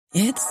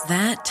It's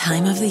that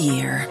time of the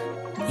year.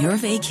 Your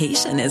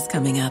vacation is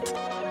coming up.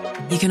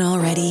 You can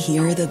already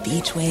hear the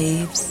beach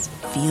waves,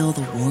 feel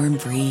the warm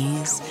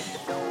breeze,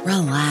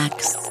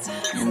 relax,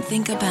 and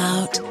think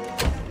about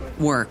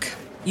work.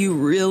 You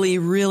really,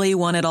 really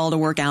want it all to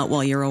work out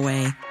while you're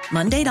away.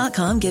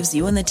 Monday.com gives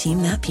you and the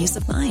team that peace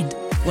of mind.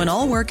 When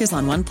all work is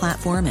on one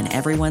platform and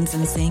everyone's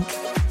in sync,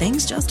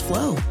 things just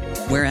flow.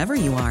 Wherever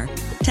you are,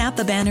 tap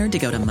the banner to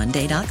go to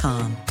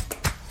Monday.com.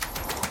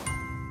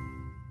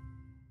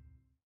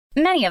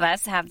 Many of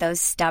us have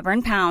those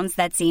stubborn pounds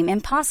that seem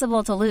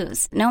impossible to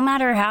lose, no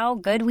matter how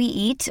good we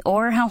eat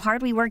or how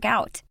hard we work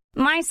out.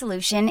 My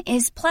solution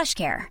is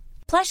PlushCare.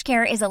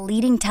 PlushCare is a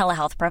leading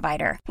telehealth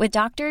provider with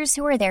doctors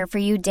who are there for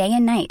you day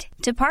and night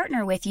to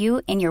partner with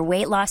you in your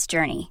weight loss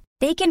journey.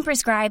 They can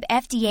prescribe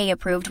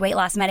FDA-approved weight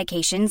loss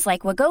medications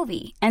like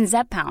Wegovy and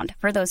Zepbound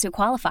for those who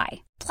qualify.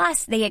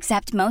 Plus, they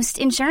accept most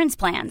insurance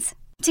plans.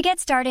 To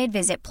get started,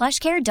 visit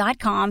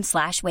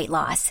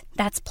plushcare.com/weightloss.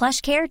 That's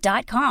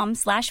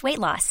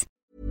plushcare.com/weightloss.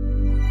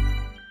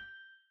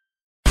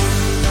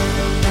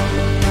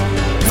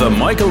 The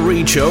Michael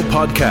Reid Show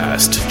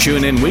podcast.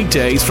 Tune in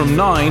weekdays from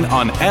 9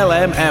 on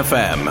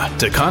LMFM.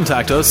 To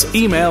contact us,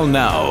 email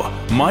now,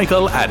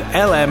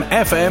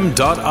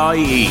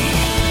 michael@lmfm.ie.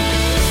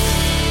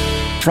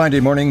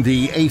 Friday morning,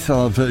 the 8th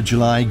of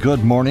July.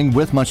 Good morning,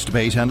 with much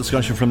debate and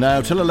discussion from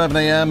now till 11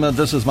 a.m.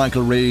 This is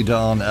Michael Reid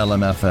on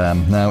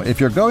LMFM. Now, if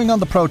you're going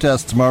on the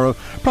protest tomorrow,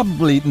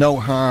 probably no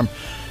harm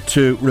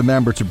to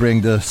remember to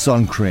bring the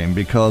sun cream,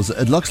 because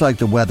it looks like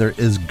the weather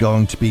is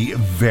going to be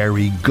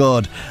very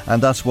good,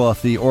 and that's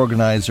what the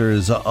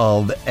organisers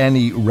of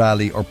any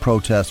rally or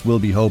protest will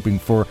be hoping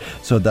for,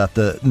 so that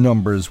the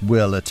numbers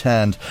will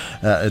attend.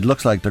 It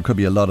looks like there could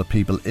be a lot of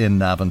people in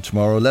Navan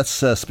tomorrow. Let's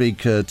speak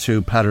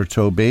to Peadar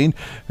Tóibín,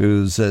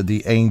 who's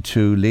the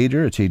Aontú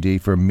leader, a TD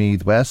for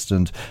Meath West,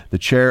 and the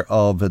chair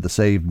of the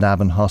Save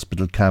Navan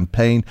Hospital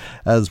campaign,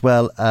 as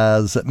well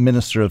as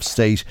Minister of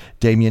State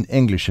Damien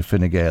English, a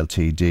Fine Gael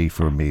TD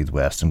for Meath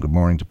West. And good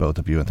morning to both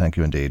of you, and thank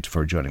you indeed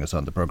for joining us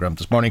on the programme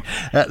this morning.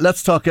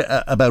 Let's talk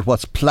about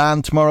what's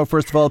planned tomorrow.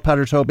 First of all,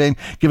 Peadar Tóibín,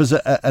 give us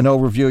an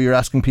overview. You're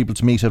asking people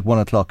to meet at 1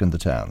 o'clock in the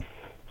town.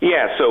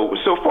 Yeah, so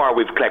far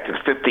we've collected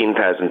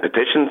 15,000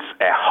 petitions.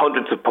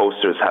 Hundreds of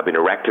posters have been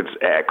erected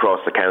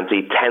across the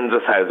county. Tens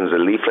of thousands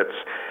of leaflets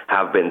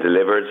have been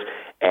delivered.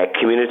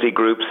 Community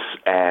groups,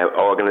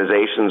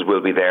 organisations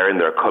will be there in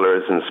their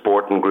colours, and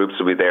sporting groups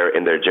will be there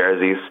in their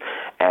jerseys.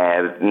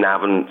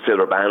 Navan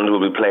Silver Band will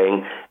be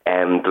playing.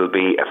 There'll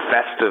be a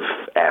festive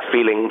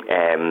feeling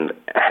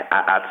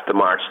at the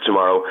march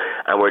tomorrow,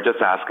 and we're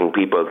just asking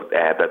people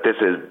that this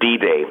is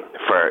D-Day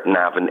for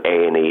Navan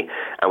A&E,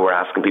 and we're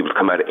asking people to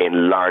come out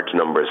in large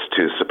numbers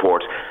to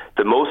support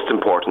the most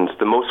important,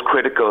 the most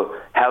critical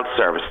health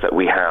service that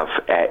we have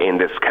in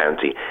this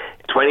county.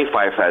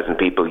 25,000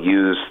 people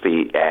use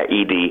the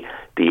ED,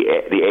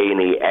 the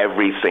A&E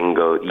every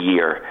single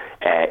year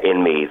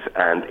in Meath,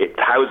 and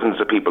thousands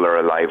of people are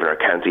alive in our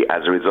county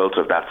as a result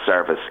of that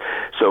service.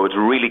 So it's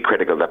really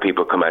critical that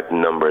people come out in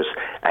numbers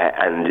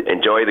and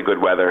enjoy the good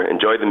weather,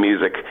 enjoy the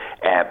music,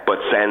 but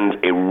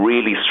send a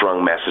really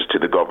strong message to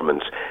the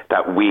government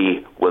that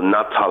we will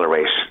not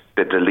tolerate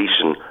the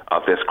deletion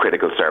of this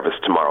critical service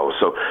tomorrow.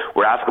 So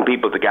we're asking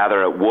people to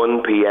gather at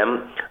 1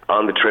 p.m.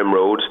 on the Trim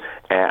Road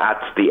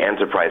at the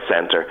Enterprise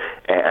Centre,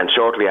 and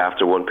shortly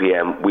after 1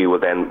 p.m. we will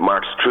then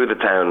march through the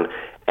town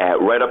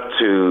right up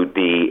to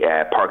the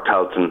Park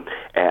Talton,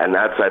 and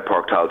outside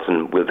Park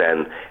Talton we'll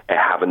then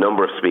have a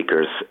number of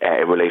speakers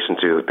in relation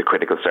to the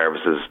critical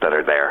services that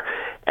are there.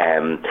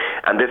 And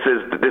this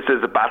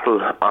is a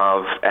battle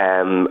of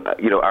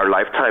our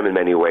lifetime in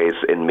many ways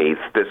in Meath.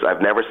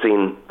 I've never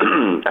seen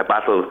a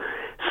battle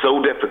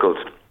so difficult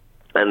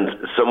and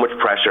so much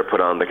pressure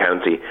put on the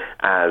county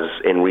as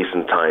in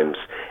recent times.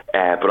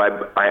 But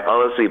I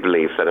honestly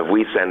believe that if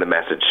we send a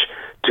message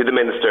to the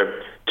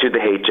Minister, to the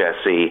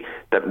HSE,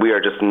 that we are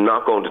just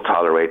not going to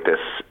tolerate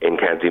this in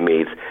County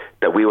Meath,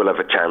 that we will have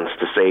a chance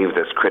to save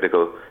this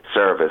critical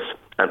service,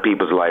 and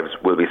people's lives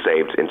will be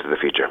saved into the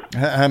future.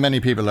 How many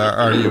people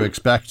are you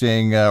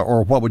expecting,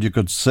 or what would you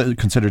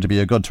consider to be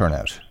a good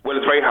turnout? Well,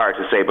 it's very hard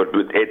to say, but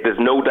there's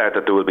no doubt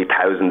that there will be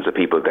thousands of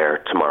people there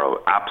tomorrow.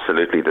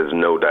 Absolutely, there's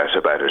no doubt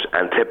about it.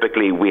 And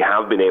typically, we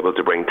have been able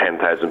to bring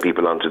 10,000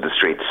 people onto the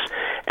streets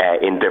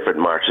in different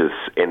marches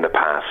in the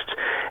past.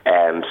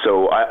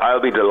 So I'll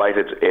be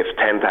delighted if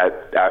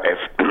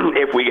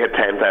we get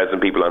 10,000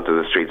 people onto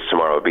the streets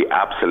tomorrow. I'll be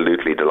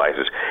absolutely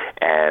delighted,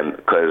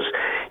 because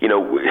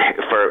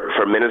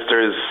for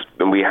ministers,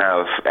 we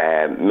have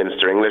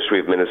Minister English, we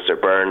have Minister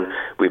Byrne,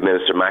 we have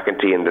Minister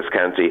McEntee in this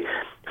county.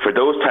 For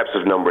those types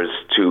of numbers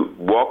to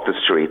walk the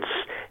streets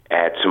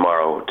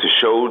tomorrow to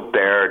show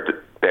their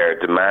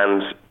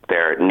demand,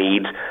 their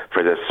need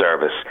for this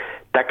service,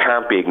 that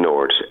can't be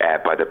ignored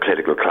by the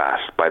political class,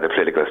 by the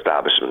political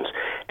establishment.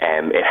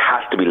 It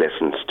has to be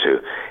listened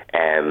to.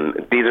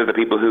 These are the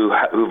people who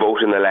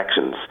vote in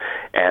elections,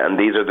 and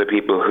these are the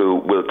people who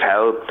will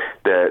tell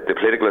the the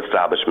political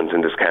establishment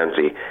in this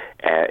county,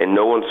 in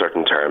no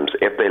uncertain terms,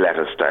 if they let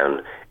us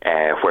down,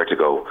 where to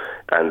go.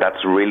 And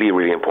that's really,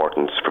 really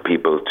important for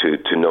people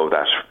to know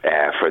that,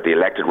 for the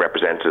elected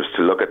representatives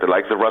to look at the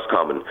likes of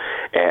Roscommon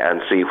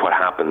and see what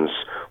happens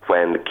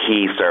when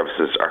key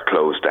services are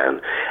closed down.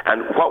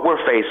 And what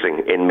we're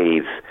facing in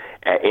Meath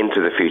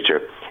into the future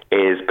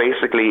is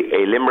basically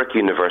a Limerick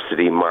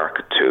University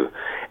Mark II.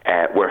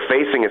 We're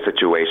facing a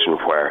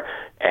situation where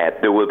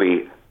there will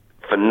be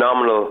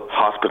phenomenal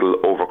hospital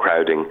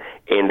overcrowding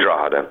in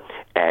Drogheda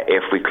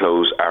if we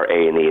close our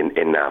A&E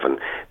in Navan.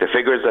 The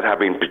figures that have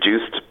been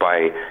produced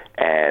by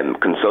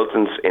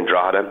consultants in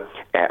Drogheda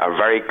are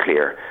very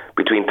clear.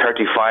 Between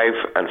 35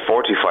 and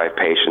 45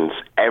 patients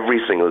every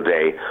single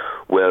day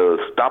will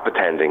stop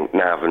attending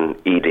Navan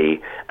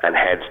ED and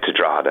head to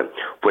Drogheda,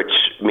 which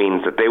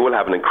means that they will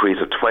have an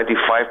increase of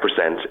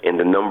 25% in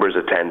the numbers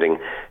attending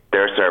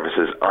their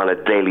services on a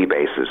daily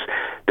basis.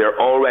 There are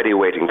already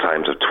waiting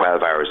times of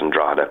 12 hours in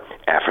Drogheda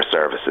for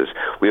services.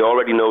 We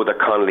already know that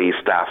Connolly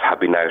staff have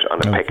been out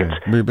on a picket.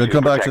 We'll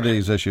come back to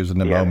these issues in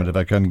a moment. If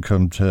I can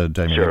come to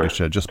Damien English,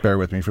 just bear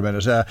with me for a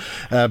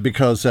minute,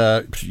 because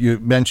you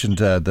mentioned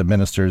the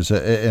ministers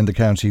in the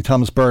county.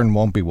 Thomas Byrne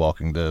won't be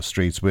walking the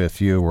streets with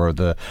you or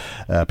the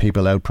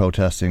people out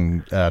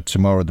protesting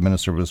tomorrow. The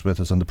minister was with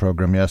us on the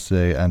programme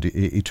yesterday and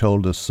he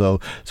told us so.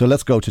 So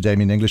let's go to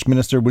Damien English.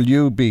 Minister, will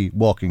you be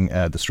walking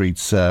the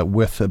streets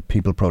with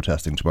people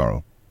protesting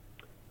tomorrow?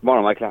 Good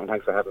morning, Michael, and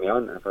thanks for having me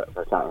on and for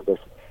starting this.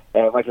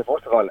 Michael,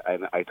 first of all,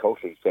 I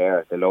totally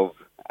share the love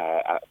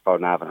for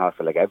Navan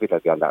Hospital. Like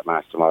everybody on that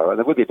march tomorrow, and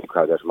there will be a big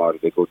crowd there tomorrow.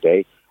 It'll be a good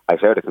day. I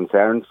share the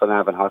concerns for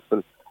Navan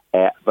Hospital,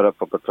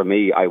 but for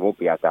me, I won't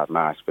be at that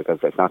march because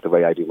it's not the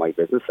way I do my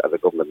business as a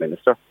government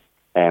minister.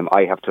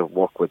 I have to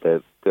work with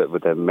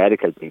the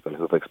medical people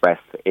who've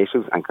expressed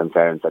issues and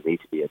concerns that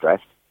need to be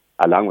addressed,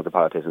 along with the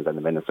politicians and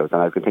the ministers,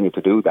 and I'll continue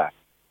to do that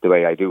the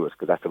way I do it,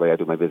 because that's the way I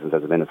do my business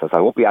as a minister. So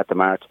I won't be at the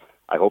march.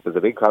 I hope there's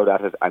a big crowd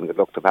at it, and good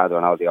luck to Padre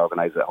and all the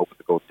organisers. I hope it's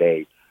a good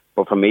day.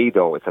 But for me,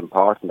 though, it's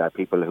important that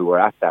people who are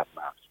at that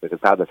march, because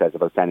Padre says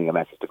about sending a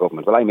message to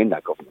government. Well, I'm in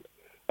that government,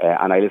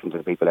 and I listen to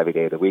the people every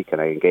day of the week,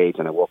 and I engage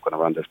and I work when I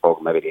run this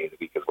programme every day of the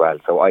week as well.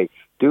 So I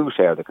do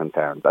share the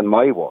concerns, and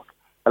my work,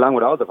 along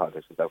with all the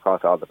politicians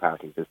across all the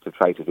parties, is to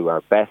try to do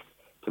our best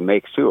to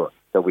make sure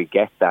that we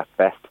get that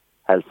best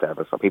health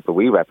service for people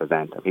we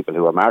represent and people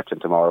who are marching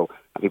tomorrow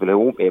and people who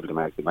won't be able to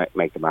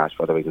make the march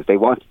for other reasons. They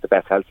want the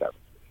best health service,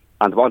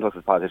 and they want us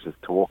as politicians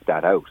to work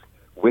that out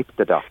with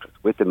the doctors,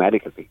 with the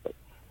medical people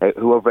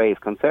who have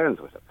raised concerns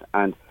with us.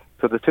 And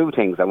so the two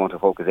things I want to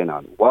focus in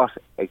on: what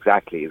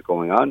exactly is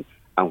going on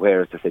and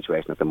where is the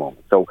situation at the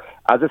moment. So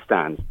as it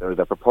stands, there is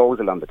a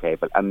proposal on the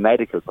table, a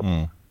medical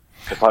proposal.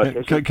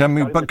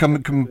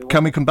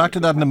 Can we come back to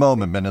that in a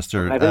moment,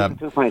 Minister?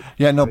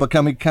 Yeah, no, but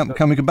can we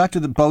come back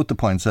to both the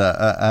points?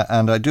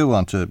 And I do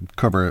want to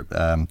cover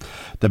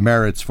the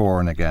merits for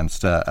and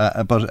against.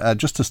 But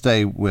just to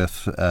stay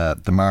with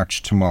the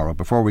march tomorrow,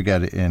 before we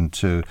get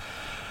into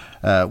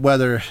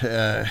whether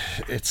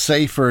it's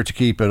safer to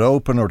keep it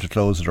open or to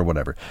close it or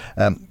whatever,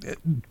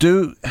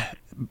 do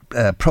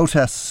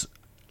protests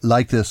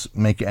like this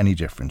make any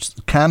difference?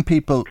 Can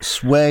people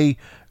sway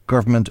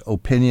government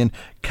opinion?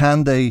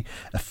 Can they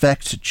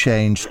affect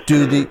change?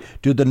 Do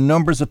the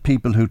numbers of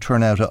people who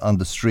turn out on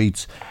the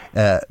streets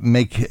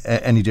make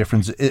any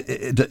difference?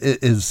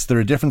 Is there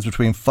a difference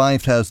between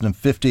 5,000 and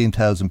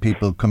 15,000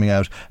 people coming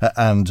out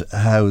and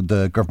how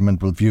the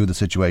government will view the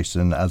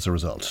situation as a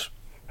result?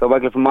 So,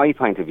 Michael, from my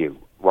point of view,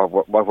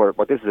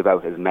 what this is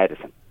about is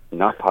medicine,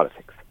 not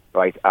politics,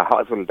 right? A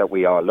hospital that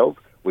we all love,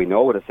 we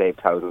know it has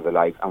saved thousands of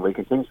lives, and will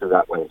continue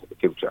that way into the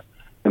future.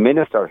 The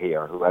minister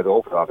here, who has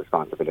overall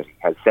responsibility,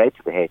 has said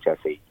to the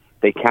HSE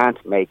they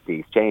can't make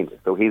these changes.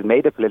 So he's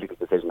made a political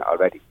decision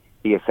already.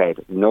 He has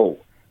said no,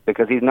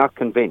 because he's not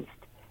convinced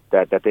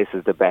that this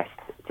is the best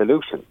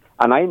solution.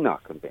 And I'm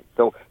not convinced.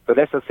 So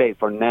let's just say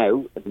for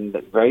now,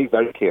 very,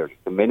 very clearly,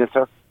 the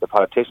minister, the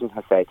politician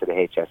has said to the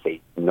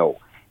HSE no.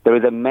 There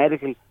is a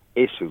medical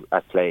issue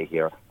at play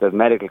here. There's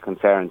medical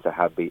concerns that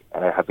have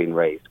been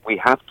raised. We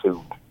have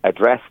to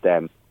address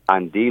them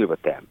and deal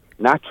with them.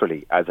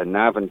 Naturally, as a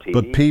Navan TV...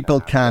 But people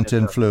can't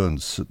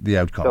influence the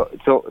outcome.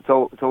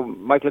 So,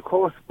 Michael, of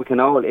course, we can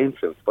all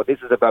influence, but this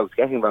is about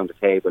getting around the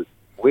table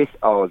with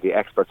all the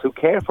experts who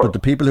care for us. But the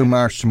people who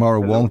march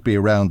tomorrow won't be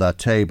around that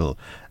table.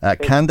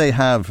 Can they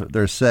have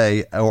their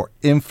say or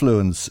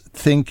influence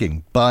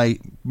thinking by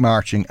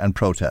marching and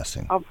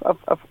protesting?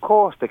 Of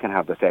course they can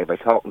have their say by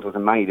talking to us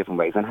in many different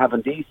ways and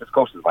having these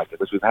discussions, Michael,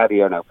 which we've had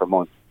here now for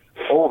months,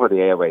 over the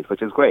airwaves,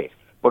 which is great.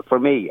 But for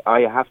me,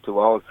 I have to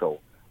also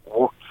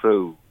work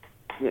through,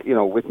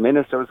 with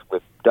ministers,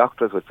 with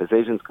doctors, with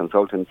physicians,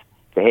 consultants,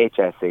 the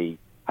HSE,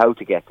 how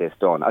to get this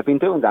done. I've been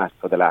doing that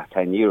for the last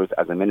 10 years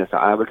as a minister,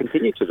 and I will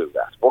continue to do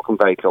that, working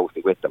very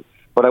closely with them.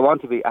 But I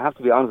have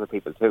to be honest with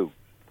people too.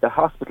 The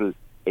hospital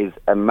is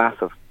a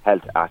massive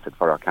health asset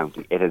for our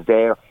county. It is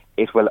there.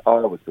 It will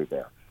always be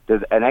there.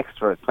 There's an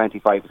extra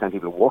 25%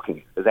 people working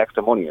it. There's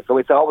extra money in it. So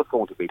it's always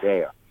going to be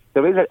there.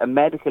 There is a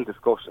medical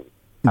discussion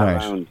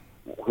around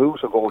who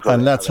should go to...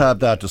 And let's have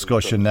that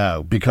discussion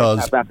now,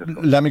 because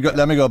let me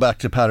go back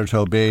to Peadar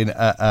Tóibín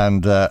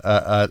and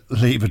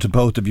leave it to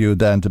both of you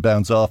then to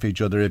bounce off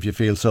each other if you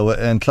feel so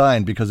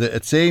inclined, because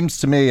it seems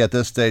to me at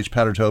this stage,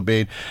 Peadar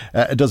Tóibín,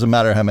 it doesn't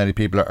matter how many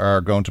people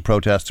are going to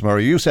protest tomorrow.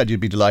 You said you'd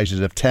be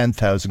delighted if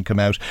 10,000 come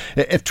out.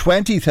 If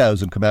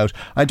 20,000 come out,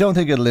 I don't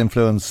think it'll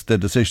influence the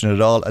decision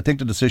at all. I think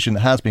the decision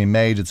has been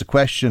made. It's a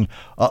question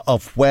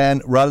of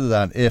when rather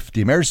than if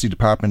the emergency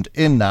department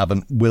in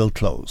Navan will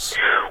close.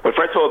 Well,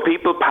 first of all,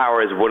 people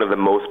power is one of the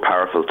most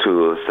powerful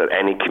tools that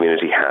any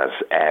community has,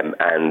 and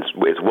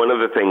it's one of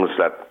the things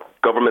that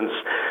governments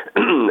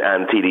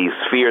and TDs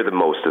fear the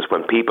most is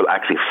when people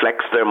actually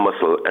flex their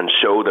muscle and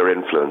show their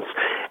influence.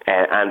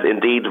 And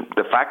indeed,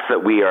 the fact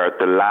that we are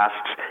the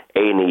last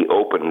A&E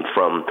open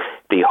from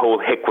the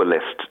whole HICWA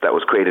list that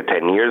was created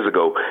 10 years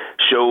ago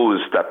shows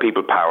that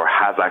people power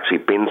has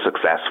actually been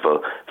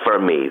successful for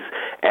Meath.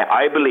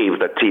 I believe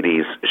that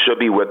TDs should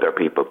be with their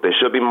people. They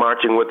should be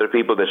marching with their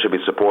people. They should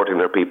be supporting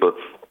their people,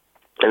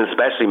 and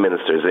especially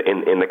ministers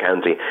in the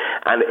county.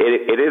 And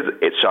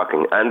it's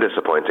shocking and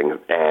disappointing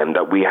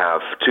that we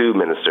have two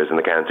ministers in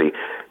the county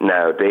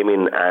now,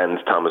 Damien and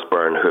Thomas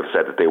Byrne, who have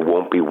said that they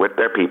won't be with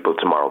their people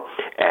tomorrow.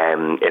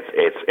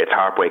 It's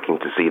heartbreaking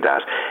to see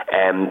that.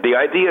 The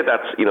idea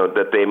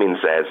that Damien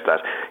says that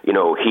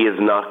he is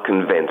not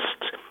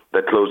convinced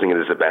that closing it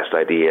is the best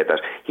idea,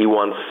 that he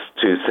wants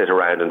to sit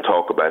around and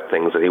talk about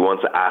things, that he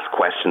wants to ask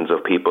questions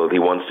of people, he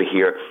wants to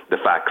hear the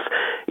facts.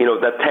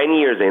 That 10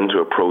 years into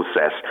a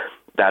process,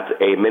 that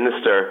a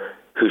minister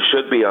who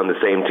should be on the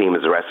same team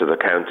as the rest of the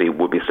county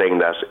would be saying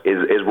that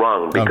is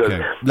wrong. Because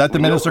let the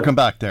minister come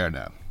back there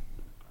now.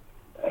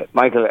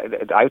 Michael,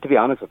 I have to be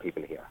honest with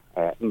people here.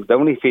 The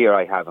only fear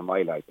I have in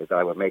my life is that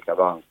I would make the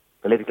wrong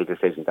political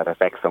decision that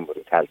affects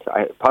somebody's health.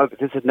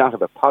 This is not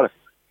about politics.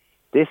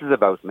 This is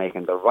about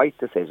making the right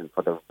decision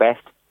for the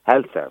best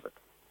health service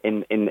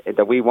in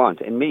that we want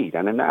in Meath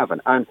and in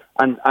Navan. And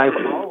I've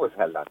always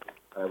held that.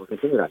 I will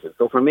continue that.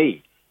 So for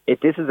me,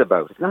 it's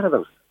not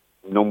about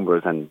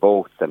numbers and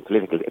votes and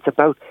political. It's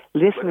about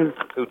listening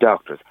to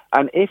doctors.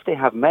 And if they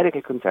have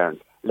medical concerns,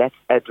 let's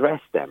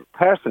address them.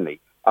 Personally,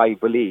 I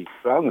believe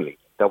strongly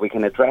that we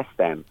can address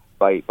them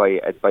by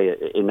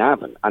in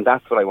Navan, and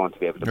that's what I want to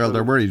be able to do. Well,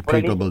 they're worried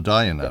people will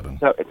die in Navan.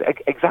 So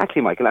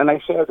exactly, Michael, and I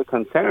share the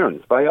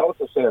concerns, but I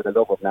also share the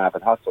love of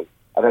Navan Hospital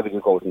and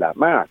everything goes in that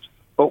march.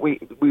 But we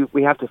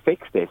have to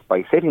fix this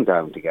by sitting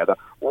down together,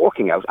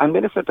 working out. And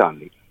Minister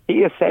Donnelly,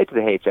 he has said to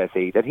the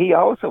HSE that he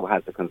also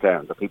has the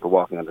concerns of people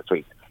walking on the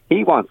streets.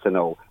 He wants to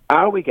know,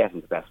 are we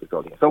getting the best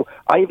result here? So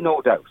I have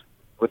no doubt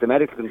with the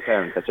medical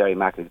concerns that Jerry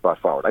Macklin has brought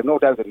forward. I have no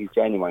doubt that he's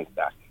genuine to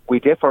that. We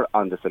differ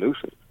on the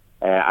solutions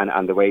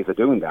and the ways of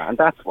doing that, and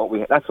that's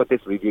what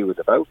this review is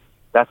about.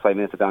 That's why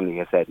Minister Donnelly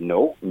has said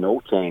no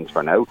change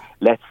for now.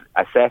 Let's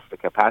assess the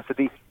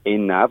capacity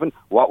in Navan.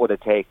 What would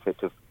it take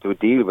to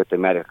deal with the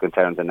medical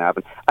concerns in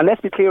Navan? And let's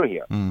be clear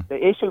here.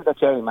 The issue that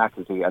Jerry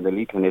McEntee and the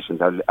lead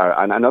clinicians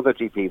and other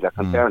GPs are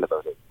concerned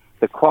about is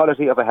the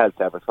quality of a health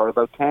service for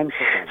about 10%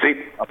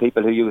 of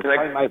people who use...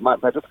 I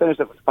just finished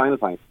the final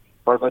point.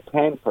 For about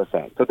 10%.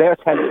 So they're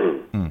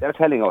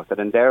telling us that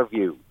in their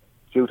view,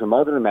 due to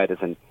modern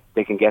medicine,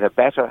 they can get a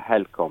better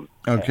health outcome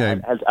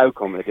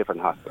in a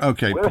different hospital.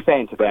 Okay. We're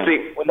saying to them,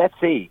 well, let's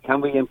see,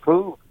 can we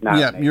improve now?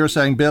 Yeah, you're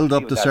saying build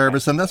up the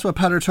service, and that's what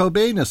Peadar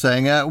Tóibín is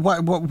saying.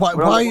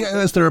 Why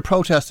is there a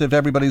protest if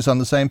everybody's on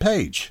the same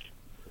page?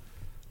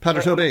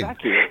 Peadar Tóibín.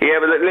 Exactly. Yeah,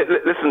 but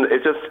listen,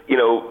 it's just,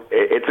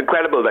 it's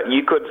incredible that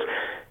you could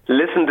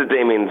listen to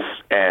Damien's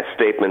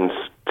statements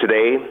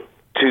today,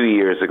 2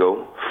 years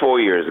ago, 4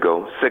 years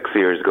ago, 6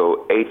 years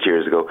ago, 8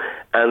 years ago,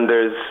 and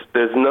there's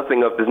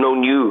no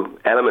new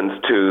elements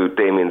to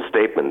Damien's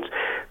statement.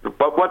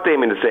 But what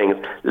Damien is saying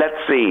is, let's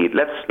see,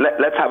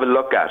 let's have a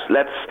look at,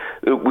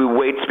 we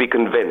wait to be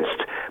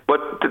convinced. But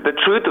the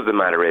truth of the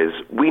matter is,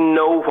 we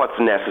know what's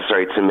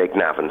necessary to make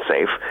Navan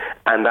safe,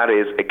 and that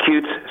is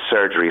acute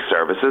surgery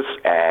services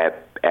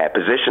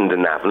positioned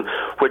in Navan,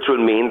 which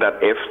will mean that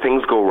if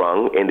things go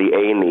wrong in the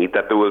A&E,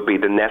 that there will be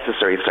the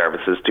necessary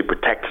services to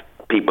protect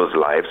people's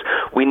lives.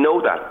 We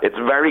know that. It's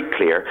very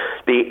clear.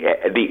 The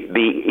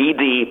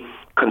ED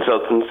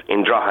consultants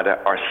in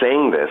Drogheda are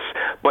saying this,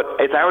 but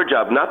it's our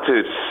job not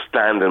to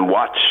stand and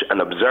watch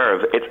and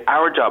observe. It's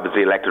our job as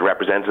the elected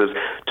representatives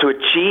to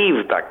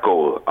achieve that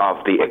goal of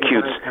the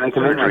acute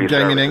surgery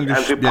service.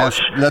 English,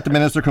 yes. Let the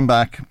minister come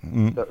back.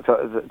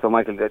 So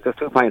Michael, there's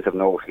 2 points of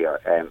note here.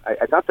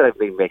 Not that I've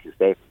been making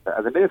statements, but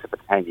as a minister for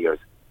 10 years,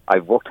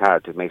 I've worked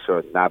hard to make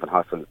sure that Navan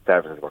Hospital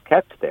services were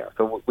kept there.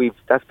 So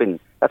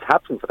that's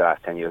happened for the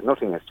last 10 years.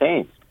 Nothing has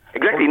changed.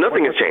 Exactly,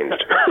 nothing has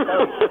changed.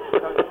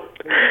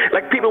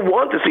 Like, people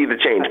want to see the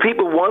change.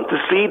 People want to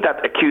see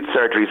that acute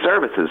surgery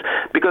services.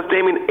 Because,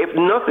 Damien, if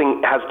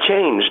nothing has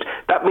changed,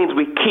 that means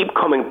we keep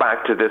coming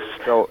back to this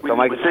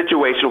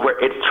situation where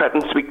it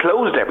threatens to be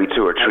closed every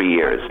 2 or 3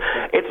 years.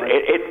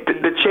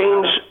 The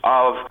change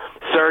of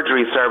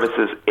surgery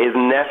services is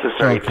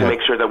necessary to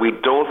make sure that we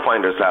don't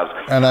find ourselves.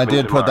 And I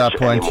did put that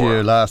point to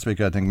you last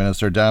week, I think,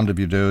 Minister. Damned if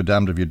you do,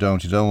 damned if you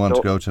don't. You don't want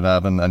to go to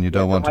Navan, and you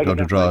don't want to go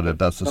to Drogheda.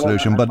 That's the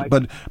solution.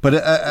 But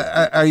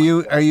are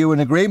you in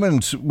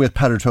agreement with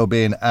Peadar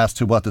Tóibín as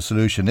to what the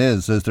solution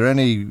is? Is there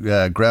any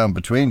ground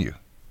between you?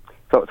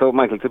 So,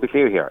 Michael, to be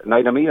clear here,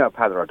 neither me nor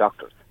Peadar are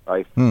doctors,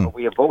 right? But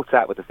we have both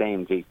sat with the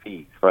same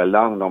GPs for a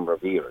long number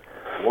of years,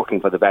 working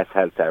for the best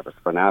health service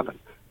for Navan.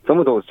 Some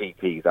of those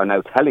GPs are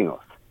now telling us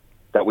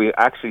that we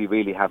actually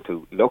really have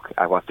to look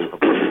at what's been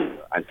proposed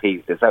and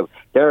tease this out.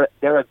 Their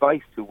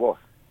advice to us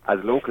as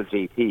local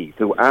GPs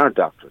who are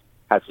doctors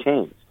has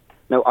changed.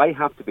 Now, I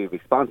have to be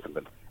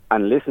responsible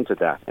and listen to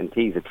that and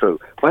tease it through.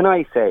 When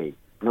I say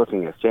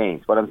nothing has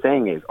changed, what I'm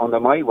saying is, under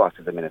my watch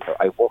as a minister,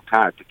 I worked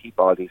hard to keep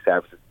all these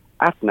services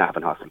at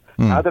Navan Hospital.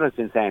 Peadar has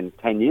been saying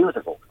 10 years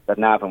ago that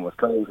Navan was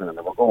closing and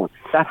they were going.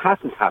 That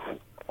hasn't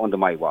happened under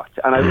my watch,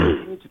 and I will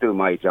continue to do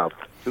my job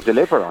to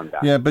deliver on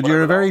that. Yeah, but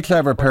you're a very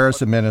clever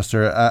person,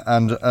 Minister,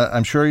 and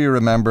I'm sure you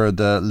remember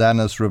the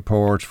Lennis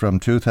report from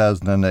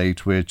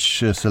 2008,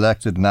 which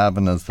selected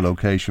Navan as the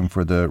location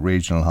for the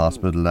regional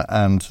hospital,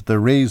 and the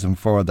reason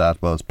for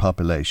that was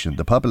population.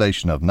 The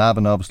population of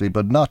Navan, obviously,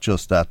 but not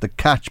just that, the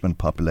catchment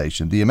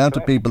population, the amount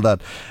of people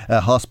that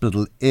a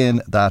hospital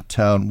in that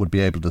town would be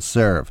able to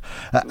serve.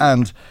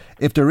 And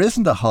if there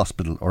isn't a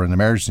hospital or an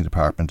emergency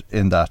department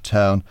in that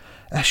town,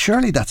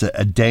 surely that's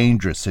a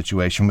dangerous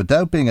situation.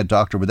 Without being a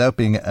doctor, without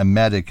being a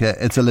medic,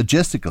 it's a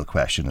logistical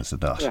question, is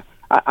it not? Yeah,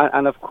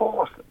 and of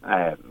course,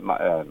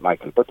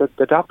 Michael, but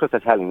the doctors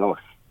are telling us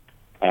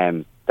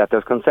that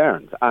there's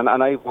concerns, and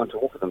I want to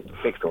work with them to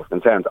fix those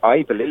concerns.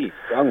 I believe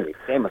strongly,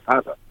 same as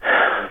Peadar,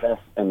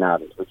 invest in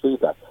Navan to achieve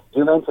that.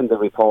 You mentioned the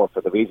report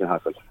for the regional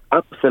hospital.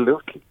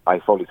 Absolutely, I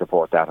fully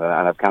support that, and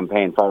I've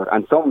campaigned for it,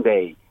 and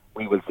someday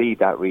we will see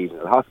that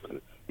regional hospital.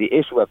 The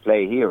issue at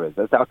play here is,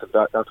 as Dr.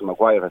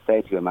 Maguire has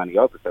said to you and many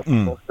others that we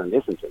must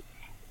listen to,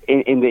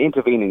 in the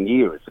intervening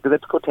years, because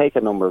it could take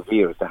a number of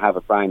years to have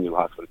a brand new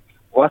hospital,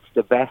 what's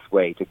the best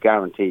way to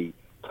guarantee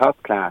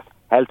top-class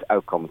health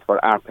outcomes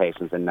for our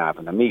patients in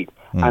Navan and Meath?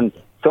 And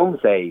some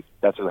say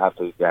that you have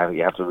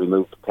to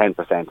remove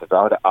 10% of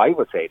Drogheda. I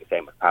would say the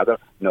same as Peadar.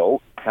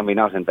 No, can we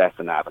not invest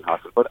in Navan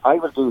Hospital? But I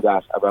will do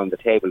that around the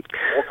table,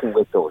 working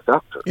with those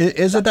doctors.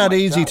 Is it that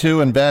easy to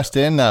invest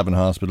in Navan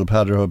Hospital,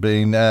 Peadar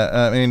Tóibín?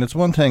 I mean, it's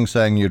one thing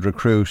saying you'd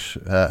recruit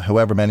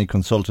however many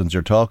consultants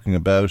you're talking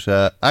about.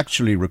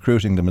 Actually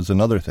recruiting them is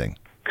another thing.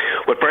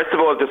 Well, first of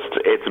all,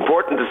 it's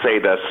important to say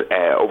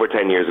that over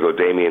 10 years ago,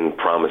 Damien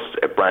promised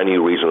a brand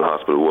new regional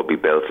hospital would be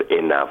built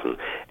in Navan.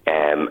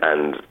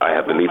 And I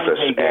have the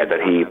leaflet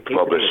that he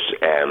published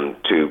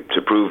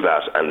to prove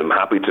that, and I'm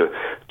happy to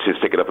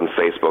stick it up on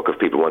Facebook if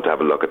people want to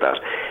have a look at that.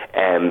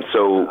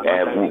 So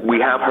we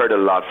have heard a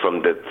lot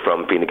from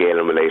Fine Gael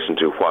in relation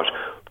to what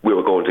we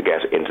were going to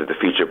get into the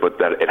future, but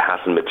that it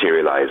hasn't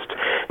materialised.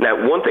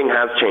 Now, one thing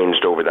has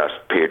changed over that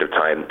period of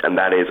time, and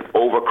that is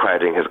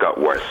overcrowding has got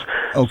worse.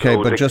 Okay,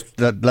 so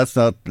but let's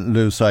not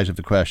lose sight of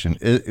the question.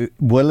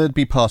 Will it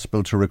be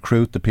possible to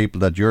recruit the people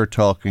that you're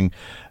talking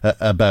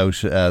about,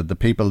 the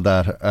people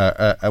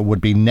that would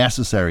be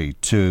necessary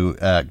to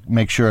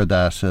make sure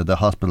that the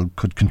hospital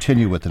could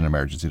continue with an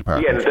emergency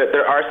department? Yeah,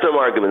 there are some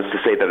arguments to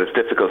say that it's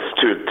difficult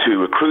to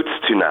recruit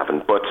to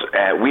Navan, but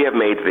we have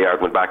made the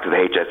argument back to the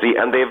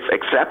HSE, and they've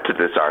accepted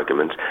this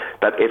argument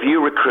that if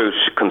you recruit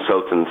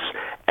consultants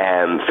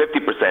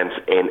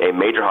 50% in a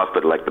major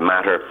hospital like the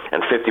Mater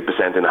and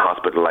 50% in a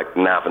hospital like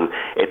Navan,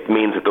 it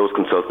means that those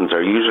consultants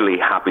are usually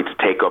happy to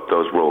take up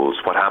those roles.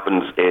 What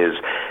happens is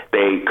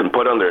they can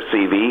put on their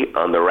CV,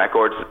 on their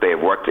records, that they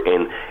have worked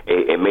in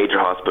a major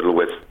hospital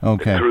with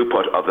the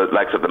throughput of the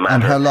likes of the Mater.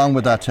 And how long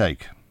would that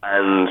take?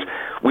 And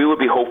we would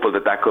be hopeful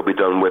that could be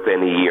done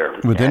within a year.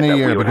 Within a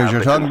year, because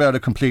you're talking about a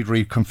complete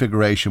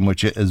reconfiguration,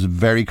 which is a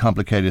very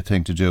complicated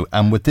thing to do.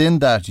 And within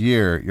that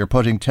year, you're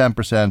putting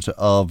 10%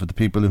 of the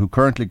people who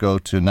currently go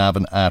to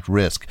Navan at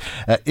risk.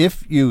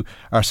 If you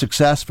are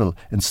successful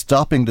in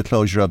stopping the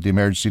closure of the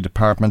emergency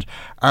department,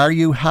 are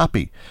you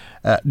happy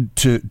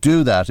to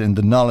do that in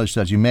the knowledge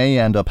that you may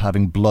end up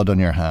having blood on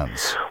your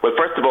hands? Well,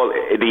 first of all,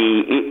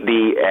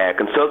 the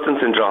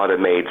consultants in Drogheda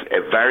made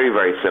a very,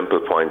 very simple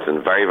point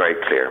and very, very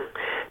clear.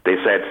 They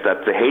said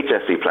that the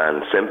HSE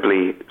plan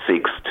simply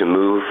seeks to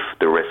move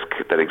the risk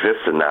that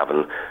exists in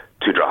Navan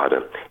to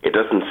Drogheda. It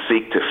doesn't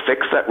seek to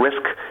fix that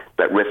risk.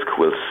 That risk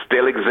will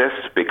still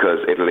exist because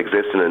it'll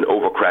exist in an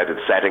overcrowded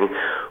setting.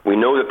 We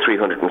know that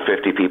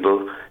 350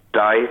 people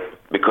die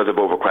because of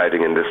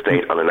overcrowding in the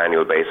state on an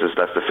annual basis.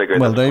 That's the figure.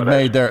 Well,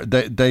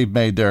 they've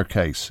made their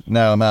case.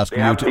 Now I'm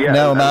asking you to. Yeah,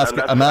 now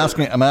I'm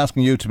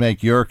asking you to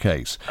make your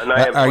case.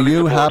 Are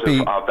you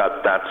happy?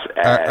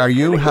 Are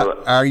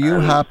you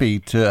happy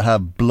to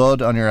have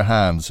blood on your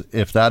hands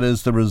if that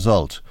is the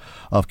result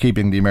of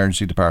keeping the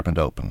emergency department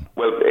open?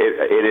 Well,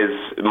 it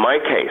is my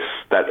case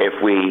that if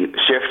we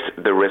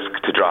shift the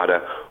risk to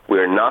Drogheda,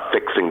 we're not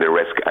fixing the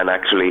risk, and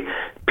actually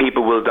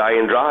people will die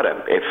in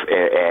Drogheda if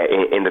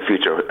in the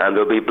future, and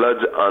there'll be blood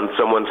on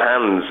someone's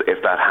hands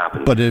if that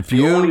happens. But if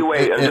you, only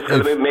way,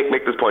 let me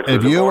make this point.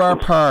 If you are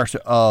part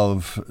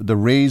of the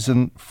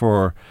reason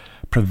for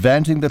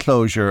preventing the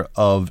closure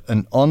of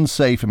an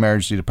unsafe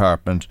emergency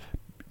department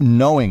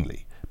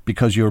knowingly,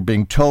 because you're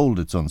being told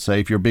it's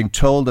unsafe, you're being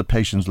told that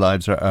patients'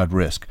 lives are at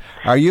risk,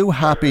 are you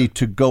happy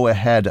to go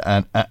ahead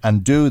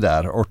and do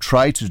that, or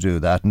try to do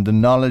that, in the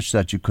knowledge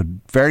that you could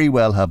very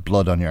well have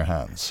blood on your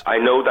hands? I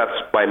know that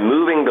by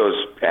moving those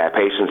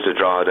patients to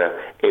Drogheda,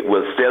 it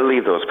will still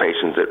leave those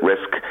patients at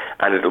risk,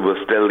 and it will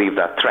still leave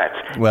that threat.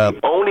 Well,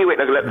 the only way,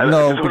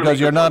 because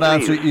you're not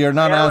answering. You're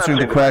not answering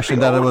the question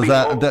that it was.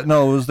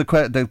 No, it was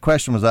the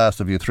question was asked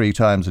of you 3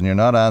 times, and you're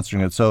not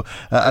answering it. So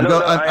I'm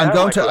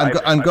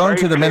going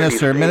to the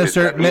minister.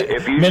 Minister, it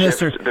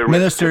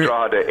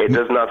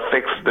does not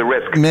fix the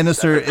risk.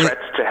 Minister, the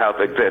threats to health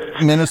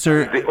exist.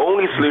 Minister, the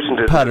only solution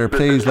to Patter, the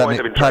please point let me.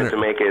 I've been trying to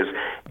make is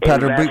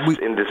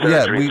invest in the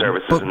surgery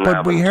services.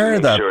 But we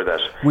heard that.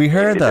 We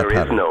heard that,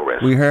 there is no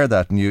risk. We heard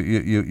that, and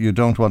you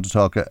don't want to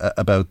talk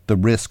about the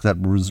risk that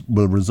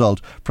will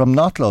result from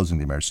not closing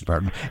the emergency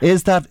department.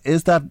 Is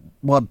that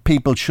what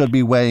people should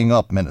be weighing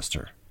up,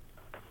 Minister?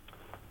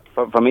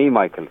 For me,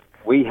 Michael,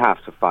 we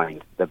have to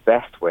find the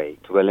best way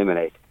to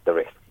eliminate the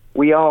risk.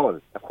 We all,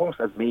 of course,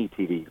 as Meath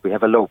TVs, we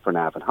have a love for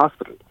Navan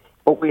Hospital,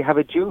 but we have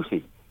a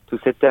duty to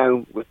sit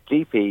down with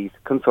GPs,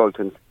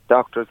 consultants,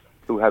 doctors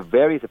who have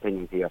various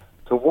opinions here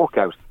to work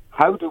out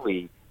how do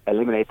we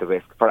eliminate the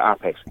risk for our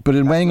patients. But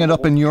in weighing it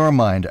up in your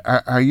mind,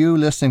 are you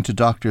listening to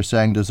doctors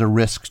saying there's a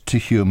risk to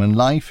human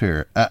life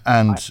here?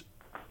 And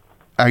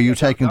are you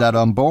taking that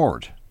on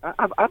board?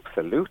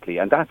 Absolutely,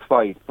 and that's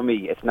why, for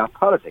me, it's not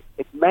politics,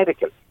 it's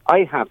medical.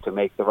 I have to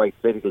make the right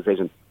political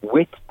decision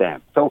with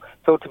them. So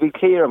to be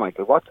clear,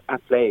 Michael, what's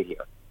at play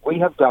here? We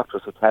have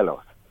doctors who tell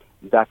us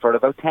that for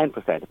about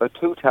 10%, about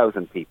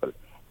 2,000 people,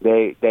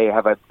 they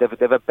have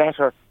a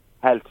better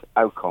health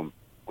outcome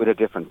with a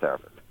different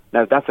service.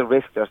 Now, that's a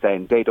risk they're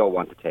saying they don't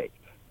want to take.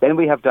 Then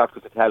we have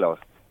doctors who tell us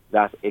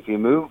that if you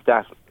move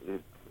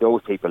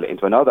those people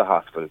into another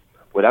hospital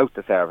without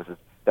the services,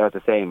 they're at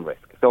the same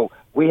risk. So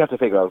we have to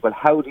figure out, well,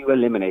 how do you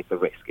eliminate the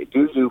risk?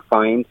 Do you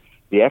find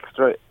the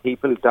extra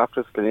people,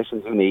 doctors,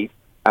 clinicians you need,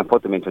 and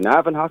put them into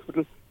Navan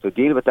Hospital to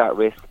deal with that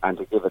risk and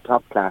to give a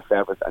top-class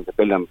service and to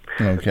build them?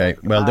 Okay,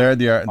 well,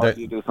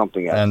 you do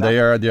something else. And they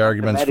are the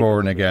arguments for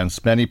and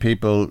against. Many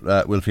people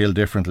will feel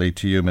differently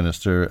to you,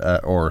 Minister,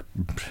 or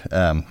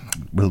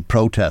will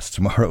protest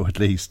tomorrow at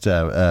least,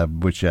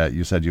 which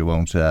you said you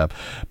won't.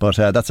 But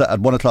that's at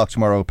 1 o'clock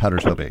tomorrow, Patter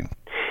Tobin.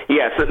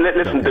 Yes,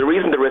 listen, the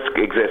reason the risk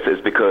exists is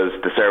because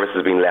the service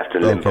has been left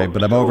in limbo. Okay,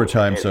 but I'm over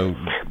time, so...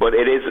 But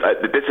it is.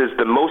 This is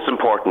the most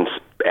important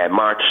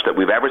march that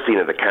we've ever seen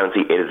in the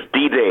county. It is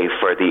D-Day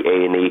for the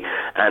A&E,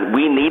 and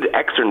we need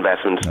extra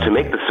investment to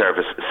make the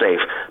service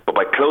safe. But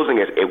by closing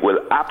it, it will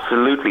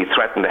absolutely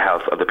threaten the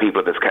health of the people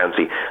of this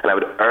county. And I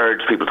would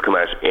urge people to come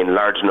out in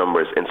large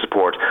numbers in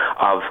support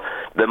of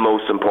the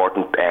most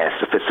important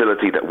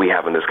facility that we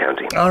have in this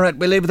county. All right,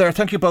 we'll leave it there.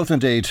 Thank you both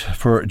indeed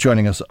for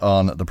joining us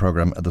on the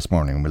programme this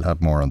morning. We'll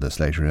have more on this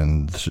later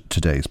in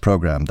today's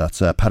programme. That's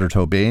Patter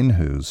Tobin,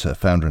 who's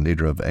founder and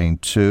leader of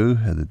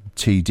AIM2, the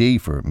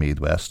TD for Meath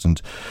West,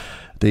 and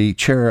the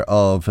chair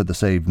of the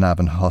Save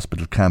Navan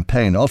Hospital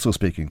campaign. Also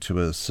speaking to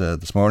us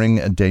this morning,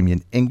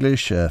 Damien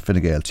English,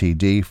 Fine Gael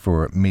TD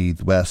for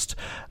Meath West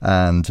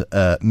and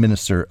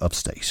Minister of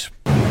State.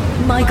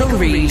 Michael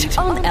Reid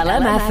on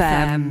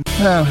LMFM.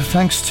 Now,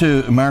 thanks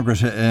to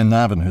Margaret in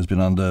Navan, who's been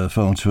on the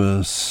phone to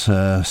us,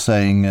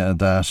 saying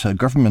that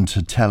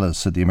government tell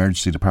us that the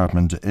emergency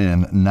department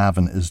in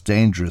Navan is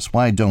dangerous.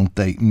 Why don't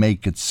they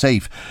make it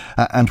safe?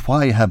 And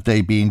why have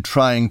they been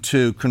trying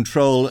to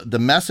control the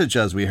message,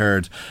 as we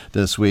heard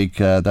this week?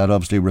 That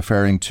obviously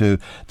referring to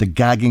the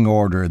gagging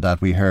order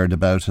that we heard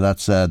about.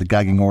 That's the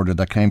gagging order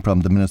that came from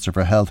the Minister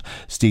for Health,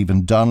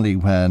 Stephen Donnelly,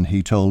 when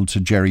he told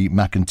Jerry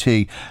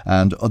McEntee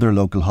and other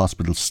local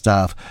hospital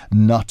staff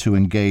not to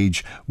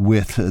engage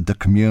with the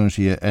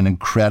community. An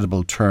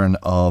incredible turn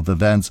of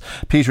events.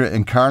 Peter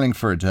in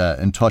Carlingford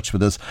in touch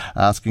with us,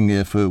 asking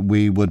if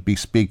we would be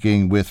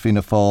speaking with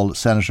Fianna Fáil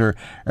Senator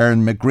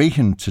Erin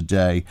McGreehan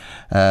today.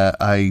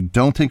 I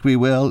don't think we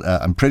will.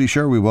 I'm pretty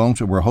sure we won't.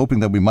 We're hoping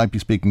that we might be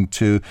speaking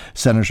to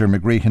Senator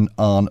McGreehan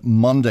on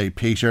Monday,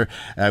 Peter.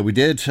 We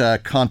did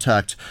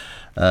contact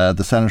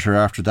the Senator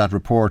after that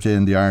report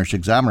in the Irish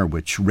Examiner,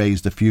 which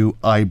raised a few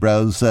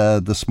eyebrows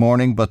this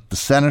morning, but the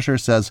Senator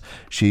says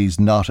she's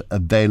not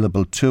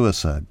available to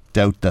us.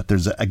 doubt that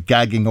there's a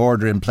gagging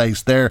order in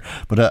place there,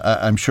 but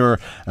I'm sure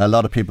a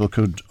lot of people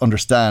could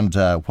understand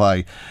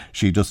why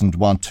she doesn't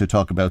want to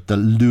talk about the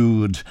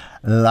lewd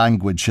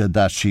language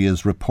that she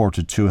is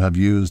reported to have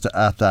used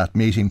at that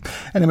meeting.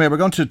 Anyway, we're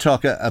going to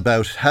talk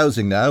about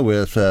housing now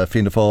with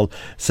Fianna Fáil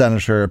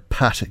Senator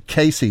Pat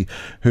Casey,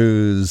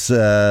 who's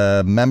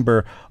a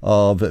member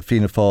of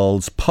Fianna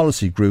Fáil's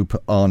policy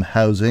group on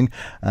housing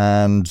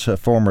and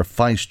former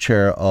vice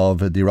chair of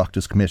the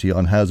Oireachtas Committee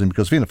on Housing,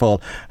 because Fianna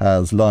Fáil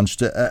has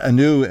launched a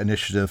new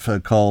initiative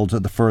called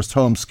the First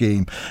Home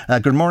Scheme.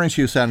 Good morning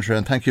to you, Senator,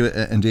 and thank you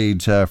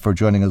indeed for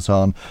joining us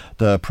on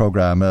the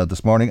programme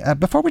this morning.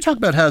 Before we talk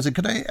about housing,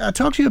 could I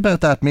talk to you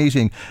about that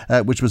meeting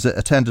which was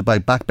attended by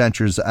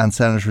backbenchers and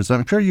senators?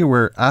 I'm sure you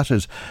were at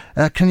it.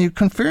 Can you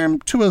confirm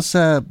to us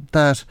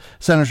that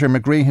Senator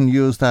McGreehan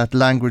used that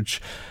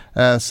language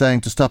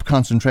saying to stop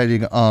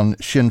concentrating on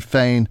Sinn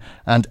Féin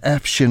and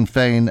F Sinn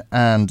Féin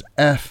and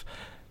F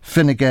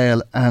Fine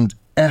Gael and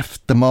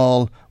F them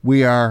all,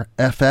 we are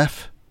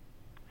FF?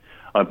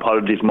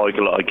 Apologies,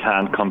 Michael, I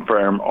can't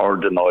confirm or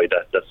deny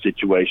that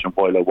situation.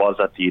 While I was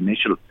at the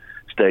initial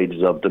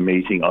stages of the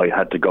meeting, I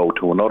had to go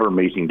to another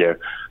meeting there,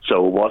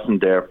 so it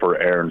wasn't there for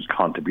Erin's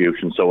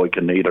contribution, so I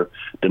can neither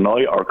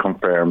deny or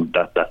confirm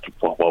that that's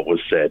what was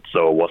said.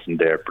 So it wasn't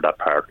there for that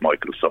part,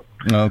 Michael, so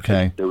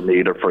okay, do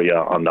neither for you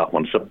on that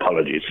one, so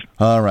apologies.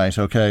 Alright,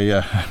 okay,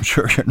 I'm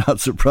sure you're not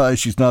surprised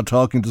she's not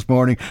talking this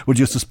morning. Would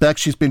you suspect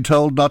she's been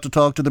told not to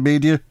talk to the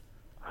media?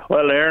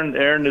 Well,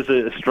 Erin is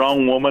a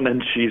strong woman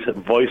and she's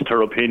voiced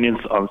her opinions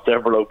on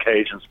several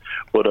occasions,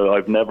 but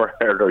I've never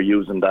heard her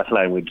using that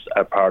language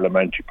at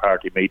parliamentary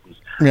party meetings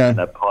and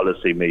at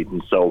policy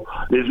meetings. So,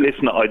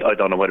 listen, I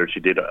don't know whether she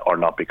did it or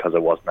not because I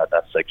wasn't at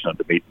that section of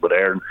the meeting, but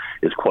Erin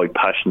is quite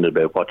passionate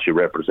about what she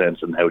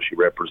represents and how she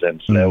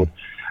represents Louth.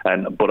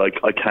 But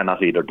I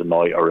cannot either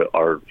deny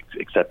or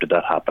accept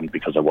that happened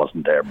because I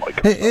wasn't there,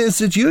 Michael.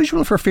 Is it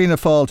usual for Fianna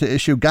Fáil to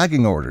issue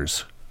gagging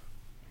orders?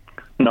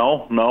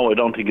 No, I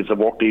don't think it's a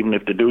work, even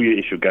if they do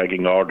issue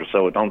gagging orders,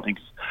 so I don't think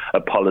it's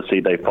a policy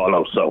they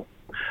follow, so.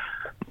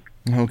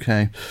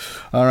 Okay.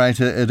 All right.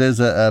 It is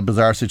a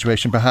bizarre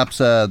situation. Perhaps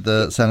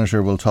the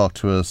Senator will talk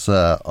to us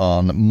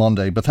on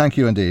Monday, but thank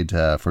you indeed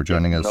for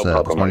joining us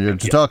this morning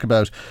to talk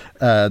about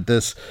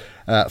this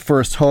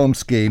First Home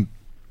Scheme,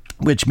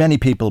 which many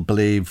people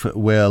believe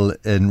will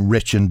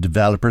enrich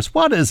developers.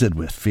 What is it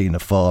with Fianna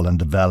Fáil and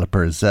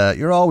developers?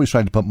 You're always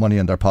trying to put money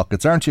in their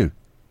pockets, aren't you?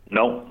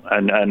 No,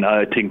 and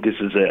I think this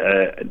is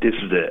a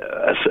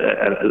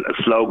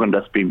slogan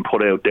that's been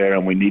put out there,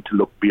 and we need to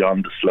look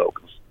beyond the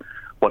slogans.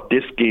 What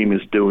this scheme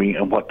is doing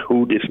and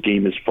who this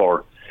scheme is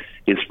for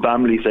is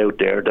families out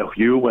there that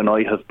you and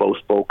I have both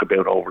spoke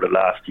about over the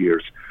last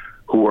years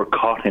who are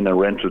caught in a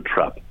rental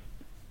trap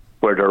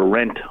where their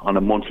rent on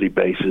a monthly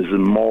basis is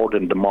more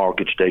than the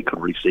mortgage they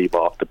could receive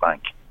off the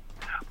bank.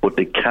 But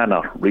they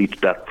cannot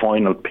reach that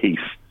final piece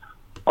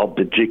of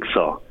the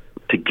jigsaw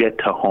to get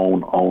to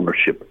home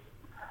ownership.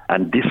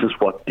 And this is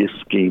what this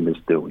scheme is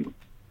doing.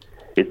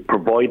 It's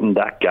providing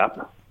that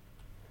gap.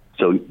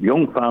 So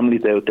young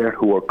families out there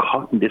who are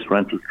caught in this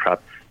rental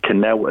trap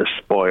can now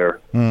aspire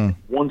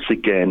once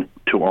again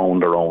to own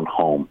their own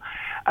home.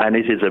 And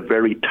it is a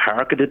very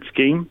targeted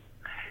scheme.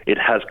 It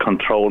has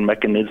control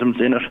mechanisms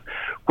in it,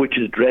 which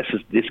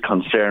addresses this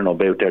concern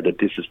about there that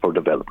this is for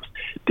developers.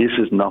 This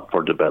is not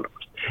for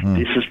developers.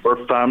 This is for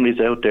families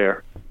out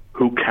there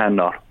who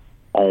cannot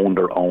own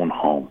their own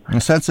home. A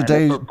sense of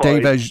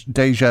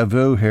deja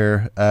vu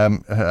here.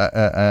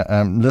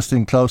 I'm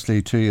listening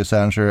closely to you,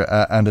 Senator,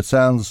 and it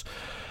sounds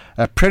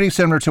pretty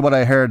similar to what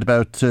I heard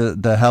about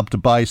the Help to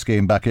Buy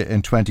scheme back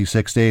in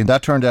 2016.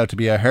 That turned out to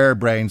be a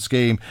harebrained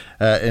scheme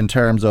in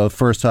terms of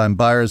first-time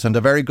buyers and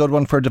a very good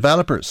one for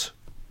developers.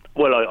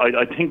 Well,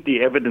 I think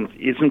the evidence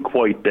isn't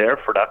quite there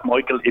for that,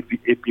 Michael. If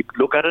you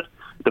look at it,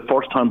 the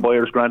first-time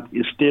buyers grant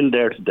is still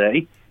there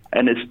today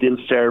and it's still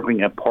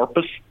serving a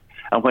purpose.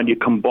 And when you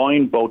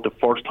combine both the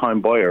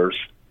first-time buyers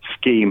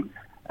scheme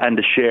and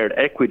the shared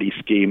equity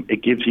scheme,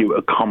 it gives you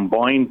a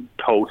combined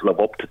total of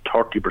up to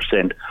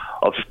 30%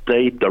 of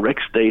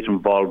direct state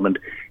involvement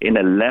in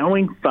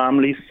allowing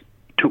families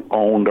to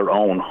own their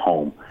own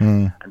home.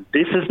 And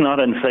this is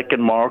not a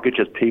second mortgage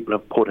as people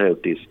have put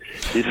out this.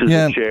 This is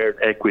a shared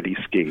equity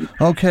scheme.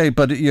 Okay,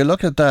 but you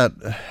look at that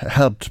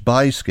Help to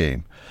Buy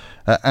scheme,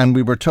 and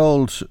we were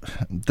told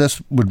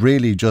this would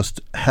really just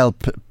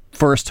help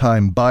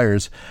first-time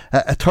buyers.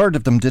 A third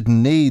of them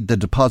didn't need the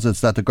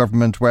deposits that the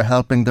government were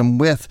helping them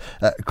with,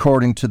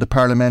 according to the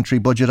Parliamentary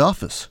Budget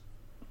Office.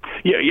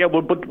 Yeah,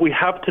 but we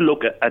have to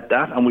look at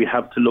that, and we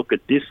have to look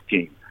at this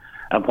scheme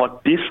and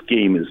what this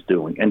scheme is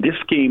doing. And this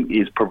scheme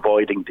is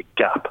providing the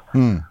gap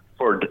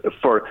for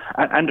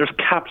and there's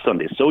caps on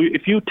this. So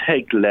if you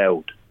take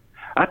Louth,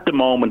 at the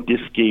moment this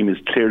scheme is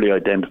clearly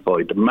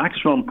identified. The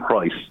maximum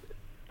price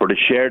for the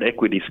shared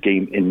equity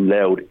scheme in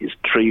Louth is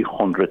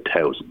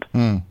 300,000.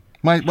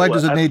 Why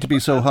does it need to be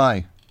so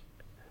high?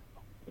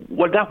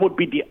 Well, that would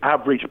be the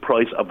average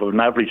price of an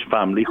average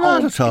family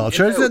home. Not at all.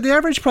 Sure, the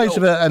average price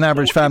of an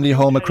average family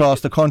home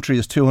across the country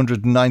is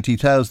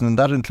 290,000, and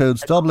that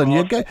includes Dublin.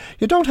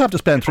 You don't have to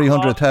spend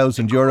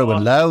 €300,000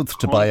 in Louth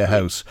to buy a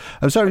house.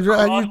 I'm sorry.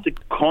 Across the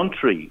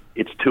country,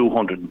 it's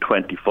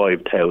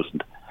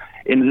 225,000.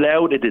 In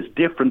Louth, it is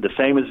different, the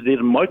same as it is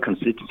in my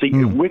constituency.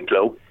 In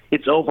Wicklow,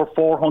 it's over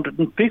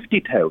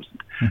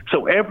 450,000.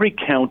 So every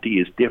county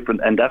is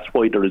different, and that's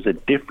why there is a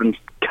different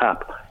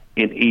cap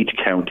in each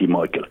county,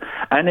 Michael.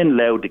 And in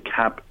Louth, the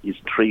cap is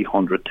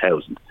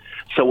 300,000.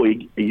 So a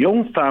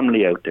young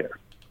family out there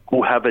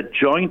who have a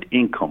joint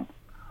income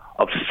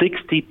of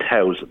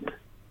 60,000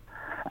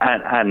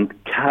 and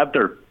have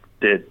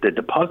the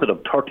deposit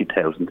of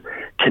 30,000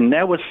 can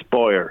now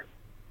aspire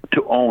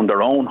to own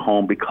their own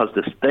home, because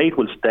the state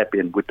will step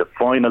in with the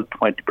final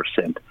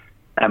 20%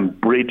 and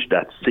bridge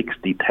that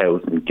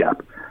 60,000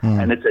 gap.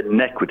 And it's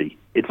an equity.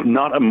 It's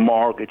not a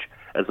mortgage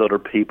as other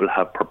people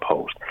have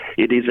proposed.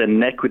 It is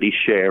an equity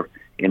share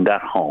in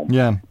that home.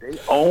 Yeah. They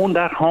own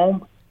that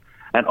home,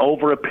 and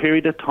over a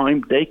period of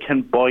time, they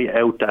can buy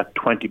out that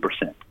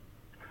 20%.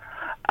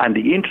 And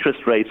the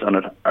interest rates on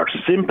it are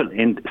simple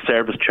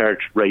service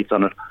charge rates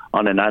on it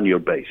on an annual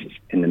basis.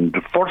 And in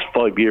the first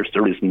 5 years,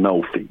 there is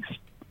no fees.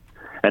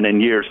 And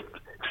in years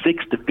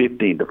 6 to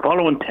 15, the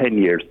following 10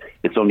 years,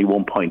 it's only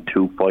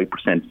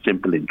 1.25%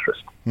 simple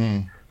interest.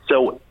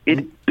 So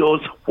it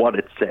does what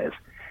it says.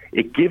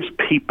 It gives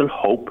people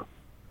hope.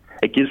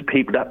 It gives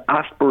people that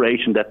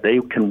aspiration that they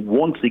can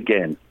once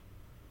again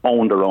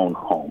own their own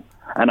home.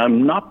 And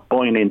I'm not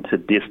buying into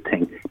this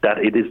thing that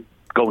it is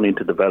going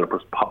into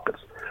developers' pockets.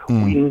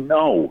 We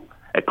know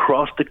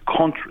across the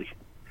country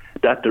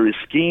that there is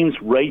schemes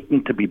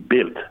waiting to be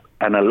built,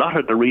 and a lot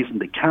of the reason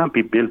they can't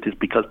be built is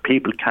because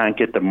people can't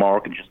get the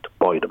mortgages to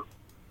buy them.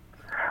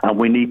 And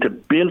we need to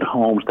build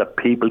homes that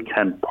people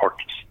can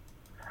purchase.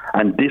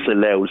 And this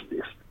allows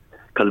this,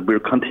 because we're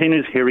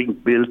continuously hearing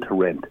build to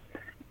rent.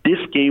 This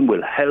scheme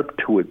will help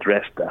to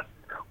address that,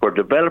 where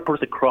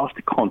developers across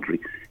the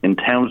country, in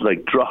towns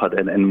like Drogheda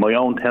and in my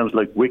own towns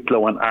like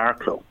Wicklow and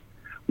Arklow,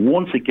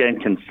 once again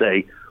can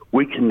say,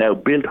 we can now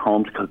build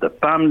homes, because the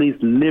families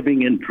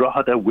living in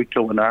Drogheda,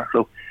 Wicklow and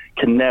Arklow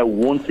can now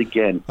once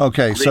again...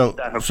 Okay, so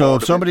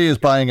if somebody is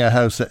buying a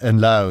house in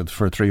Louth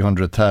for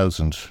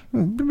 300,000,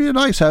 it'd be a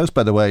nice house,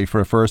 by the way, for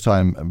a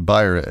first-time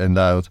buyer in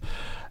Louth,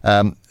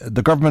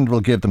 the government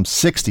will give them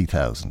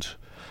 60,000.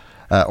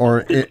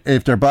 Or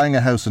if they're buying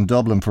a house in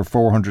Dublin for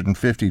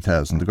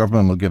 450,000, the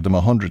government will give them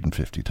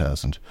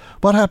 150,000.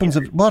 What happens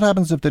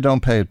if they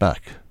don't pay it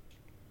back?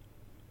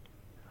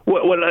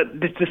 Well,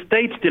 the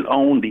state still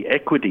own the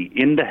equity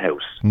in the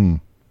house.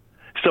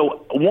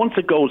 So once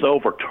it goes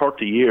over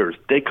 30 years,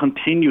 they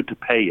continue to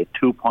pay a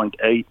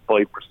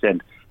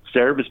 2.85%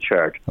 service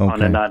charge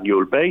on an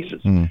annual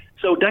basis.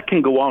 So that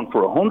can go on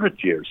for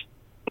 100 years.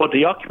 But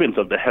the occupants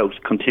of the house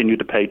continue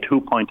to pay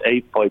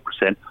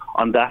 2.85%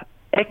 on that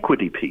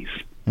equity piece.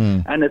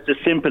 And it's a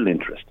simple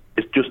interest.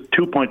 It's just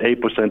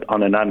 2.8%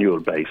 on an annual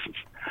basis.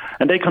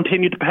 And they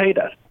continue to pay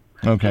that.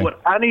 Okay. So at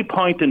any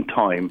point in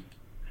time,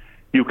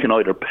 you can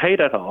either pay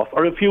that off,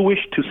 or if you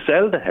wish to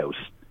sell the house,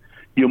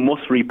 you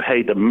must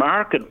repay the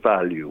market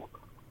value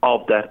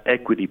of that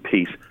equity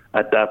piece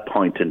at that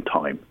point in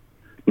time,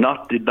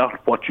 not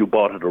what you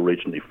bought it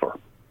originally for.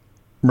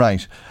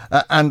 Right.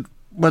 And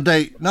would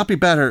they not be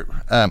better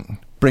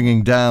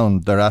bringing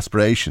down their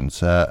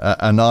aspirations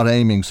and not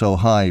aiming so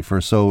high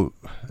for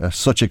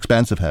such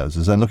expensive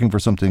houses and looking for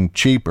something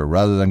cheaper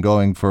rather than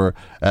going for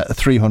a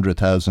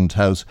 300,000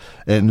 house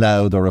in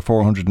Louth or a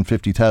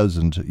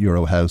 450,000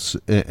 euro house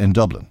in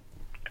Dublin?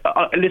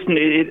 Listen,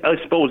 I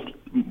suppose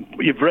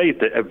you've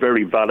raised a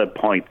very valid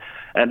point,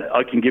 and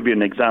I can give you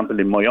an example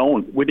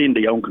within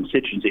the own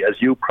constituency,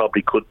 as you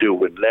probably could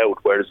do in Louth,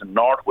 whereas in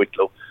North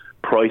Wicklow,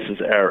 prices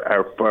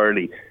are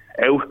fairly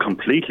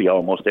completely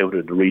almost out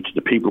of the reach of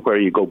the people. Where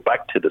you go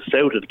back to the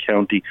south of the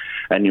county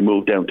and you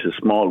move down to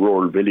small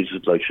rural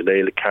villages like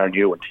Shadale,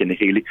 Carnew and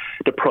Tinnahealy,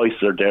 the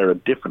prices are there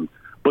and different.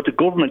 But the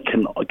government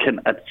can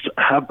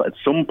have at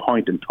some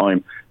point in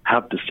time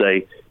have to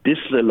say, this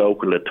is a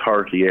local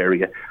authority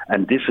area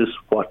and this is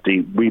what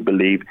we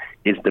believe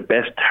is the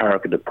best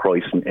targeted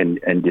price in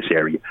this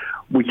area.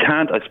 We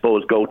can't, I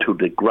suppose, go to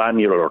the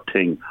granular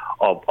thing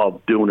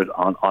of doing it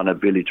on a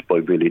village by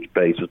village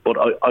basis. But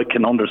I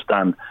can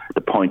understand the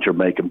point you're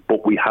making,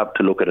 but we have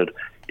to look at it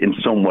in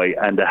some way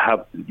and to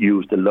have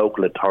used the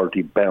local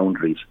authority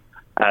boundaries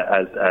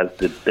as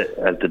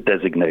the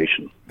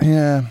designation.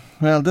 Yeah,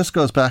 well, this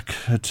goes back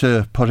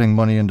to putting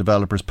money in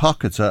developers'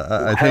 pockets,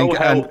 I think.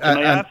 Can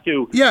I ask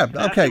you? Yeah,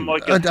 okay.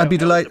 I'd be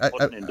delighted.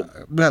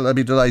 I'd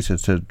be delighted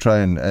to try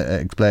and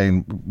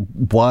explain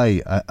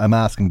why I'm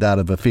asking that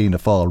of a Fianna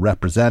Fáil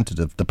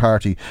representative, the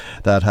party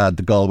that had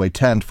the Galway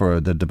tent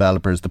for the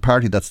developers, the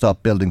party that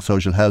stopped building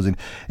social housing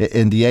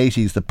in the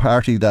 80s, the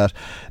party that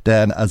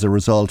then, as a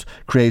result,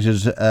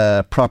 created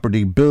a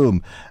property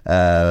boom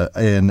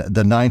in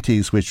the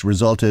 90s, which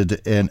resulted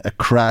resulted in a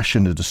crash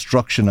and a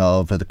destruction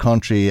of the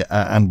country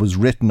and was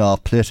written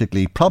off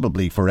politically,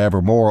 probably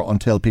forevermore,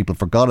 until people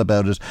forgot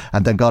about it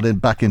and then got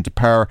back into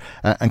power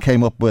and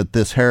came up with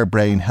this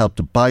harebrained Help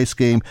to Buy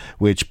scheme,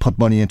 which put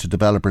money into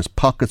developers'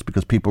 pockets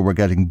because people were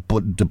getting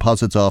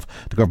deposits off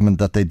the government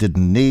that they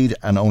didn't need,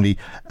 and only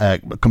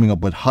coming up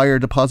with higher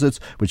deposits,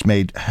 which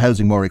made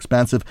housing more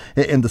expensive.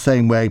 In the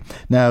same way,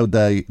 now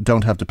they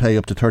don't have to pay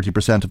up to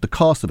 30% of the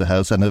cost of a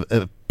house, and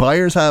if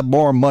buyers have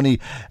more money,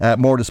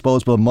 more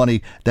disposable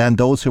money, then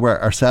those who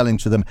are selling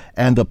to them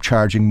end up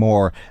charging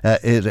more.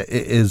 It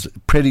is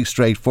pretty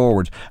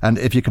straightforward. And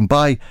if you can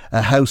buy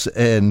a house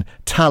in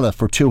Tallaght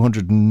for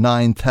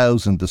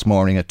 209,000 this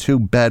morning, a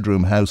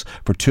 2-bedroom house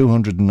for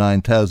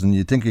 209,000,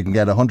 you think you can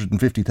get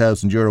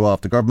 150,000 euro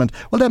off the government,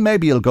 well then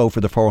maybe you'll go for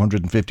the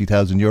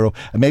 450,000 euro,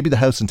 and maybe the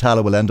house in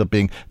Tallaght will end up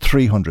being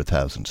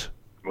 300,000.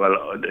 Well,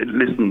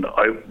 listen,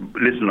 I've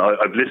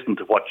listened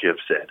to what you have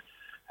said,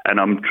 and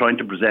I'm trying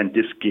to present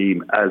this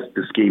scheme as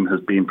the scheme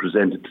has been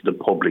presented to the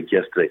public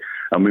yesterday.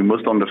 And we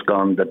must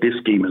understand that this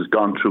scheme has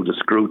gone through the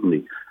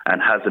scrutiny and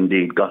has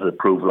indeed got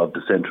approval of the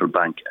central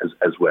bank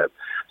as well.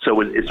 So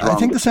it's wrong. I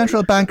think the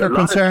central bank are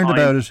concerned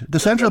about it. The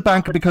central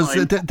bank, because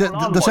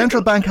the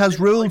central bank has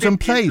rules in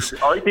place.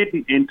 I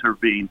didn't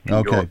intervene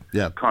in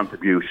your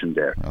contribution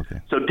there.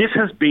 Okay. So this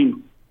has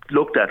been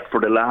looked at for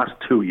the last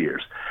 2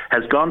 years,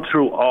 has gone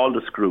through all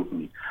the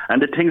scrutiny,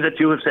 and the things that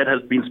you have said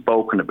has been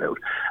spoken about.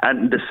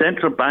 And the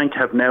central bank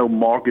have now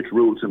mortgage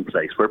rules in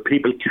place where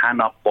people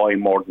cannot buy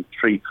more than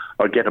 3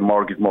 or get a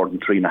mortgage more than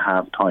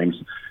 3.5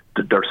 times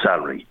their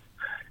salary.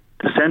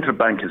 The central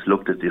bank has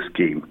looked at this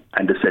scheme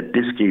and they said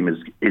this scheme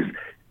is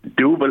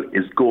doable,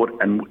 is good,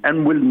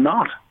 and will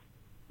not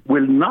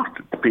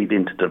feed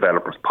into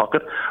developers'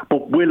 pocket,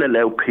 but will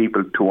allow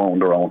people to own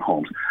their own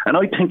homes. And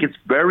I think it's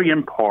very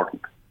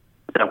important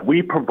that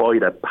we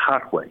provide a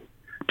pathway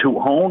to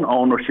home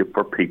ownership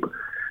for people.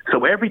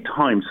 So every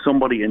time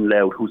somebody in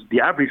Louth, whose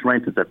the average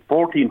rent is at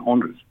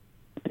 1,400,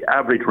 the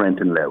average rent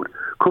in Louth,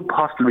 could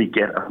possibly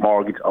get a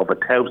mortgage of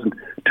 1,000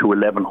 to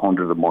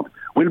 1,100 a month,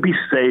 we'll be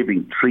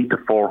saving 300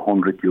 to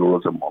 400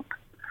 euros a month.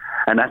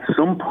 And at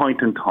some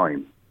point in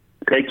time,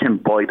 they can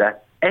buy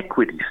that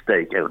equity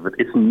stake out of it.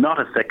 It's not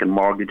a second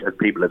mortgage, as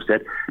people have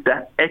said.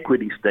 That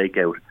equity stake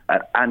out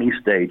at any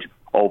stage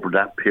over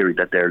that period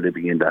that they're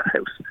living in that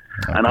house.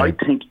 Okay. And I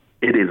think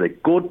it is a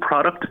good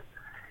product.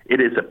 It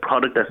is a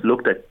product that's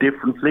looked at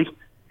differently.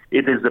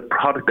 It is a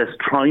product that's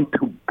trying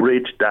to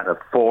bridge that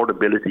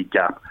affordability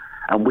gap.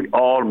 And we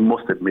all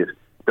must admit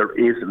there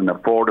is an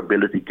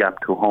affordability gap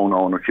to home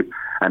ownership,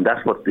 and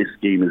that's what this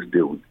scheme is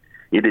doing.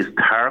 It is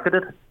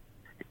targeted.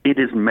 It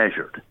is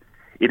measured.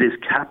 It is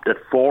capped at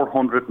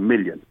 400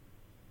 million.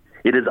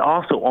 It is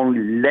also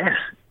only less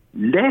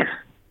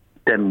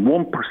than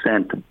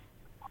 1%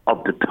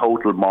 of the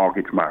total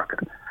mortgage market.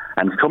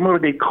 And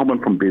somebody coming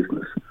from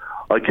business,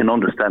 I can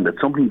understand that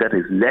something that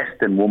is less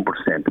than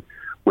 1%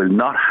 will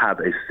not have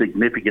a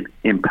significant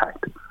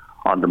impact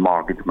on the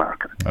mortgage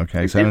market.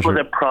 Okay, if this was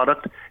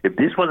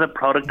a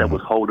product that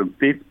was holding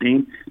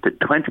 15 to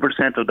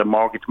 20% of the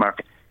mortgage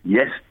market,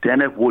 yes,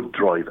 then it would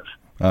drive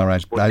it. All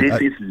right. But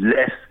this is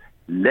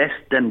less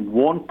than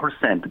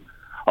 1%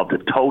 of the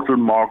total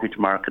mortgage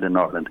market in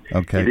Ireland.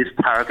 Okay. It is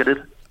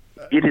targeted.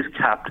 It is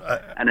capped,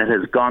 and it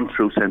has gone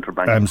through central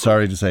bank. I'm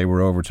sorry to say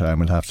we're over time.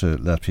 We'll have to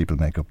let people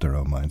make up their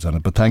own minds on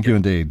it. But thank you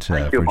indeed for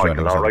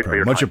joining us on the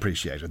program. Much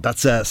appreciated.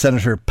 That's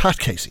Senator Pat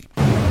Casey.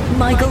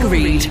 Michael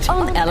Reid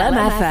on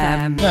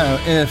LMFM. Now,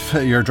 if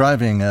you're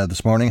driving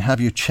this morning, have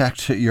you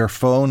checked your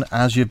phone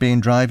as you've been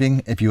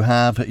driving? If you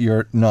have,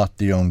 you're not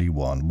the only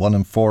one. 1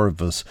 in 4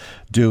 of us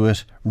do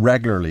it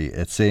regularly,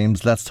 it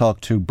seems. Let's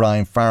talk to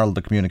Brian Farrell,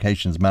 the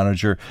Communications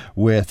Manager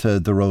with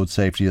the Road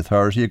Safety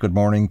Authority. Good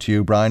morning to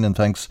you, Brian, and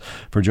thanks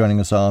for joining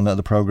us on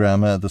the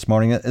programme this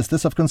morning. Is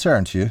this of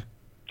concern to you?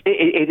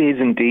 It is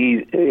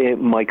indeed,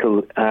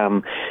 Michael.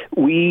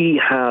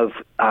 We have,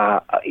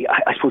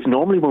 I suppose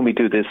normally when we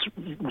do this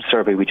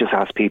survey, we just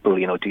ask people,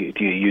 do you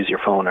use your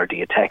phone or do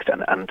you text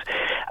and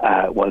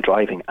while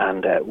driving?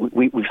 And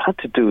we've had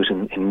to do it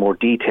in more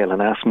detail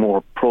and ask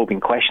more probing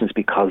questions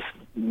because,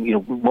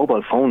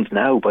 mobile phones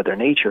now, by their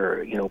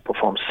nature,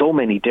 perform so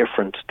many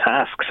different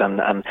tasks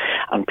and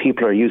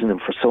people are using them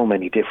for so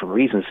many different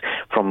reasons.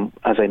 From,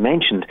 as I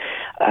mentioned,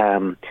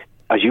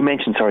 as you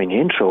mentioned, in the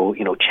intro,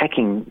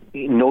 checking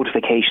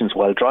notifications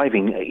while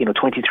driving,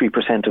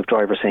 23% of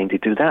drivers saying they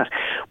do that.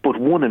 But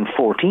 1 in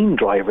 14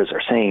 drivers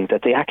are saying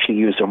that they actually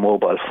use their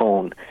mobile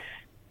phone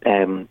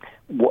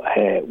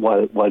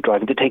while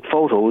driving to take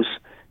photos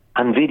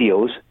and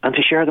videos and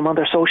to share them on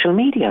their social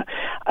media.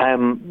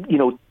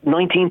 19%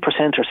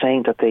 are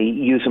saying that they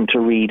use them to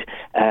read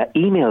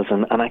emails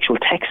and actual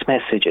text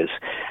messages,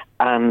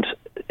 and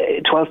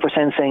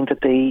 12% saying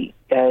that they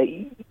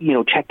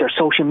check their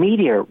social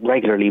media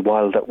regularly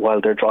while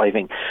they're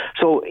driving.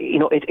 So,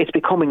 it's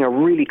becoming a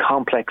really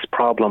complex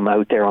problem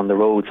out there on the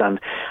roads, and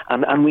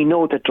we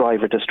know that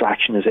driver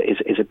distraction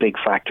is a big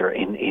factor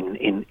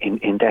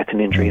in death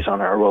and injuries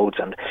on our roads.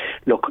 And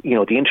look,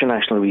 the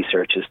international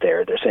research is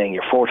there. They're saying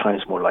you're 4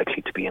 times more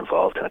likely to be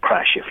involved in a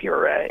crash if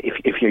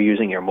you're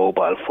using your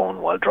mobile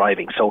phone while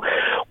driving. So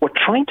we're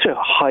trying to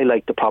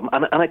highlight the problem,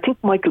 and I think,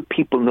 Michael,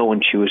 people know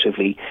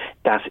intuitively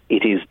that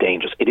it is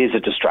dangerous. It is a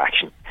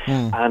distraction.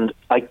 And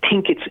I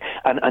think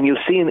and you'll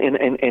see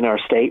in our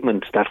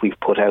statement that we've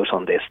put out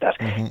on this that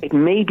it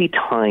may be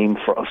time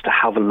for us to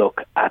have a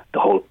look at the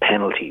whole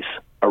penalties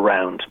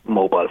around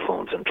mobile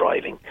phones and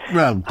driving.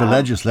 Well, the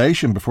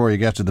legislation before you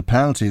get to the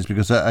penalties,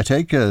 because I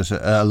take it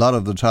a lot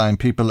of the time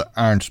people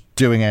aren't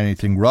doing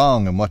anything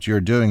wrong, and what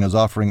you're doing is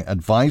offering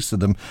advice to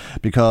them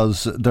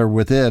because they're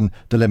within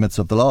the limits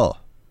of the law.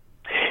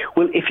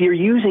 Well, if you're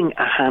using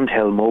a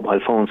handheld mobile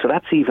phone, so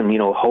that's even,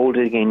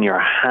 holding it in your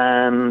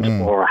hand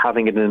or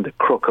having it in the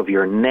crook of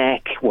your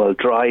neck while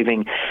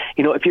driving,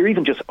 if you're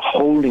even just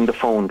holding the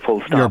phone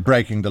full stop, you're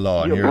breaking the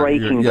law. You're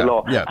breaking the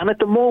law. Yeah. And at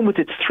the moment,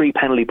 it's 3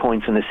 penalty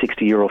points and a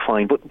 €60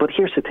 fine. But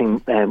here's the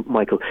thing,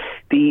 Michael,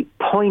 the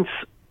points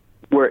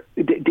were,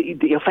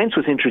 the offence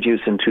was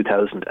introduced in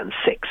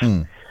 2006.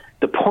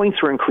 The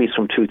points were increased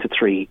from 2 to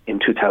 3 in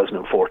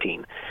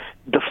 2014.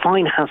 The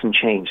fine hasn't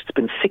changed. It's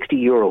been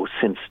 €60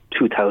 since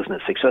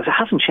 2006. So it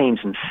hasn't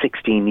changed in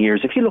 16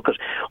 years. If you look at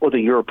other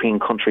European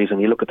countries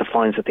and you look at the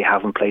fines that they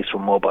have in place for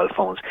mobile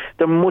phones,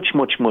 they're much,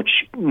 much,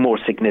 much more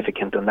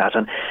significant than that.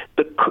 And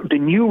the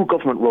new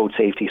government road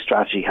safety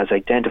strategy has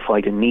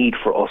identified a need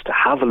for us to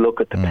have a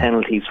look at the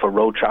penalties for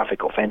road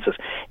traffic offences,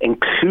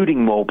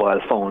 including mobile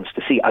phones,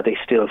 to see are they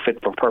still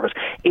fit for purpose?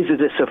 Is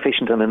it a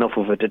sufficient and enough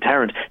of a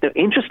deterrent? Now,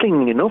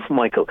 interestingly enough,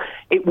 Michael,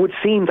 it would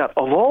seem that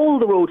of all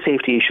the road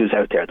safety issues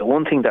out there, the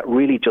one thing that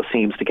really just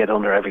seems to get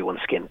under everyone's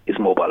skin is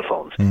mobile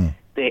phones.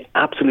 They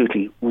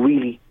absolutely,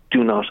 really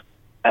do not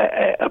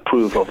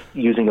approve of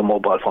using a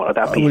mobile phone.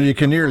 Well, you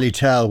can nearly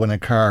tell when a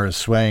car is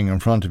swaying in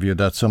front of you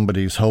that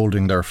somebody's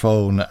holding their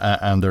phone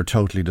and they're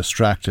totally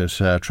distracted,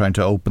 trying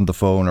to open the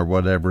phone or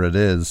whatever it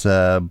is.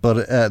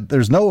 But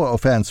there's no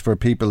offence for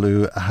people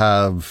who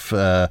have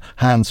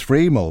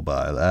hands-free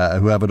mobile,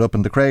 who have it up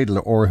in the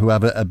cradle or who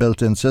have a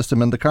built-in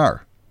system in the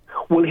car.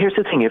 Well, here's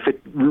the thing. If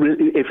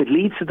it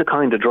leads to the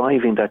kind of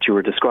driving that you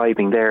were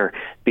describing there,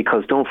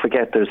 because don't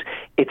forget,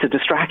 it's a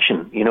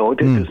distraction.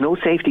 There's no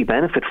safety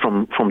benefit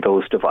from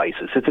those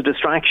devices. It's a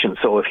distraction.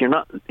 So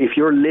if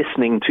you're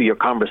listening to your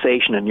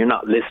conversation and you're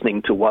not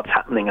listening to what's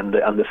happening and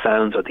the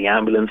sounds of the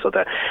ambulance or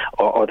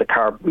the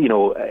car,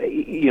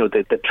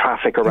 the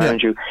traffic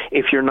around you,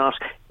 if you're not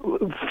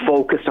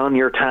focused on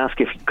your task,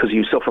 because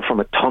you suffer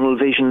from a tunnel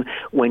vision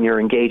when you're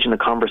engaged in a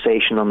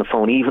conversation on the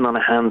phone, even on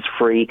a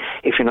hands-free,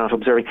 if you're not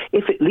observing.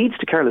 If it leads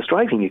to careless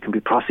driving, you can be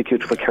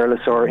prosecuted for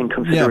careless or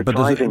inconsiderate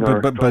driving or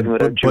driving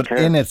without due care.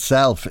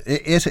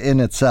 It in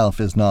itself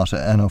is not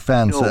an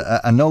offence,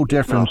 and no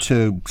different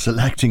to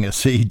selecting a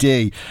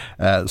CD.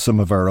 Some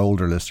of our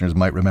older listeners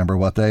might remember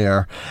what they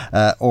are,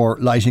 or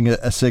lighting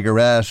a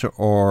cigarette,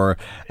 or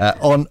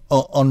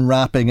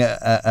unwrapping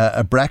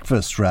a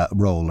breakfast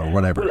roll or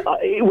whatever.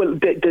 Well,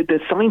 the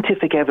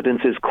scientific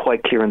evidence is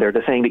quite clear in there.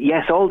 They're saying that,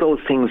 yes, all those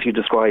things you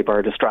describe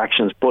are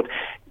distractions, but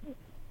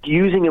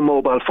using a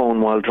mobile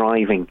phone while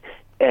driving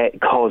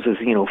causes,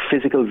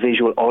 physical,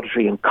 visual,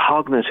 auditory and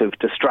cognitive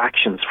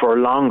distractions for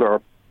a longer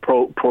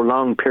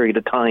prolonged period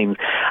of time,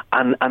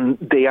 and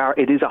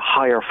it is a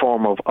higher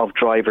form of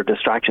driver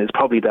distraction. It's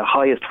probably the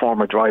highest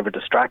form of driver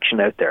distraction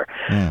out there.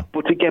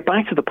 But to get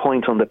back to the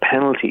point on the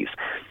penalties,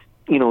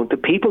 the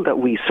people that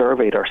we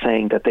surveyed are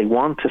saying that they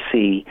want to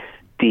see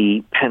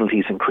the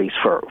penalties increase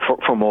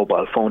for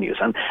mobile phone use.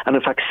 And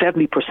in fact,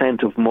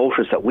 70% of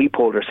motorists that we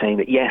polled are saying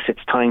that, yes,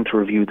 it's time to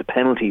review the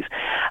penalties.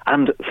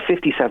 And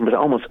 57%,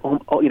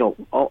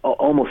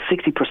 almost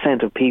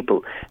 60% of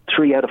people,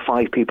 3 out of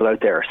 5 people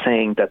out there are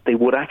saying that they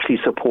would actually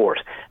support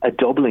a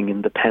doubling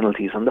in the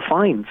penalties and the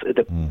fines,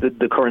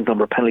 the current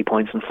number of penalty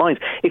points and fines.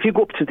 If you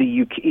go up to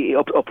the UK,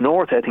 up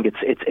north, I think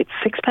it's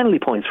 6 penalty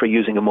points for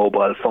using a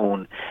mobile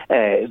phone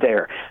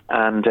there.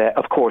 And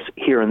of course,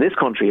 here in this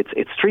country,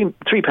 it's 3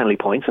 penalty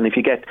points. And if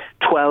you get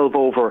 12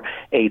 over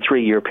a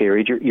 3-year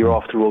period, you're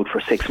off the road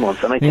for 6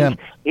 months. And I think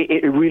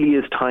it really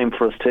is time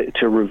for us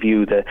to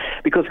review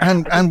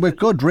and with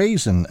good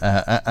reason.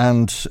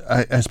 And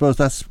I suppose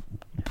that's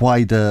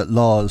why the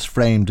law is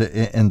framed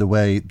in the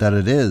way that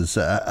it is.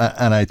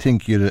 And I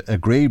think you'd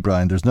agree,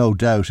 Brian, there's no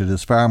doubt it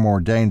is far more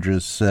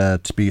dangerous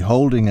to be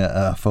holding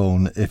a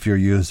phone if you're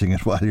using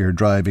it while you're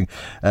driving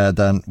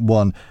than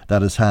one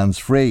that is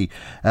hands-free.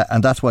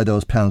 And that's why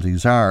those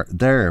penalties are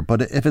there.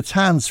 But if it's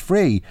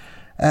hands-free,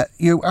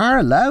 you are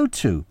allowed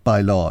to, by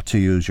law, to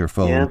use your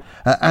phone.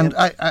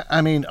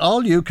 I mean,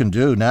 all you can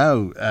do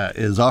now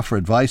is offer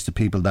advice to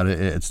people that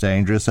it's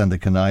dangerous, and they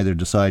can either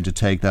decide to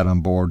take that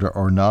on board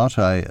or not.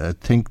 I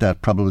think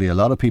that probably a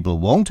lot of people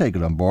won't take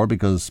it on board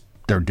because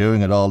they're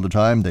doing it all the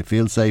time. They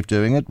feel safe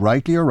doing it,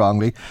 rightly or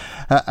wrongly,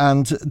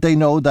 and they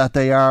know that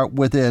they are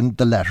within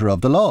the letter of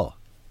the law.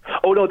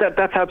 Oh no,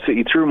 that's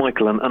absolutely true,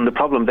 Michael. And the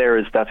problem there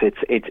is that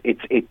it.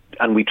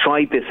 And we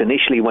tried this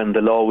initially when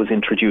the law was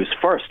introduced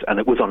first, and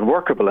it was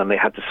unworkable, and they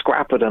had to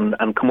scrap it and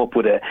come up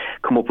with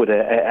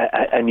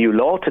a new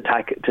law to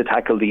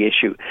tackle the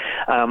issue.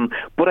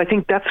 But I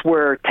think that's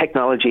where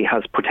technology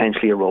has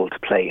potentially a role to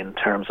play in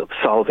terms of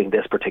solving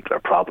this particular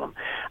problem.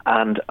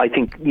 And I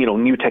think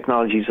new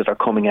technologies that are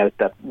coming out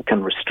that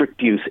can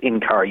restrict use,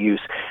 in-car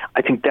use.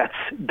 I think that's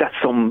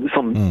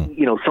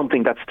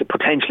something that's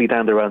potentially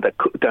down the road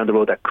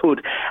that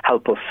could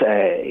help us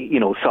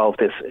solve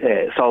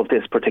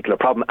this particular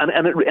problem. And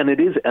it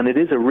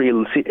is a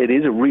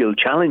real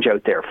challenge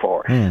out there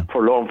for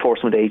law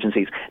enforcement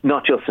agencies,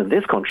 not just in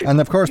this country. And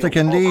of course, they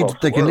can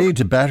lead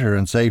to better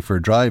and safer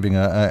driving.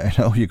 I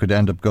know you could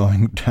end up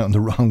going down the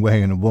wrong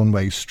way in a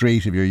one-way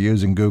street if you're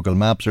using Google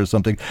Maps or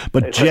something.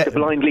 But it's like the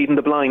blind leading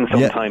the blind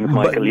sometimes,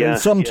 Michael.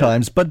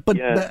 Sometimes, but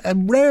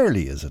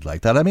rarely is it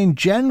like that. I mean,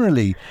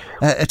 generally,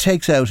 it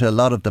takes out a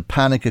lot of the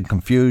panic and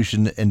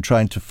confusion in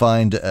trying to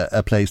find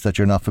a place that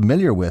you're not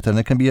familiar with, and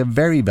it can be a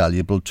very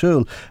valuable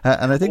tool.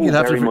 And I think you'd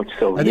have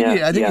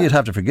you'd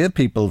have to forgive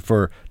people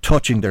for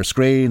touching their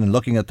screen and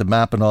looking at the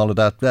map and all of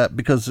that,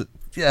 because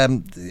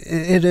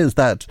it is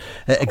that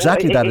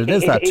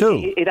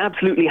tool. It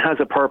absolutely has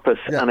a purpose,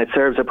 and it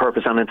serves a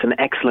purpose, and it's an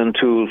excellent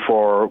tool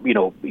for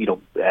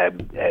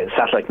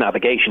satellite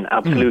navigation.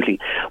 Absolutely,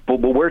 but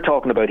what we're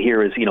talking about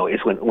here is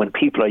when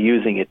people are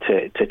using it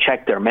to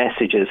check their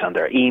messages and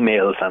their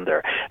emails and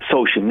their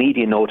social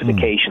media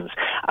notifications,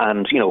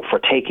 and for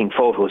taking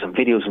photos and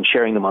videos and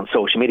sharing them on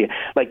social media.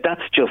 Like,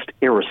 that's just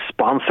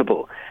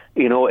irresponsible.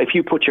 If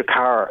you put your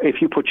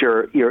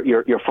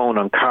phone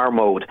on car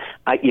mode,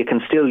 you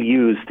can still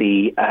use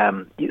the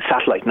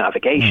satellite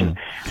navigation,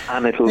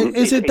 and it'll.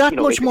 Is it that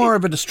much more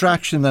of a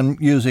distraction than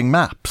using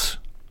maps?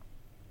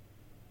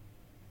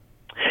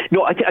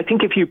 No, I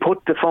think if you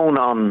put the phone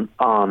on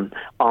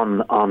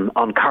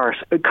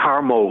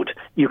car mode,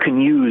 you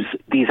can use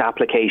these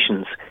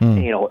applications,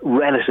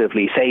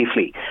 relatively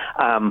safely.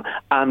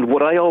 And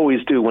what I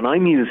always do when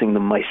I'm using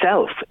them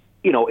myself,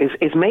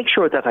 is make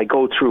sure that I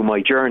go through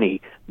my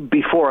journey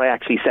before I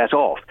actually set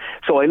off.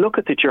 So I look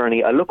at the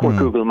journey, I look where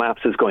Google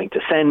Maps is going to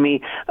send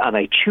me, and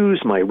I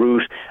choose my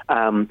route,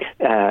 and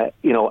I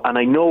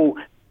know,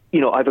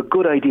 I have a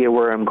good idea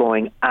where I'm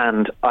going,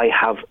 and I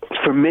have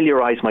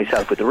familiarised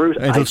myself with the route.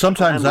 It'll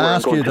sometimes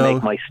ask you, though.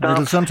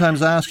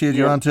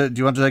 Do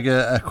you want to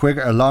take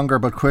a longer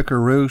but quicker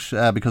route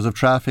because of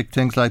traffic,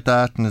 things like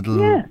that, and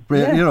it'll,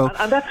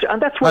 and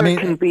that's where it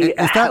can be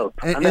a help.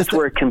 And that's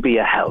where it can be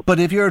a help. But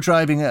if you're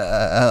driving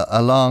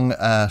along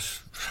at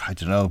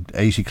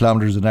 80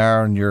 kilometres an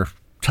hour, and you're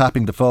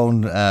tapping the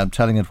phone,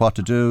 telling it what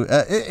to do,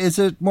 is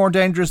it more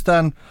dangerous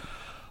than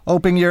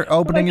opening your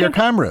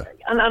camera?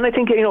 And I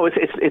think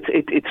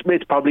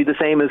it's probably the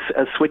same as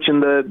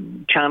switching the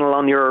channel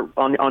on your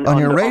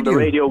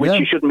radio, which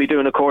you shouldn't be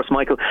doing, of course,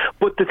 Michael.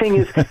 But the thing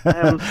is,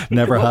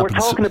 what we're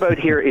talking about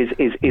here is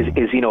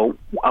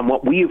and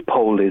what we've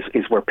polled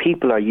is where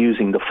people are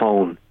using the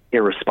phone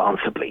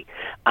irresponsibly,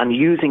 and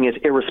using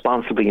it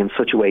irresponsibly in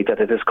such a way that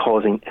it is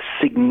causing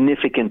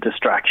significant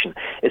distraction.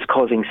 It's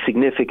causing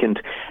significant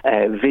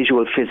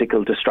visual,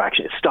 physical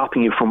distraction. It's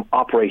stopping you from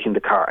operating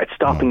the car. It's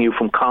stopping you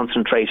from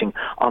concentrating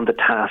on the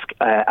task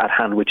at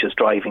hand, which is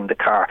driving the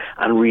car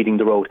and reading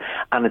the road.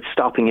 And it's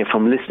stopping you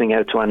from listening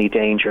out to any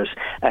dangers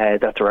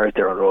that are out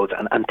there on the roads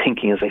and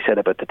thinking, as I said,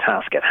 about the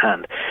task at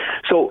hand.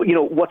 So,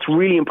 what's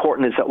really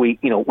important is that we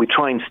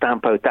try and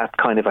stamp out that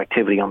kind of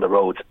activity on the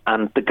roads.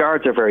 And the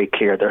guards are very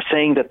clear. They're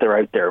saying that they're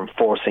out there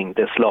enforcing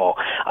this law.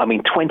 I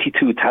mean,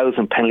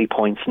 22,000 penalty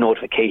points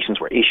notifications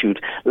were issued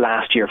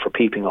last year for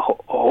people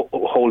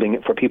holding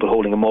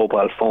a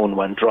mobile phone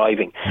when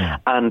driving.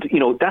 And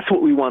that's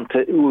what we want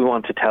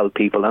to tell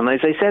people. And as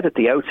I said at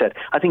the outset,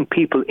 I think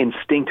people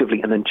instinctively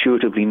and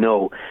intuitively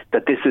know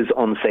that this is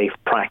unsafe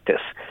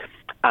practice.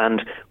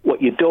 And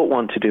what you don't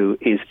want to do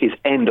is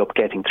end up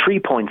getting 3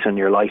 points on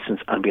your licence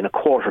and being a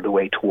quarter of the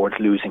way towards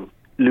losing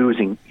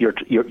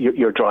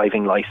your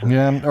driving licence.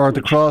 Yeah, or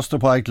to cross the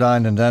white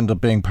line and end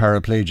up being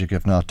paraplegic,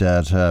 if not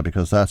dead,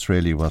 because that's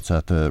really what's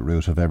at the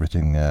root of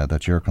everything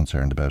that you're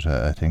concerned about,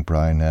 I think,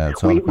 Brian.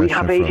 We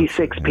have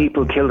 86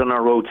 people killed on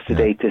our roads to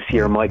date this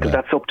year, Michael.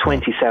 That's up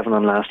 27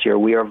 on last year.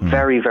 We are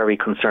very, very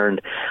concerned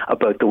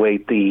about the way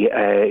the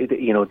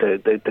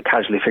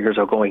casualty figures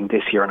are going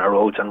this year on our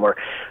roads, and we're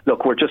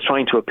just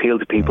trying to appeal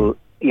to people.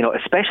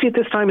 Especially at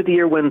this time of the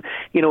year when,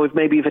 if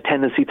maybe you have a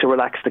tendency to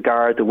relax the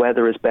guard, the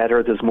weather is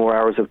better, there's more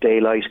hours of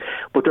daylight,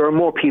 but there are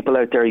more people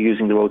out there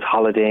using the roads,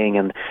 holidaying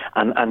and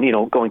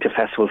going to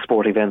festivals,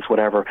 sport events,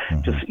 whatever.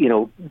 Just,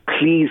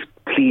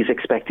 please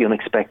expect the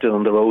unexpected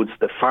on the roads.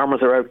 The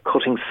farmers are out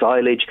cutting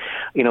silage.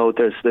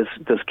 There's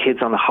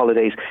kids on the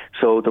holidays.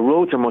 So the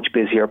roads are much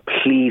busier.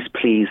 Please,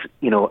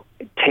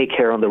 take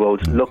care on the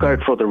roads. Look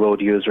out for the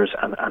road users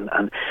and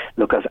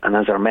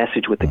as our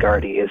message with the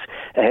Gardaí is,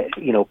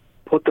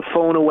 put the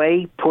phone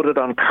away, put it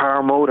on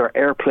car mode or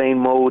airplane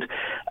mode,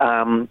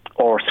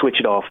 or switch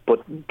it off.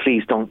 But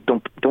please don't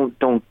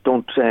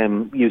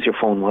use your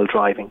phone while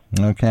driving.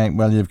 Okay,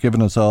 well, you've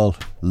given us all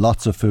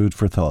lots of food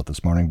for thought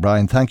this morning,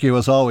 Brian. Thank you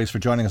as always for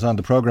joining us on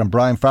the programme.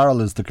 Brian Farrell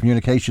is the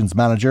Communications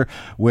Manager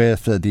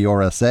with the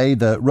RSA,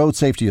 the Road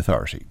Safety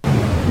Authority.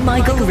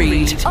 Michael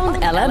Reid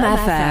on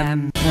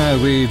LMFM.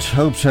 We'd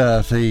hoped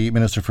the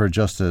Minister for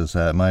Justice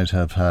might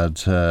have had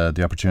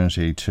the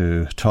opportunity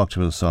to talk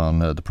to us on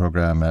the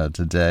programme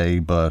today,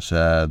 but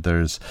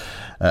there's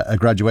a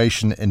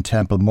graduation in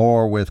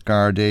Templemore with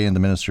Gardaí and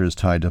the Minister is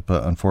tied up,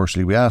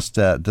 unfortunately. We asked,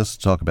 this to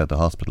talk about the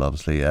hospital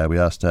obviously, we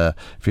asked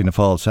Fianna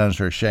Fáil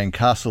Senator Shane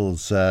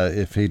Castles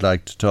if he'd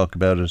like to talk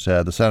about it.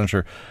 The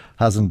Senator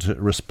hasn't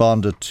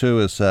responded to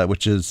us,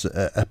 which is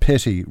a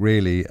pity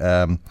really.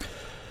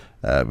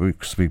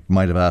 We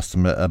might have asked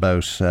him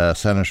about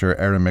Senator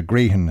Erin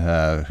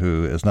McGreehan,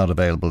 who is not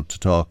available to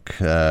talk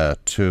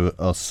to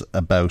us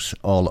about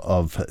all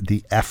of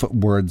the F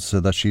words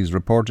that she's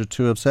reported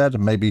to have said.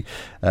 And maybe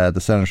the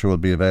Senator will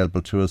be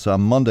available to us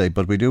on Monday.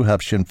 But we do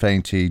have Sinn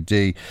Féin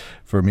TD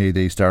for Meath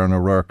East, Darren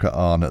O'Rourke,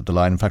 on the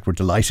line. In fact, we're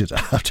delighted.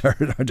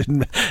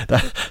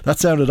 That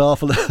sounded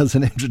awful as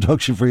an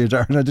introduction for you,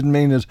 Darren. I didn't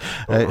mean it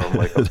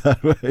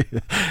that way.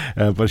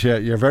 But yeah,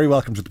 you're very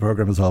welcome to the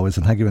programme as always,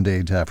 and thank you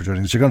indeed for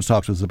joining us. You're going to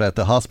talk to us about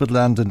the hospital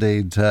and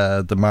indeed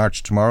the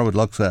march tomorrow. It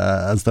looks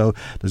as though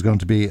there's going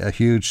to be a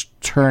huge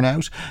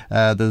turnout.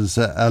 There's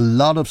a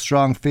lot of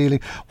strong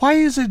feeling. Why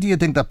is it, do you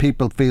think, that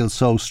people feel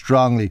so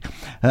strongly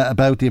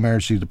about the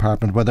emergency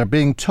department when they're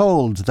being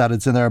told that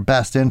it's in their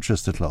best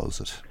interest to close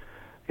it?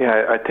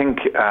 Yeah, I think,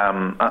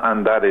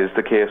 and that is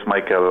the case,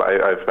 Michael.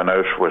 I've been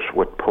out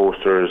with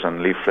posters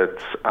and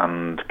leaflets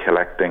and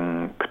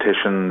collecting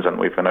petitions, and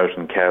we've been out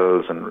in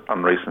Kells and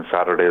on recent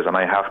Saturdays, and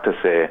I have to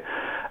say,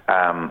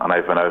 and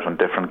I've been out on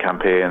different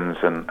campaigns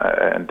and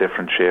in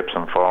different shapes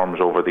and forms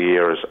over the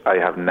years, I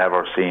have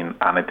never seen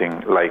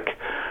anything like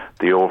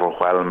the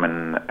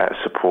overwhelming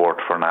support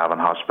for Navan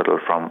Hospital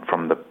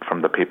from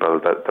the people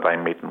that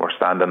I'm meeting. We're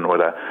standing with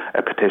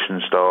a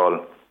petition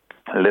stall.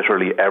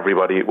 Literally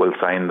everybody will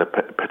sign the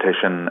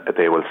petition.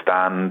 They will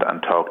stand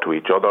and talk to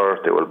each other.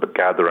 They will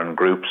gather in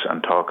groups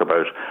and talk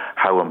about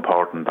how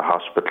important the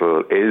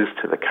hospital is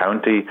to the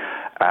county.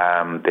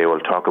 They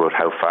will talk about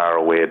how far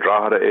away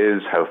Drogheda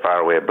is, how far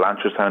away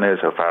Blanchardstown is,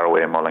 how far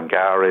away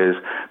Mullingar is.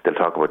 They'll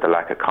talk about the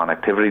lack of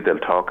connectivity. They'll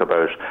talk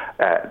about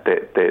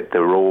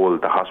the role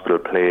the hospital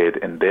played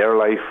in their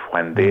life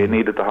when they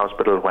needed the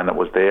hospital, when it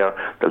was there.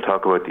 They'll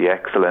talk about the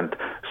excellent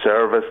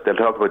service. They'll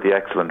talk about the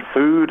excellent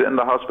food in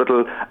the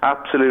hospital.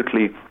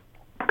 Absolutely.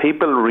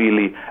 People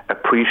really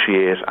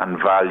appreciate and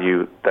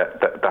value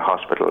the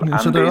hospital.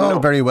 So they're all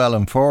very well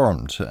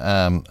informed,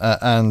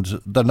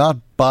 and they're not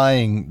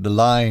buying the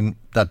line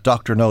that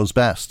doctor knows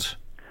best.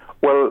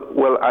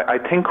 Well, I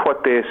think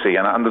what they see,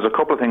 and there's a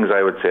couple of things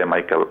I would say,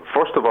 Michael.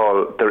 First of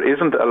all, there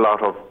isn't a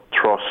lot of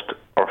trust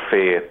or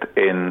faith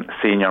in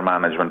senior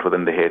management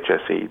within the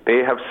HSE.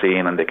 They have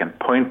seen and they can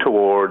point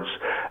towards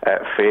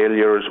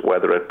failures,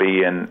 whether it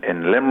be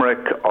in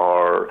Limerick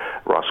or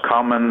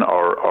Roscommon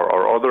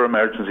or other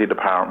emergency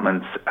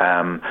departments.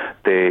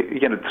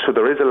 So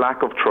there is a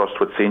lack of trust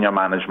with senior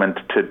management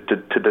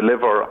to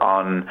deliver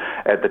on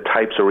the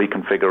types of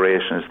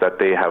reconfigurations that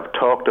they have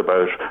talked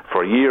about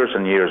for years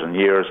and years and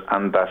years,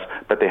 and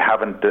that they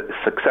haven't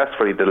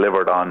successfully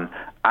delivered on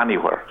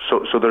anywhere.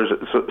 So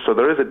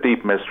there is a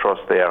deep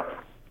mistrust there.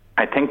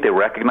 I think they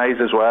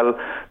recognise as well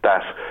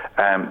that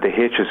the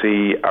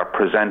HSE are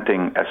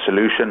presenting a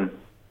solution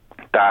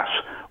that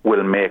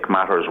will make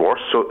matters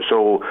worse.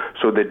 So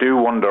they do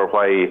wonder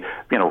why,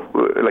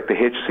 like the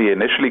HSE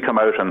initially come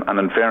out, and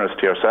in fairness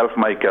to yourself,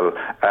 Michael,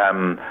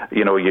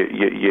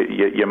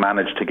 you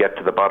managed to get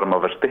to the bottom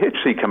of it. The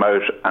HSE come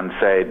out and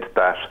said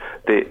that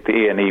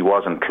the A&E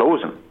wasn't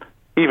closing,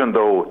 even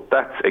though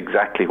that's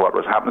exactly what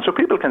was happening. So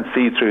people can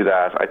see through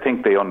that. I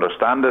think they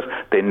understand it.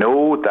 They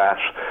know that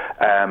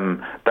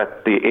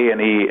that the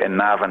A&E in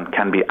Navan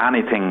can be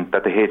anything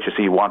that the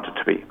HSE wanted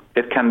to be.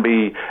 It can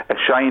be a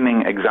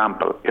shining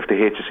example if the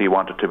HSE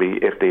wanted to be,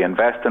 if they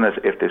invest in it,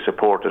 if they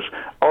support it.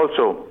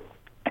 Also,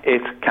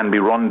 it can be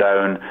run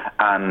down,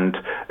 and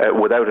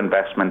without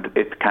investment,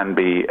 it can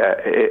be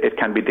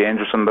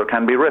dangerous, and there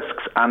can be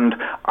risks. And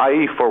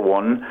I, for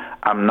one,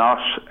 am not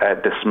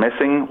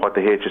dismissing what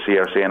the HSE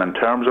are saying in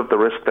terms of the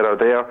risks that are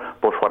there.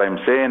 But what I'm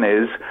saying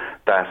is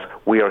that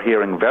we are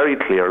hearing very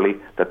clearly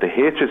that the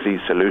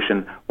HSE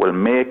solution will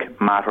make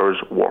matters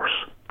worse.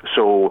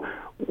 So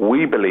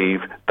we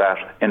believe that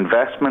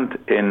investment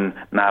in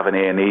Navan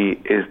A&E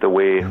is the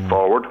way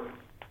forward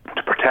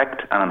to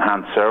protect and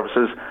enhance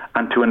services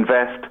and to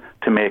invest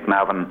to make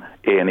Navan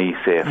A&E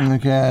safe.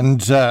 Okay,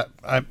 and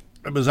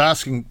I was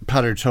asking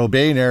Peadar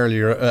Tóibín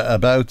earlier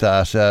about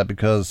that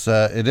because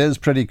it is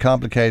pretty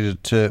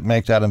complicated to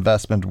make that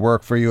investment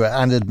work for you,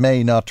 and it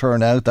may not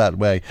turn out that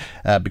way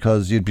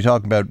because you'd be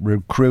talking about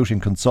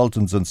recruiting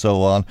consultants and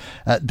so on.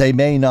 They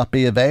may not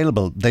be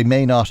available. They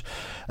may not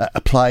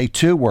apply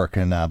to work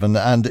in Navan,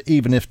 and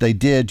even if they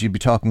did, you'd be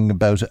talking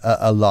about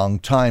a long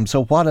time.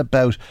 So what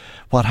about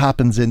what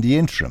happens in the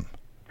interim?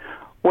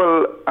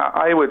 Well,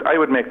 I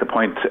would make the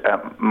point,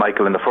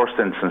 Michael, in the first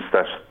instance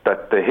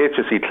that the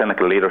HSE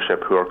clinical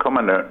leadership who are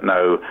coming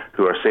now,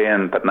 who are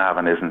saying that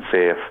Navan isn't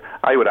safe,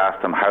 I would ask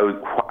them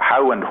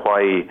how and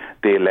why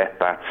they let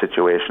that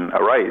situation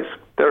arise.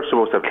 They're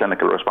supposed to have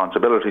clinical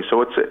responsibility,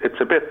 so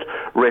it's a bit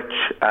rich.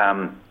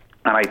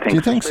 And I think. Do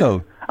you think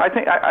so? I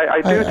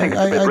do think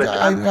it's a bit rich.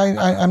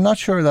 I'm not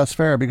sure that's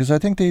fair, because I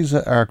think these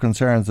are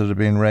concerns that have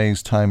been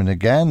raised time and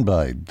again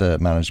by the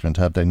management,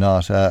 have they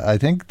not? I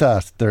think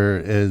that there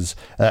is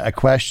a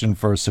question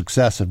for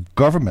successive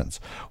governments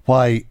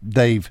why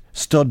they've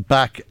stood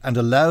back and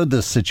allowed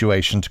this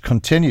situation to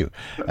continue,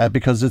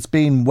 because it's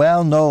been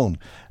well known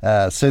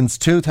since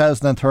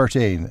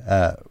 2013,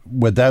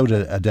 without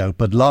a doubt,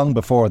 but long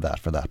before that,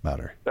 for that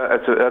matter.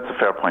 That's a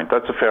fair point.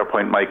 That's a fair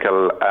point,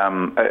 Michael.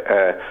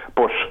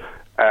 But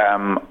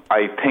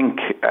I think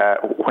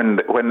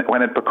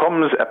when it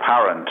becomes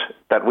apparent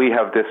that we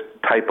have this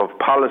type of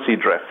policy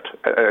drift,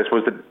 I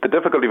suppose the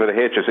difficulty with the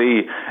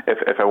HSE,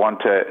 if I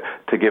want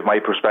to give my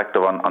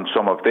perspective on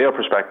some of their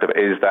perspective,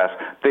 is that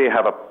they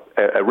have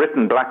a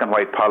written black and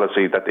white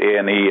policy that the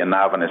A&E and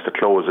Navan is to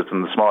close. It's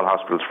in the small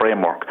hospitals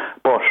framework,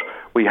 but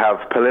we have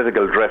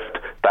political drift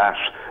that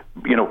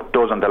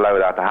doesn't allow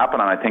that to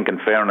happen. And I think, in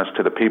fairness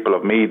to the people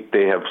of Meath,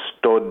 they have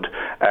stood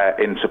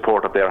in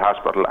support of their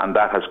hospital, and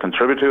that has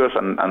contributed to it.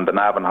 And the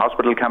Navan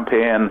Hospital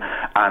campaign,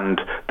 and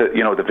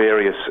the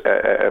various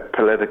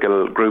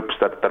political groups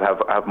that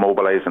have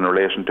mobilised in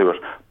relation to it.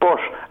 But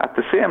at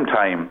the same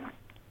time,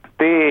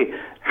 they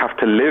have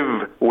to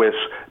live with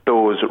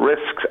those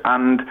risks,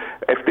 and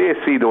if they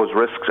see those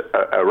risks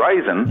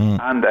arising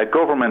and a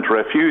government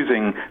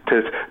refusing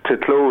to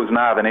close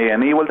NAV and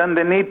A&E, well, then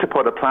they need to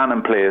put a plan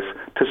in place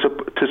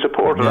to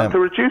support it and to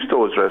reduce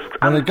those risks.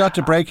 And it got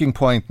to breaking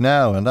point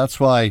now, and that's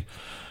why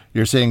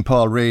you're seeing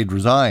Paul Reid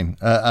resign.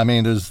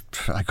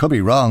 I could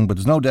be wrong, but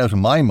there's no doubt in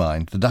my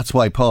mind that that's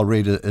why Paul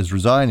Reid is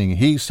resigning.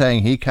 He's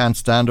saying he can't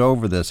stand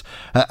over this,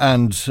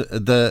 and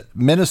the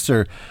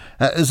minister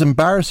is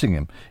embarrassing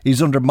him.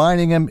 He's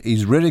undermining him,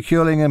 he's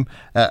ridiculing him,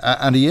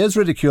 and he is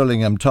ridiculing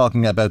him,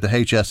 talking about the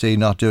HSE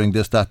not doing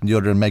this, that and the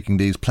other, and making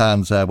these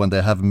plans when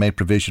they haven't made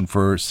provision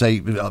for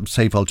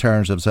safe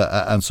alternatives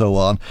and so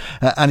on.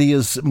 And he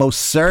is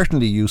most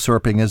certainly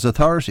usurping his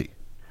authority.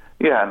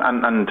 Yeah,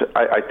 and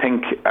I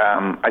think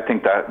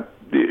that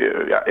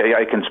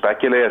I can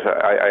speculate.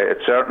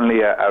 It's certainly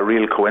a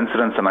real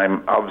coincidence, and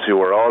obviously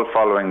we're all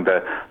following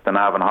the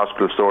Navan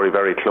Hospital story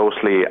very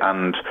closely.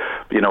 And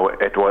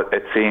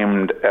it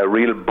seemed a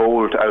real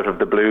bolt out of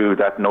the blue,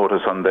 that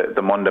notice on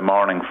the Monday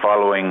morning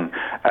following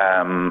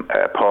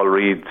Paul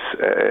Reid's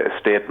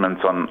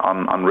statements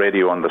on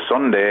radio on the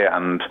Sunday,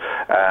 and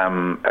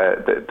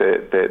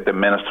the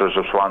minister's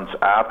response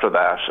after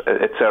that.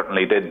 It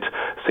certainly did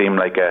seem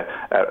like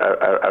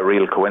a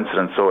real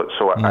coincidence.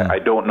 So I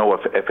don't know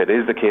if it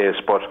is the case,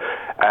 but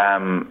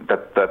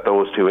that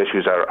those two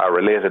issues are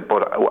related.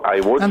 But I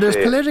would and there's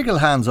political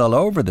hands all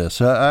over this.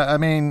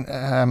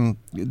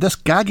 This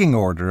gagging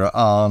order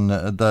on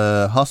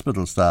the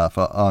hospital staff,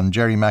 on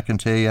Jerry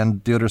McEntee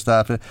and the other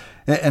staff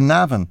in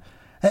Navan,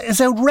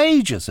 is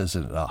outrageous, is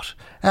it not?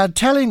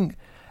 Telling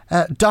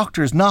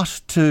doctors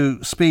not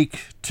to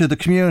speak to the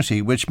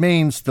community, which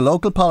means the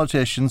local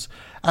politicians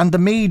and the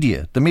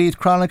media, the Meath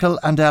Chronicle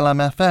and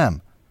LMFM.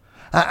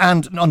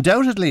 And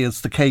undoubtedly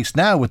it's the case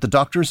now with the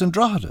doctors in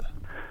Drogheda.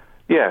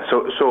 Yeah,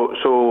 so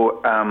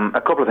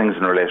a couple of things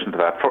in relation to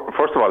that.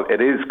 First of all,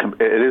 it is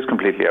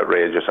completely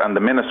outrageous, and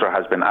the minister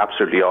has been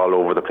absolutely all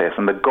over the place.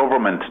 And the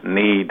government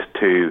need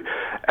to,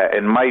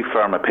 in my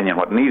firm opinion,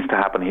 what needs to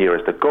happen here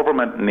is the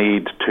government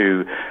need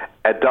to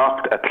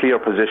adopt a clear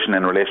position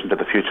in relation to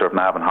the future of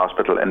Navan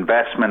Hospital,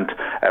 investment,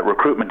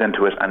 recruitment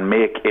into it, and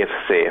make it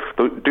safe.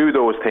 Do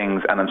those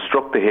things and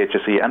instruct the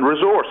HSE and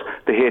resource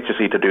the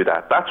HSE to do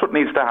that. That's what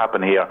needs to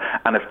happen here.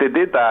 And if they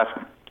did that,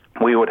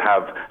 we would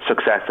have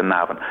success in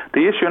Navan.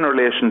 The issue in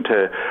relation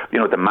to,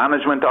 the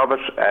management of it,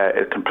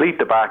 a complete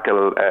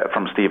debacle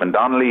from Stephen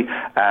Donnelly,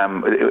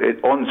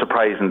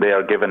 unsurprising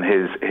there given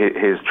his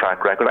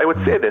track record. I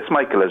would say this,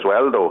 Michael, as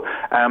well, though.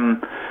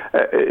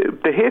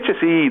 The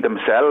HSE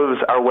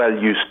themselves are well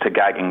used to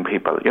gagging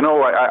people.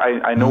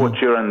 I know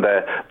during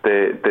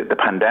the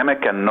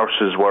pandemic, and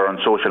nurses were on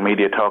social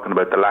media talking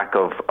about the lack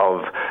of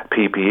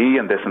PPE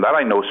and this and that.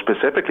 I know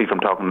specifically from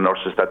talking to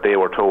nurses that they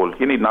were told,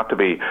 you need not to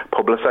be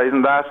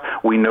publicising that.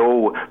 We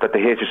know that the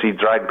HSE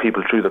dragged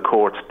people through the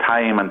courts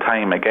time and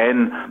time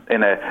again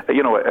in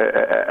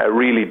a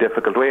really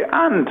difficult way.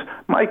 And,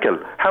 Michael,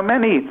 how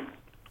many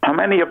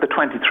of the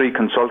 23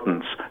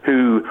 consultants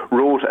who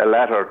wrote a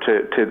letter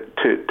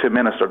to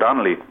Minister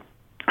Donnelly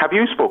have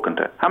you spoken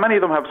to? How many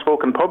of them have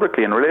spoken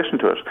publicly in relation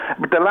to it?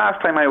 But the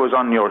last time I was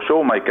on your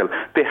show, Michael,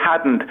 they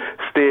hadn't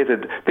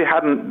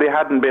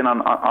been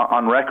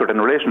on record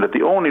in relation to it.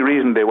 The only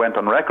reason they went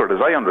on record, as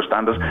I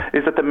understand it,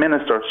 is that the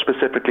minister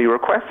specifically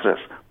requested it.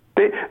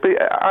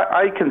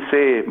 I can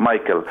say,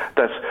 Michael,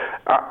 that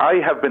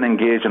I have been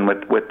engaging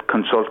with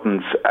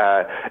consultants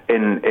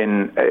in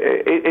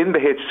the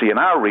HSE in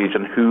our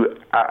region who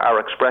are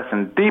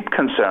expressing deep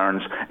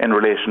concerns in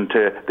relation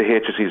to the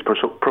HSE's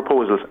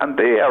proposals, and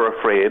they are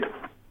afraid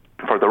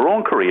for their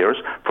own careers,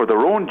 for their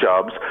own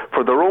jobs,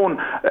 for their own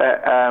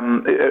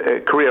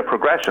career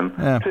progression,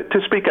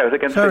 to speak out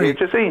against the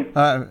HSE.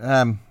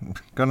 I'm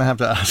going to have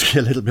to ask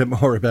you a little bit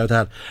more about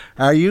that.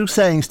 Are you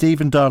saying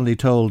Stephen Donnelly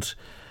told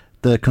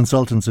the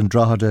consultants in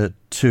Drogheda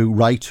to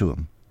write to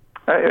him?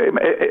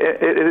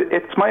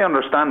 It's my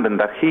understanding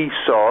that he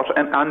sought,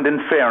 and in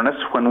fairness,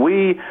 when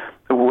we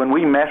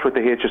met with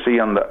the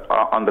HSE on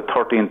the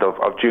 13th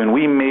of June,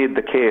 we made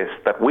the case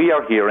that we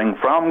are hearing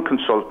from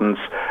consultants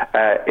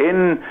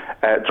in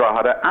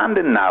Drogheda and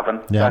in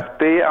Navan that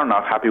they are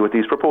not happy with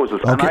these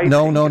proposals. Okay,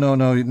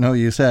 no.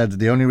 You said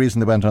the only reason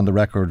they went on the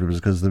record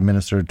was because the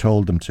minister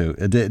told them to.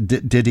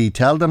 Did he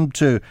tell them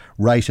to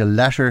write a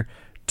letter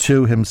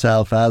to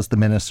himself as the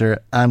minister,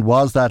 and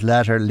was that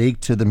letter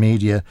leaked to the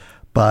media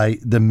by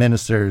the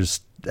minister's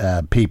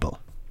people?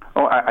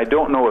 Oh, I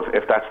don't know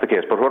if that's the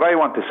case, but what I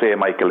want to say,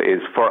 Michael,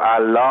 is for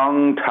a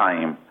long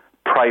time,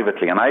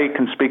 privately, and I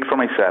can speak for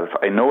myself,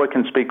 I know I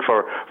can speak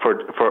for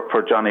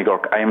Johnny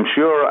Gurk, I am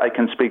sure I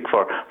can speak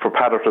for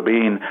Patrick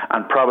Rabin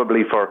and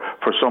probably for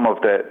some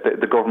of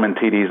the government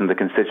TDs in the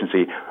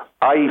constituency.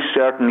 I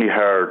certainly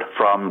heard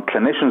from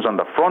clinicians on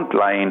the front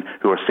line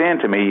who are saying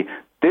to me,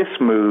 this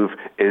move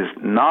is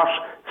not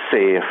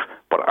safe,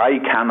 but I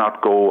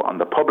cannot go on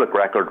the public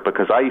record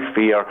because I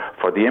fear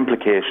for the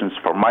implications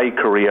for my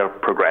career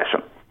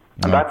progression.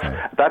 And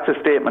that's a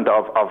statement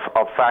of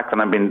fact,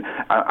 and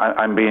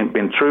I'm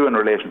being true in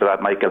relation to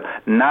that, Michael.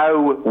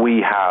 Now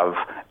we have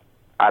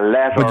a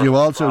letter. But you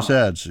also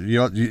said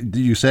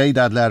you say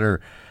that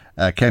letter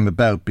came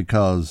about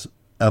because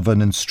of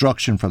an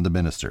instruction from the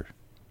minister.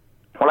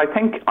 Well, I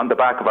think on the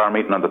back of our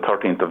meeting on the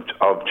 13th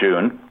of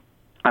June.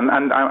 And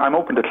I'm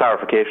open to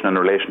clarification in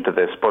relation to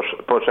this, but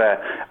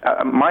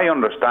my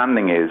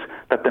understanding is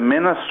that the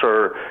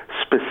minister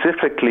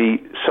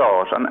specifically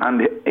sought,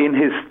 and in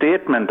his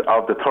statement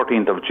of the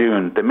 13th of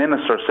June, the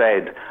minister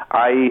said,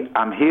 I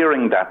am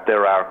hearing that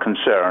there are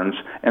concerns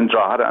in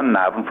Drogheda and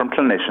Navan from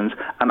clinicians,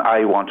 and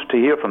I want to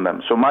hear from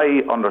them. So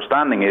my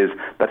understanding is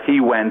that he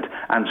went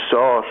and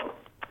sought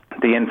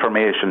the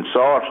information,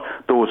 sought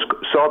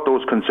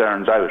those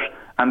concerns out,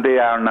 and they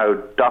are now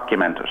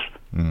documented.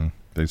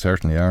 They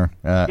certainly are.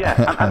 But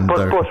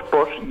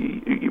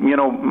you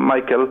know,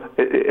 Michael,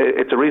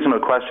 it's a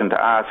reasonable question to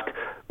ask.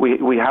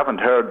 We haven't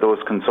heard those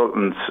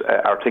consultants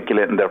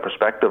articulating their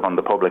perspective on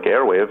the public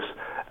airwaves.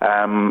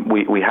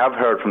 We have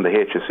heard from the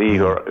HSE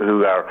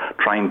who are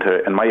trying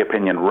to, in my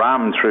opinion,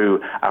 ram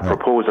through a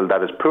proposal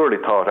that is poorly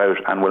thought out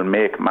and will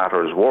make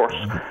matters worse.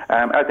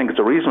 I think it's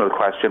a reasonable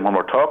question when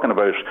we're talking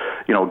about,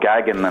 you know,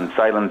 gagging and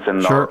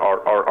silencing, or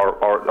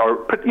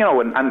you know,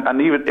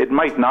 and even it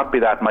might not be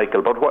that,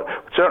 Michael, but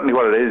certainly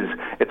what it is,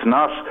 it's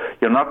not.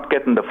 You're not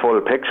getting the full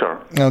picture.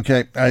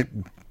 Okay, I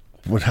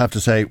would have to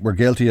say we're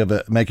guilty of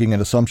making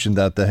an assumption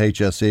that the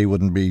HSE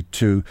wouldn't be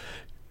too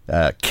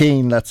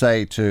keen, let's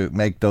say, to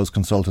make those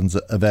consultants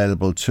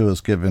available to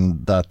us,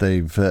 given that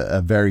they've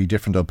a very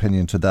different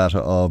opinion to that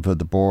of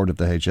the board of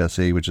the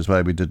HSE, which is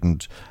why we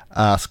didn't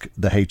ask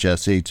the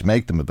HSE to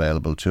make them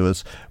available to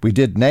us. We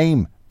did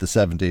name the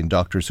 17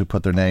 doctors who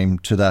put their name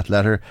to that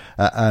letter,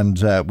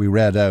 and we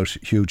read out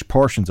huge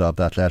portions of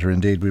that letter.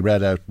 Indeed, we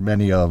read out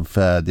many of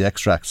the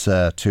extracts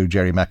to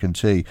Jerry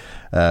McEntee,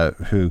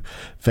 who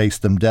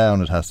faced them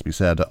down, it has to be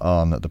said,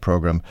 on the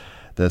programme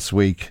this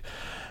week.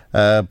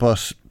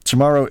 But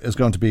tomorrow is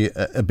going to be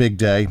a big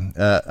day,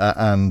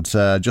 and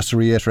just to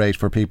reiterate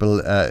for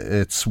people,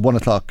 it's 1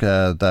 o'clock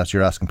that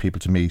you're asking people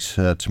to meet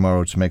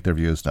tomorrow to make their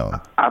views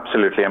known.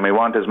 Absolutely, and we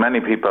want as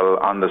many people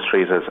on the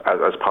street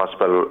as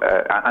possible,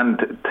 and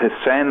to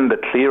send the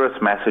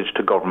clearest message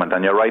to government.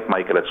 And you're right,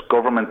 Michael, it's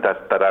government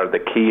that are the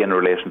key in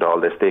relation to all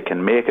this. They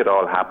can make it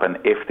all happen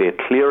if they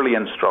clearly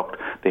instruct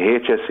the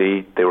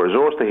HSE, they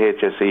resource the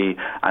HSE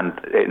and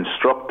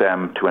instruct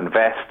them to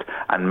invest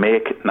and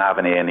make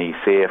Navan A&E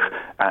safe,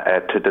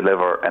 to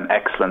deliver an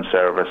excellent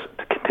service,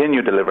 to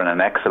continue delivering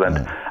an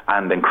excellent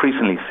and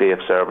increasingly safe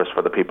service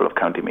for the people of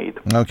County Meath.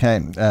 Okay,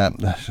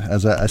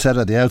 as I said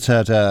at the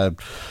outset,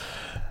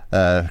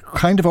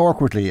 kind of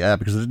awkwardly,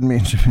 because I didn't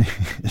mean to be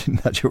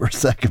that you were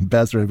second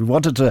best. We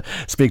wanted to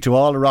speak to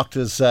all the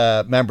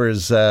Oireachtas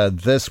members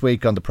this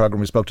week on the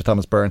programme. We spoke to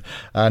Thomas Byrne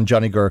and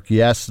Johnny Gurk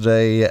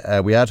yesterday.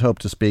 We had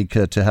hoped to speak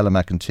to Helen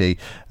McEntee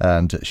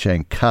and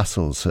Shane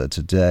Castles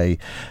today,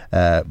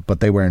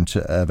 but they weren't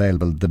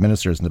available. The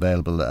minister isn't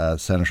available.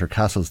 Senator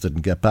Castles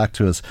didn't get back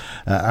to us,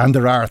 and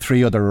there are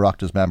 3 other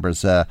Oireachtas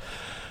members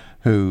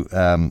who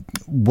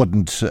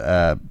wouldn't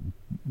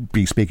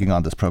be speaking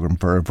on this programme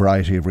for a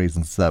variety of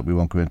reasons that we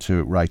won't go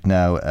into right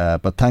now.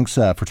 But thanks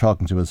for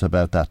talking to us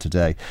about that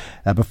today.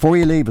 Before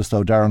you leave us,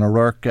 though, Darren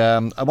O'Rourke,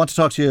 I want to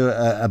talk to you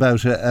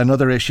about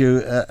another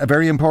issue, a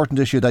very important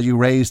issue that you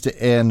raised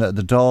in the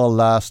Dáil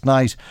last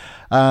night,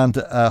 and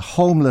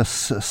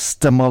homeless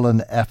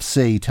Stamullen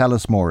FC. Tell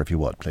us more, if you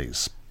would,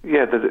 please.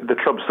 Yeah, the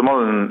club,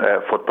 Stamullen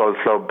Football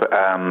Club,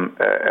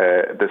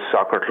 the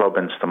soccer club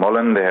in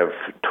Stamullen, they have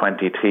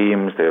 20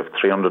 teams, they have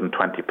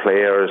 320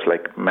 players,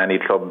 like many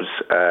clubs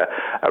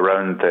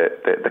around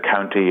the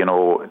county, you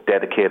know,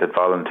 dedicated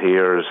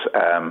volunteers,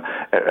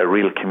 a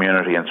real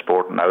community and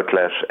sport and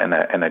outlet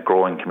in a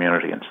growing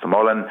community in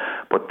Stamullen.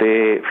 But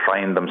they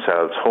find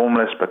themselves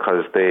homeless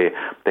because they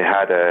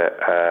had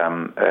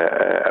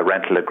a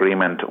rental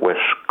agreement with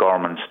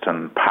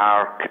Gormanston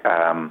Park,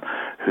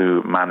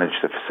 who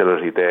managed the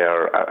facility there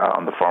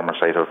on the former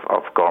site of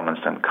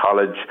Gormanston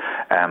College.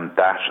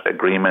 That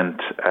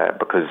agreement,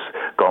 because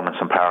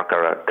Gormanston Park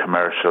are a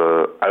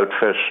commercial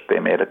outfit, they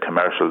made a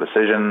commercial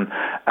decision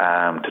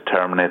to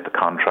terminate the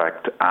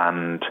contract,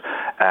 and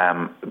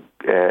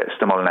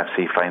Stamullen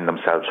FC find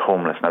themselves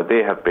homeless. Now,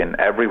 they have been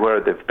everywhere.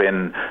 They've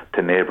been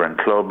to neighbouring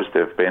clubs,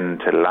 they've been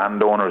to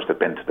landowners, they've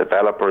been to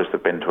developers,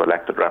 they've been to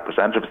elected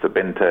representatives, they've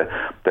been to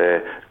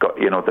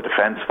the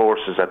defence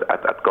forces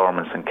at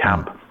Gormanston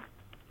Camp.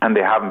 And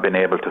they haven't been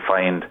able to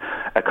find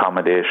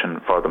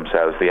accommodation for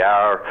themselves. They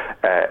are,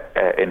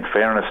 in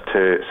fairness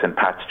to St.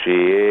 Pat's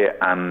GAA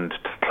and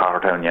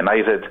Cloghertown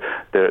United,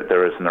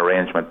 there is an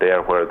arrangement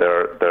there where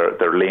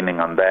they're leaning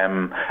on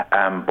them,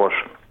 but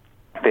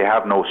they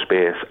have no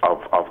space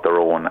of their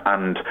own.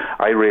 And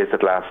I raised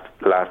it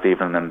last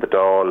evening in the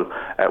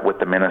Dáil with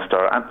the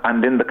Minister,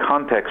 and in the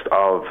context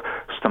of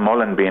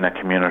Stamullen being a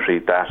community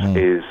that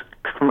is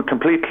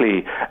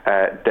completely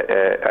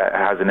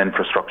has an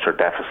infrastructure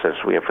deficit.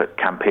 We have a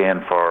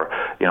campaign for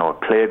a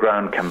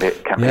playground,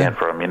 campaign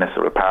for a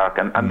municipal park,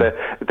 and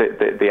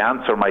the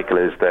answer, Michael,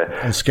 is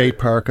a skate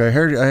park. I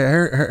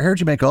heard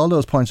you make all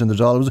those points in the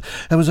Dáil.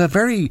 It was a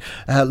very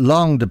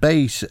long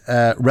debate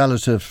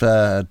relative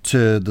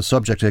to the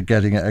subject of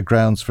getting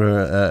grounds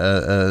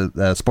for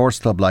a sports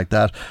club like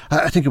that.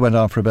 I think it went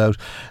on for about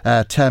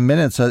 10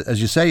 minutes.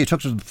 As you say, you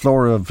took to the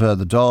floor of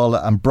the Dáil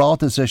and brought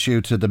this issue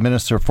to the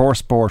Minister for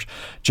Sport,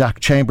 Jack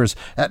Chambers.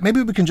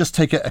 Maybe we can just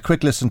take a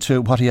quick listen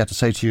to what he had to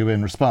say to you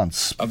in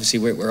response. Obviously,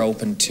 we're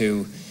open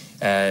to,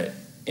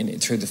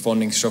 through the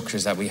funding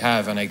structures that we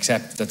have, and I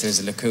accept that there's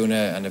a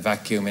lacuna and a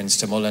vacuum in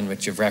Stamullen,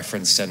 which you've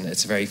referenced, and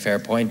it's a very fair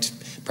point.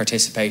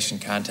 Participation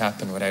can't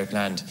happen without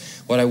land.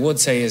 What I would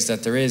say is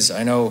that there is,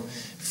 I know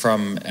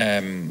from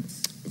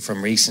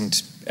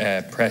recent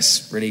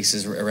press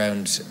releases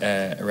around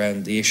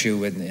the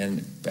issue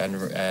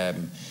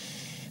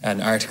and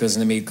articles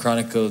in the Meath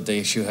Chronicle, the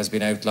issue has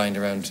been outlined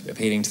around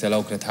appealing to the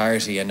local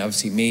authority, and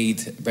obviously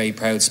Meath, very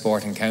proud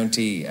sporting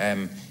county,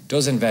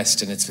 does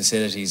invest in its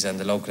facilities, and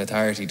the local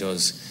authority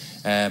does,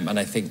 and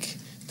I think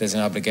there's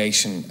an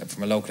obligation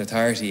from a local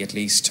authority at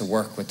least to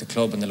work with the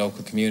club and the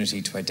local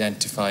community to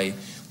identify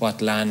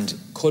what land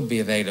could be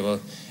available,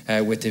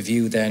 with the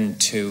view then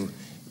to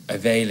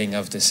availing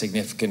of the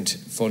significant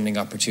funding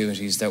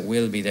opportunities that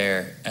will be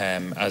there,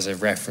 as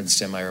I've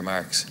referenced in my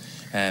remarks.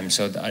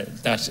 So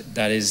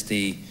that is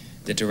the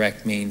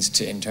direct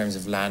means in terms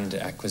of land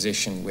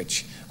acquisition,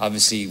 which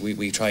obviously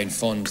we try and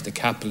fund the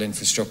capital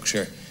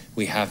infrastructure.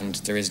 We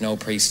haven't. There is no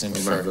precedent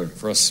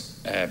for us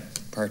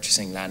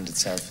purchasing land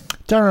itself.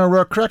 Darren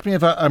O'Rourke, correct me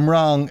if I'm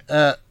wrong,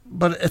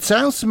 but it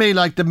sounds to me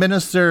like the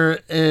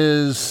Minister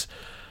is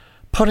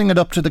putting it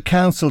up to the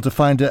council to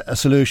find a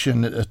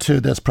solution to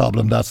this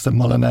problem that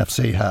Stamullen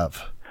FC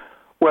have.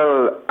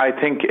 Well, I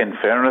think in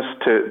fairness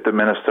to the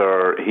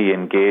Minister, he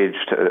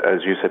engaged,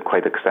 as you said,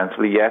 quite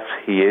extensively. Yes,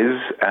 he is,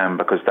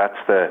 because that's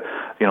the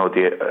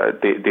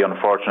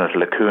unfortunate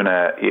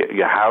lacuna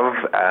you have,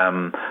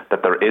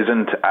 that there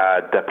isn't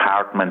a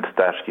department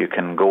that you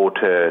can go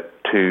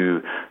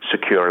to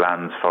secure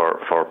lands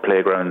for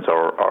playgrounds,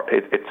 or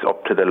it's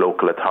up to the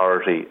local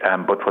authority.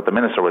 But what the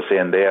Minister was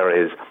saying there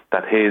is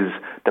that his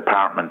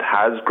department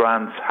has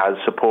grants, has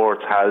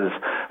supports, has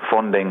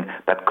funding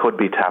that could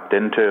be tapped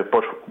into.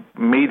 But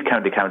Meath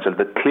County Council,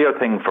 the clear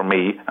thing for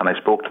me, and I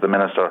spoke to the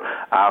Minister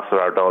after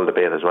our Dáil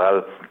debate as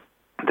well,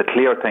 the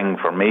clear thing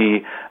for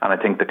me, and I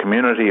think the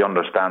community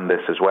understand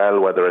this as well,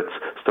 whether it's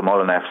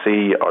Stamullen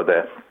FC or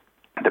the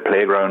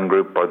playground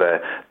group or the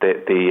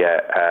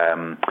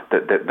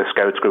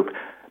Scouts group,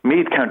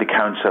 Meath County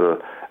Council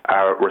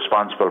are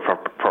responsible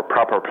for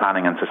proper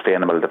planning and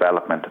sustainable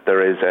development.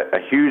 There is a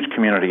huge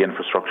community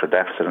infrastructure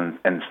deficit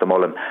in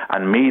Stamullen,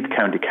 and Meath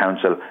County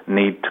Council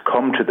need to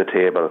come to the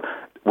table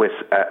with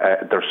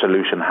their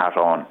solution hat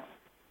on.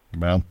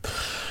 Well,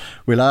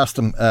 we'll ask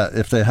them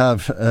if they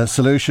have a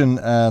solution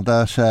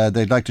that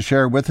they'd like to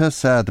share with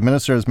us. The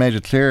Minister has made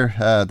it clear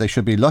they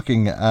should be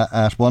looking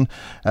at one.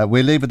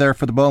 We'll leave it there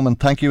for the moment.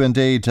 Thank you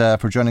indeed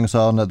for joining us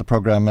on the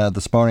programme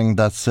this morning.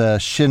 That's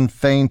Sinn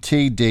Féin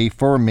TD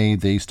for me,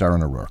 the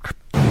Darren O'Rourke.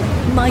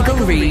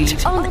 Michael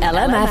Reid on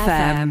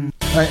LMFM.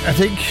 I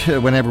think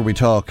whenever we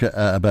talk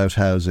about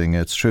housing,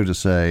 it's true to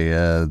say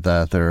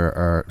that there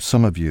are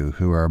some of you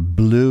who are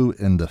blue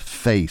in the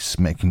face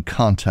making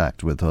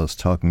contact with us,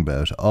 talking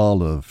about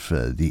all of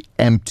the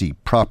empty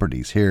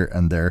properties here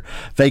and there,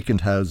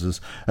 vacant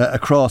houses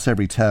across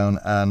every town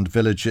and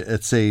village,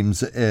 it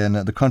seems, in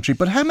the country.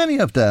 But how many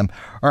of them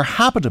are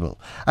habitable?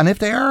 And if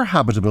they are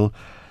habitable,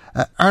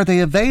 are they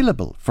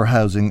available for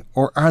housing,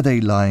 or are they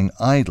lying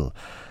idle?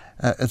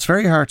 It's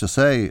very hard to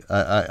say.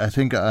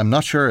 I'm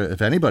not sure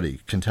if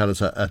anybody can tell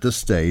us at this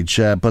stage,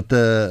 but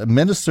the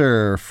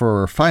Minister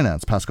for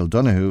Finance, Paschal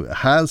Donohoe,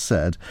 has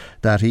said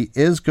that he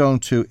is going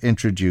to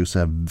introduce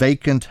a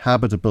vacant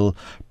habitable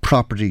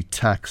property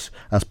tax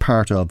as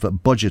part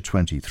of Budget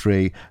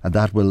 23, and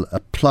that will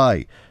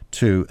apply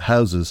to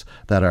houses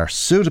that are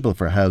suitable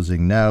for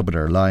housing now but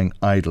are lying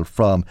idle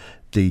from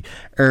the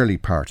early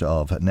part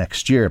of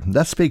next year.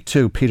 Let's speak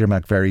to Peter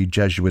McVerry,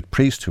 Jesuit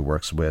priest who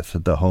works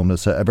with the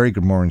homeless. A very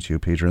good morning to you,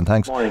 Peter, and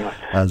thanks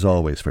as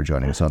always for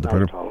joining us on the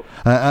programme.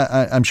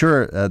 I'm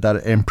sure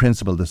that in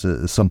principle this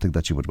is something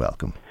that you would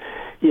welcome.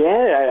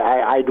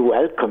 Yeah, I'd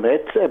welcome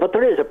it, but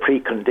there is a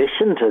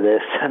precondition to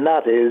this, and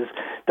that is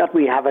that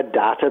we have a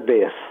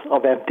database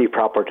of empty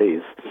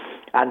properties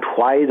and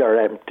why they're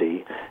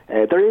empty.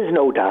 There is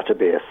no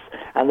database,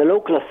 and the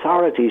local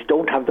authorities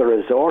don't have the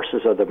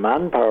resources or the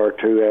manpower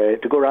to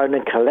go around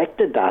and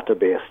collect a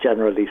database,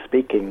 generally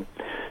speaking.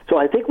 So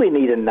I think we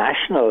need a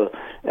national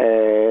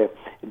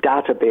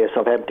database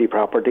of empty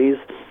properties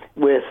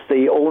with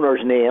the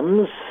owners'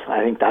 names.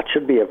 I think that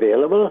should be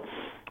available.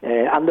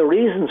 And the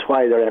reasons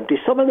why they're empty.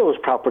 Some of those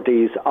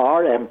properties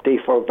are empty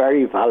for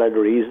very valid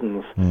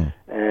reasons.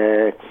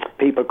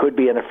 People could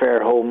be in a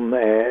fair home,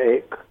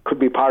 it could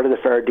be part of the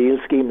Fair Deal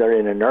scheme. They're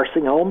in a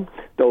nursing home,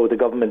 though the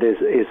government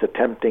is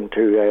attempting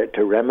to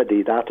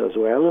remedy that as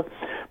well.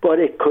 But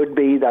it could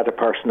be that a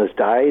person has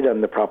died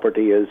and the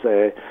property is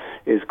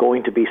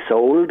going to be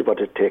sold, but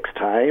it takes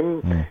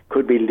time.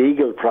 Could be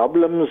legal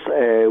problems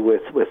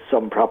with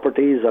some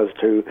properties as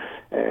to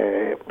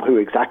who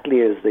exactly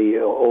is the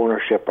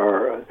ownership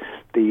or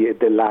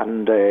the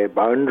land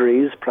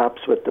boundaries,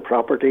 perhaps, with the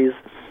properties.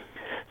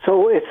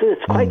 So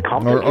it's quite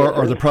complicated.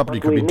 Or the property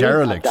could be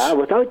derelict.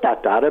 Without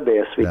that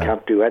database, we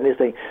can't do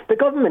anything. The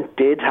government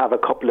did have a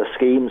couple of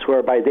schemes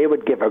whereby they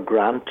would give a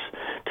grant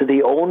to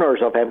the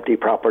owners of empty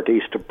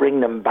properties to bring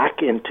them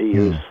back into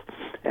use.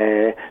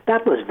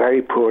 That was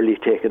very poorly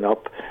taken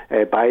up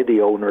by the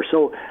owner.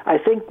 So I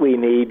think we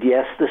need,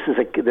 yes, this is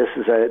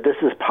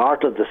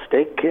part of the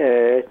stick.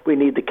 We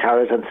need the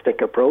carrot and stick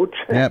approach.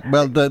 Yeah,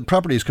 well, the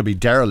properties could be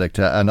derelict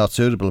and not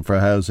suitable for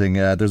housing.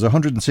 There's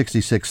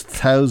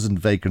 166,000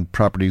 vacant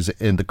properties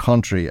in the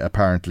country,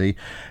 apparently.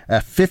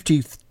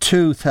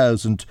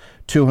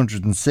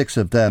 52,206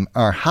 of them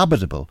are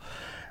habitable.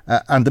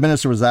 And the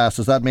Minister was asked,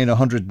 does that mean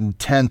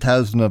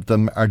 110,000 of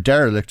them are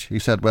derelict? He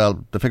said,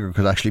 well, the figure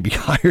could actually be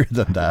higher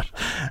than that.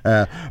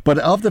 But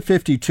of the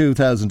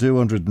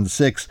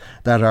 52,206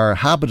 that are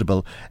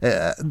habitable,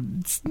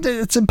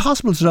 it's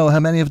impossible to know how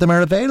many of them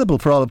are available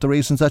for all of the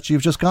reasons that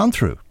you've just gone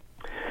through.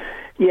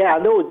 Yeah,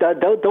 no,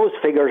 those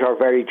figures are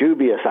very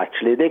dubious,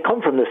 actually. They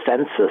come from the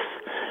census.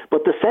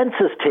 But the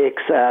census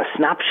takes a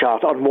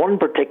snapshot on one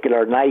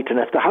particular night, and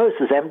if the house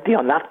is empty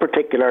on that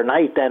particular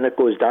night, then it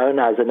goes down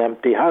as an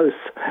empty house.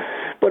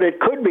 But it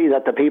could be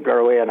that the people are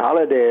away on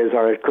holidays,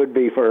 or it could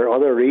be for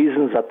other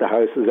reasons that the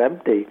house is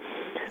empty.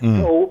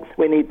 So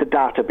we need the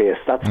database.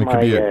 That's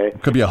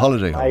could be a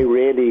holiday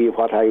home.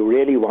 What I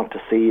really want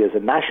to see is a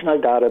national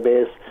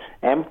database,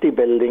 empty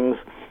buildings,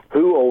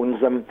 who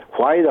owns them,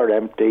 why they're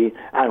empty,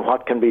 and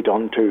what can be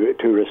done to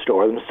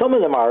restore them. Some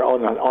of them are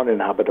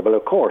uninhabitable,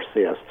 of course,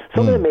 yes.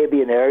 Some of them may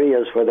be in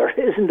areas where there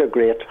isn't a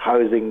great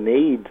housing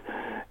need,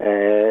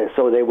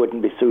 so they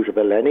wouldn't be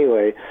suitable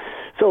anyway.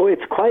 So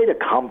it's quite a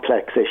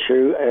complex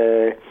issue,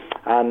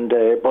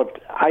 but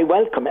I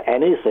welcome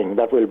anything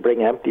that will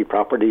bring empty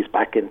properties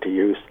back into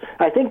use.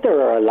 I think there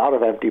are a lot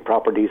of empty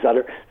properties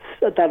that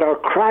are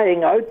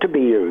crying out to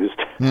be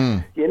used.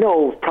 You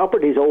know,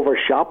 properties over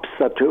shops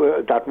that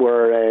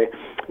were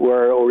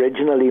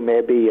originally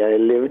maybe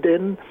lived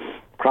in,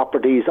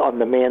 properties on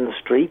the main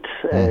street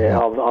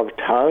of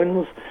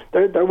towns.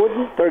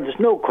 There's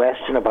no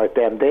question about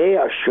them. They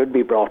should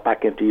be brought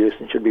back into use,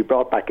 and should be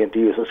brought back into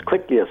use as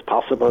quickly as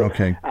possible.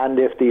 Okay. And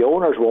if the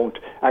owners won't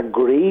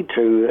agree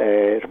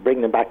to bring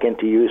them back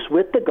into use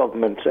with the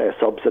government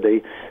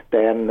subsidy,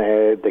 then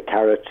the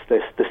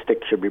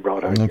stick should be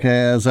brought out.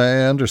 Okay, as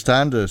I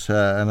understand it,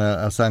 and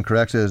I'll stand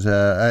corrected,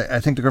 I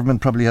think the government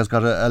probably has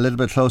got a little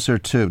bit closer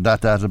to that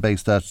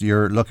database that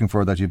you're looking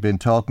for, that you've been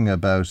talking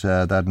about,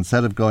 that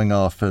instead of going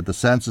off the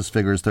census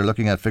figures, they're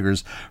looking at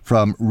figures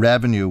from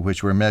revenue,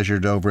 which were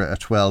measured over a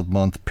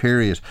 12-month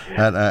period.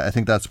 And I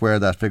think that's where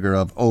that figure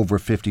of over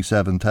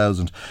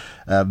 57,000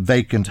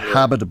 vacant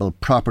habitable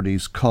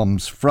properties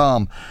comes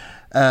from.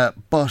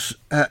 But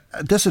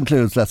this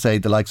includes, let's say,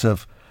 the likes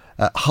of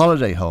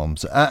holiday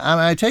homes.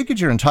 And I take it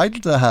you're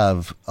entitled to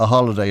have a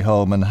holiday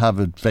home and have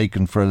it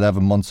vacant for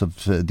 11 months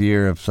of the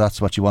year if that's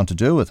what you want to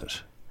do with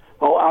it.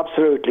 Oh,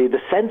 absolutely.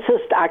 The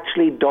census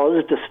actually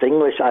does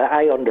distinguish,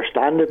 I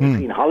understand it,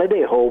 between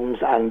holiday homes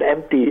and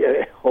empty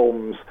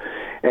homes.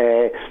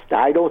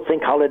 I don't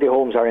think holiday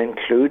homes are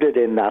included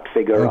in that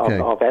figure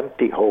of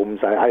empty homes.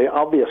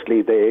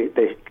 Obviously,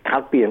 they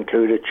can't be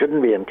included,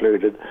 shouldn't be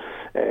included.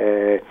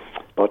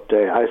 But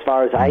as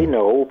far as I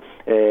know,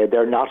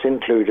 they're not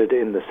included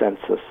in the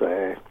census.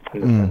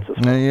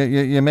 Now,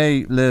 you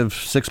may live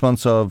 6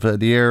 months of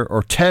the year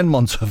or 10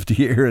 months of the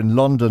year in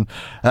London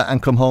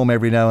and come home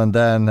every now and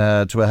then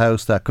to a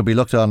house that could be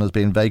looked on as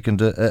being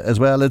vacant as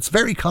well. It's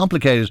very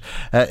complicated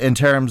in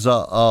terms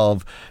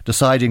of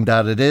deciding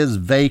that it is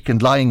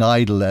vacant. Lying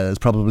idle is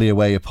probably a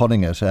way of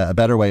putting it, a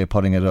better way of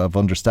putting it, of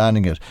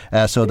understanding it,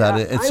 so that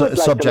it's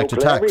subject to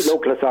tax. Every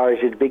local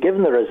authority to be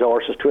given the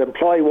resources to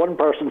employ one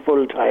person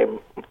full time.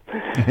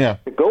 To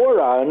go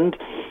around,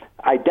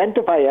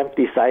 identify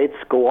empty sites,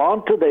 go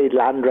on to the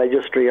land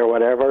registry or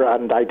whatever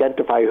and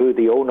identify who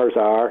the owners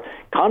are,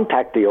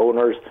 contact the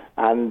owners,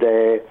 and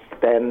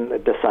then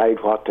decide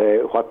what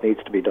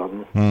needs to be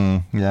done.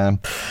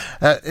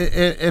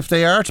 If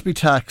they are to be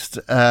taxed,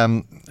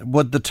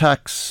 would the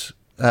tax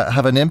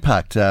have an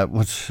impact?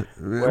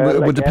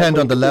 Would depend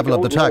on the level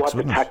of the tax.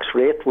 What the tax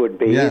rate would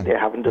be? They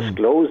haven't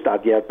disclosed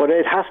that yet, but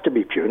it has to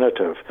be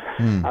punitive.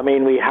 I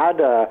mean, we had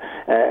a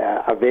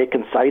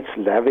vacant sites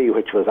levy,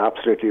 which was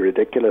absolutely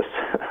ridiculous.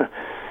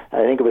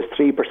 I think it was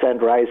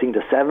 3% rising to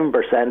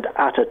 7%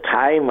 at a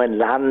time when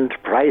land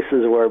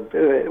prices were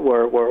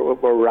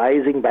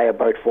rising by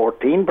about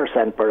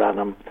 14% per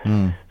annum.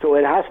 So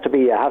it has to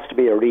be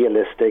a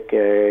realistic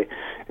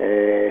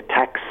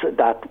tax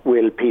that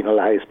will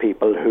penalise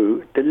people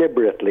who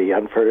deliberately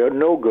and for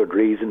no good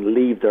reason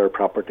leave their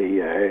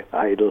property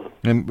idle.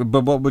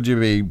 But what would you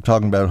be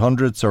talking about?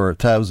 Hundreds or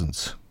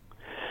thousands?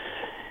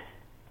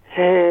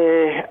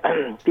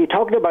 You're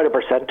talking about a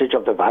percentage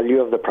of the value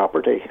of the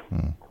property.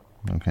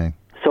 Okay.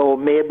 So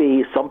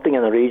maybe something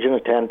in the region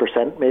of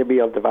 10% maybe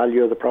of the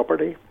value of the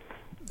property.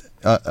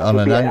 Off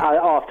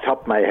the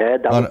top of my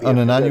head. On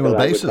an annual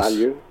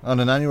basis? On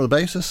an annual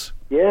basis?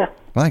 Yeah.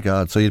 My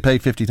God, so you'd pay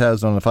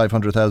 50,000 on a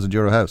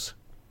 €500,000 house?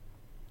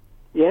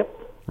 Yep.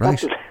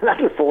 Right.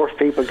 That'll force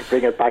people to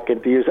bring it back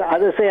into use.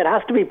 As I say, it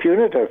has to be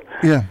punitive.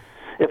 Yeah.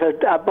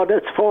 But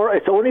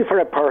it's only for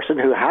a person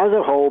who has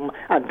a home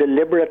and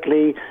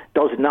deliberately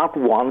does not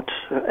want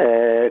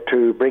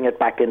to bring it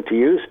back into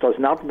use, does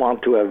not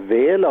want to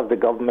avail of the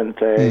government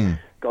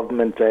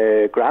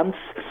grants,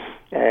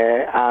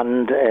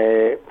 and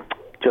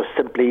just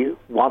simply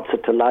wants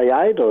it to lie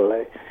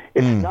idle.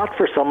 It's not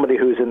for somebody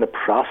who's in the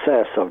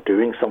process of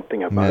doing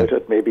something about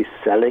it, maybe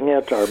selling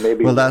it or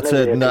maybe... Well, that's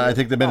it. No, I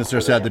think the Minister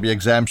said there'd be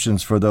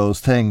exemptions for those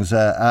things,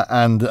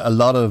 and a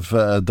lot of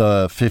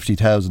the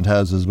 50,000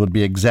 houses would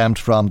be exempt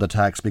from the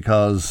tax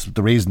because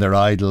the reason they're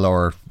idle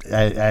or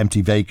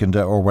empty, vacant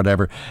or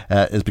whatever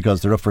is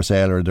because they're up for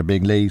sale or they're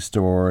being leased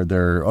or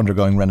they're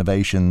undergoing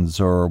renovations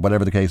or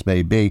whatever the case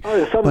may be. Or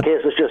in some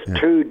cases just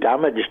too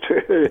damaged.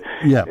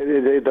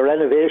 The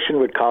renovation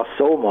would cost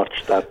so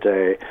much that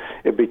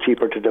it'd be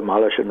cheaper to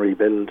demolish and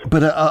rebuild.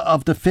 But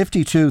of the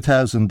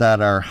 52,000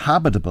 that are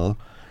habitable,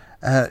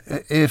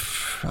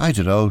 if, I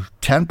don't know,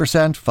 10%,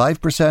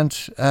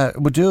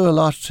 5% would do a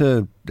lot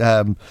to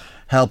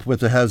help with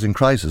the housing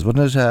crisis,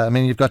 wouldn't it? I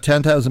mean, you've got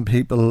 10,000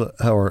 people,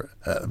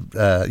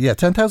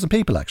 10,000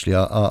 people actually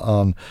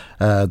on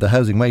the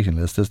housing waiting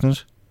list, isn't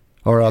it?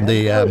 Or on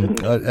the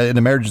in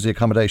emergency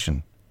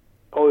accommodation.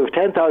 Oh, we have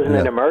 10,000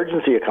 in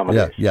emergency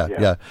accommodation.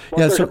 Yeah.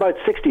 There's about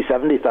 60,000,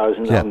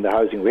 70,000 on the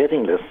housing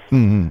waiting list.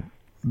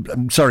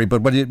 Sorry,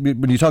 but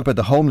when you talk about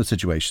the homeless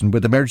situation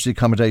with emergency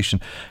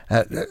accommodation,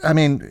 I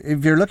mean,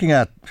 if you're looking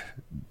at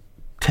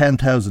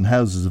 10,000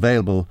 houses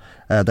available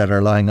that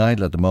are lying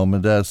idle at the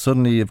moment,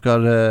 suddenly you've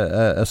got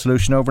a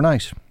solution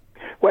overnight.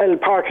 Well,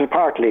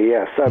 partly,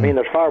 yes. I mean,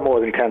 there's far more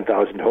than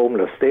 10,000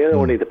 homeless. They're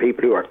only the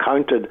people who are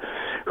counted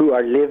who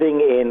are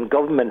living in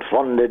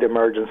government-funded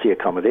emergency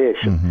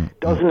accommodation.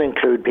 Doesn't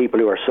include people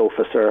who are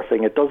sofa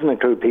surfing. It doesn't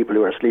include people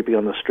who are sleeping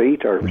on the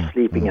street or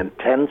sleeping in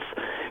tents.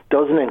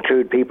 Doesn't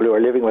include people who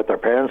are living with their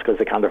parents because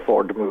they can't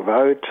afford to move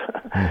out.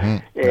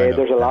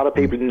 There's a lot of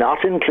people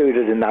not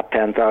included in that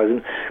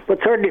 10,000, but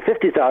certainly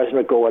 50,000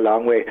 would go a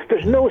long way.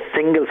 There's no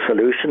single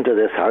solution to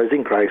this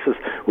housing crisis.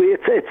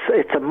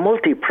 It's a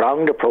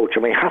multi-pronged approach,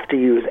 and we have to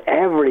use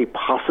every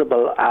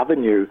possible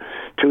avenue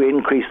to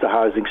increase the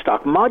housing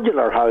stock.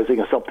 Modular housing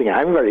is something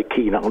I'm very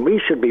keen on. We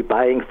should be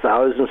buying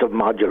thousands of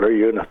modular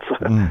units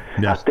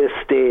at this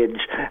stage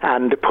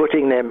and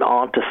putting them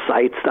onto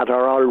sites that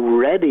are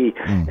already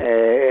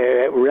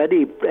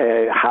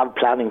have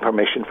planning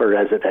permission for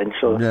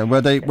residential. Yeah,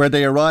 where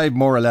they arrive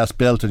more or less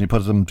built and you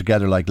put them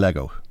together like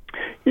Lego.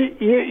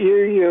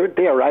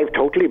 They arrive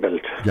totally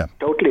built. Yeah.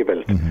 Totally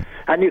built. Mm-hmm.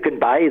 And you can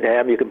buy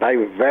them. You can buy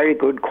very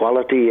good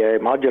quality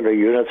modular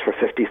units for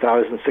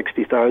 50,000,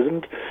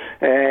 60,000.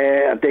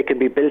 And they can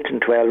be built in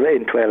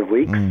 12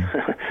 weeks.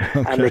 Okay.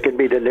 And they can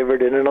be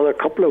delivered in another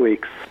couple of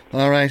weeks.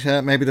 All right.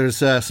 Maybe there's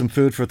some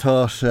food for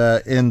thought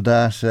in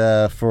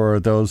that for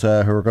those who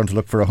are going to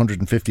look for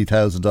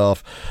 150,000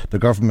 off the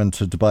government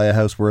to buy a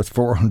house worth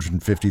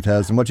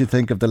 450,000. What do you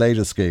think of the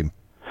latest scheme?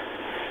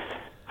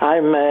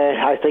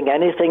 I think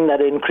anything that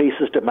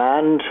increases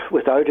demand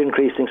without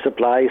increasing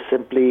supply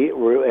simply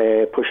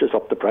pushes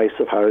up the price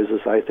of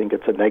houses. I think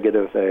it's a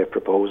negative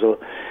proposal.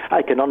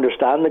 I can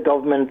understand the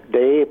government.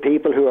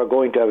 People who are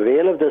going to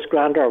avail of this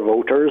grant are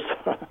voters,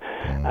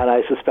 and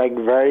I suspect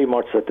very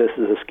much that this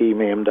is a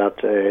scheme aimed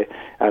at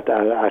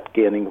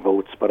gaining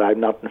votes. But I'm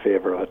not in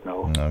favour of it.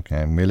 No.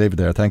 Okay, we'll leave it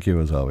there. Thank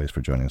you as always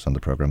for joining us on the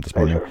programme this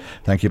morning.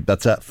 Thank you.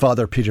 That's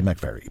Father Peter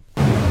McVerry.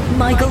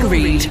 Michael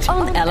Reid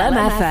on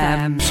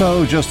LMFM.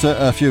 So just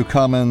a few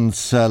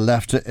comments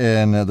left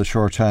in the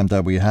short time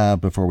that we have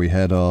before we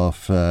head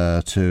off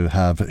to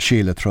have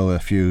Sheila throw a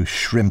few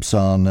shrimps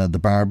on the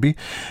Barbie.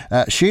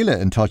 Sheila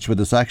in touch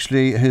with us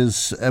actually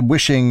is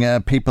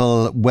wishing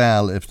people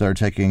well if they're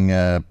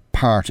taking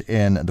part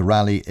in the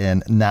rally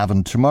in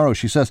Navan tomorrow.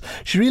 She says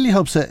she really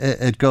hopes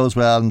it goes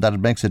well and that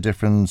it makes a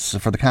difference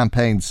for the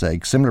campaign's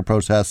sake. Similar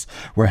protests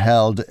were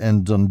held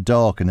in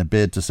Dundalk in a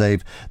bid to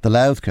save the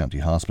Louth County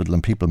Hospital,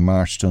 and people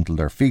marched until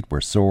their feet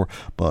were sore,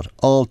 but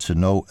all to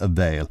no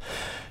avail.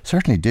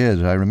 Certainly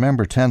did. I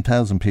remember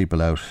 10,000 people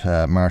out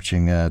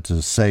marching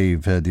to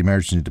save the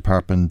emergency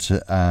department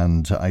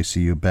and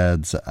ICU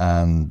beds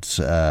and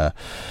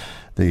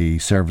the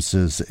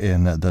services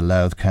in the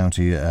Louth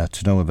County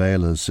to no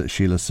avail, as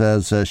Sheila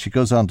says. She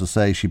goes on to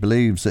say she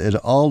believes it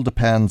all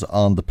depends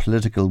on the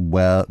political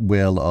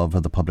will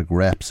of the public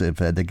reps. If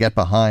they get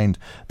behind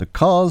the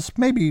cause,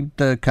 maybe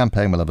the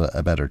campaign will have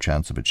a better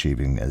chance of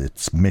achieving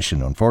its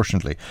mission.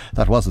 Unfortunately,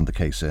 that wasn't the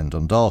case in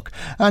Dundalk.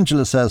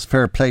 Angela says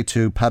fair play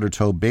to Peadar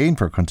Tóibín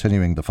for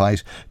continuing the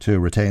fight to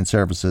retain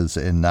services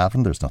in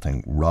Navan. There's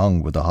nothing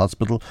wrong with the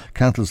hospital.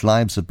 Countless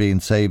lives have been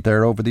saved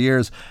there over the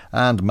years,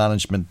 and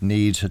management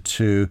need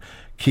to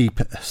keep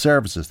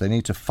services. They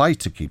need to fight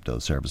to keep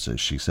those services,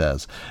 she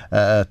says.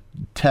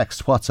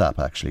 Text,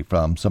 WhatsApp actually,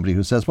 from somebody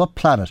who says, what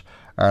planet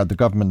are the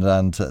government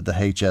and the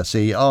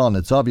HSE on?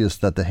 It's obvious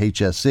that the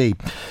HSE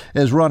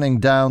is running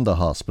down the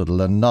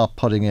hospital and not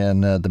putting in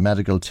the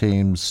medical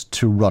teams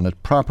to run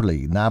it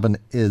properly. Navan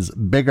is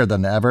bigger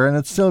than ever, and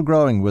it's still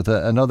growing with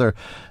another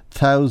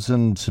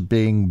 1,000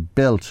 being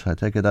built. I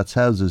take it that's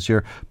houses.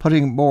 You're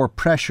putting more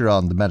pressure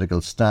on the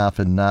medical staff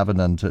in Navan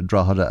and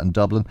Drogheda and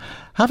Dublin.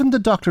 Haven't the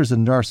doctors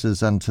and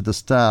nurses and the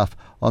staff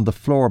on the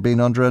floor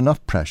been under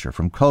enough pressure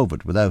from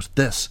COVID without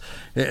this?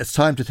 It's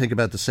time to think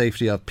about the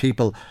safety of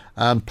people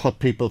and put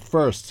people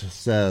first,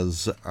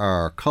 says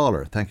our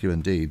caller. Thank you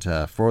indeed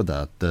for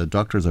that. The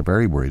doctors are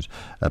very worried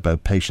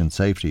about patient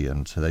safety,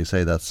 and they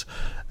say that's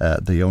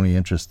the only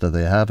interest that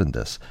they have in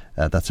this.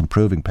 That's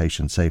improving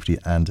patient safety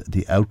and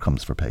the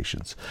outcomes for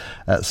patients.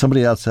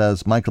 Somebody else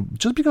says, Michael,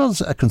 just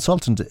because a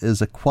consultant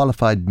is a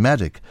qualified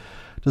medic,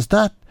 does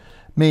that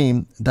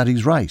mean that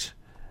he's right?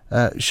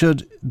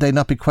 Should they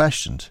not be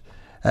questioned?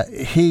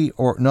 He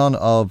or none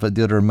of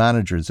the other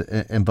managers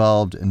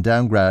involved in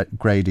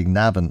downgrading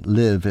Navan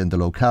live in the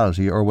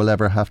locality or will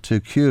ever have to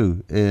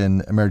queue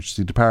in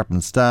emergency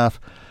department. Staff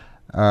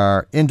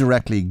are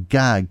indirectly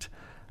gagged,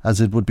 as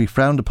it would be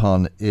frowned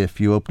upon if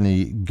you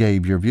openly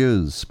gave your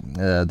views.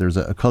 There's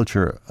a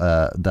culture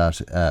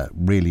that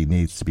really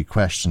needs to be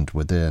questioned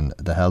within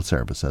the health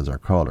service, says our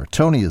caller.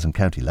 Tony is in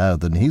County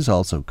Louth, and he's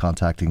also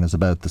contacting us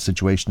about the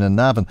situation in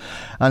Navan.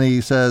 And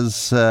he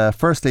says,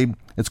 firstly,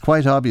 it's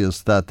quite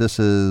obvious that this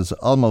is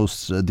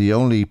almost the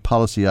only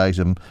policy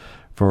item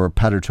for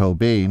Peadar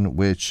Tóibín,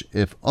 which,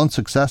 if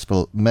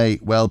unsuccessful, may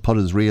well put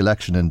his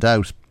re-election in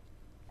doubt.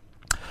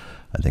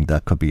 I think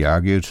that could be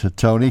argued,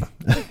 Tony,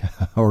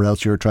 or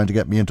else you're trying to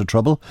get me into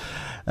trouble.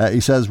 He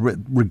says,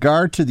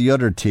 regard to the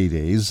other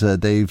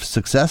TDs, they've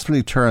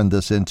successfully turned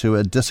this into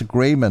a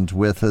disagreement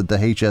with the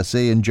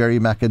HSE and Jerry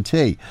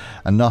McEntee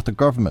and not the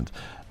government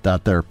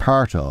that they're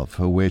part of,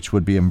 which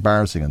would be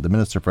embarrassing. And the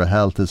Minister for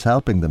Health is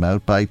helping them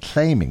out by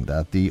claiming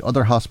that the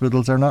other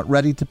hospitals are not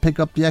ready to pick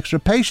up the extra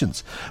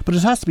patients. But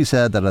it has to be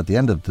said that at the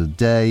end of the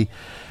day,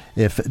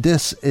 if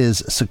this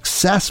is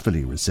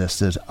successfully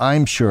resisted,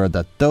 I'm sure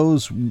that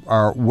those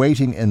are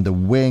waiting in the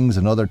wings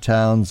in other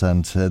towns,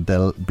 and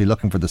they'll be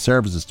looking for the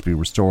services to be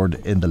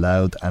restored in the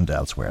Louth and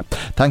elsewhere.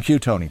 Thank you,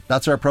 Tony.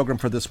 That's our programme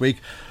for this week.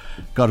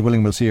 God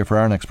willing, we'll see you for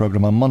our next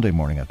programme on Monday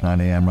morning at 9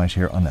 a.m. right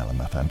here on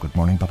LMFM. Good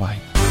morning. Bye-bye.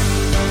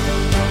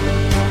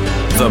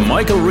 The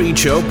Michael Reid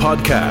Show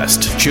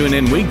podcast. Tune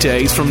in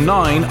weekdays from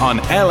 9 on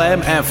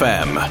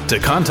LMFM. To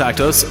contact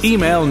us,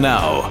 email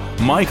now,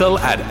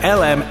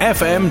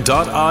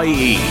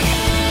 michael@lmfm.ie.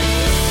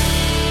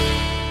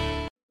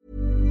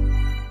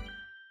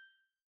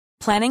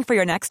 Planning for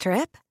your next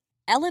trip?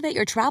 Elevate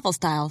your travel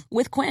style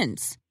with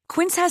Quince.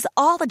 Quince has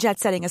all the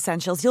jet-setting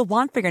essentials you'll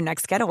want for your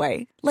next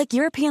getaway, like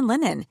European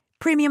linen,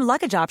 premium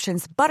luggage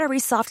options, buttery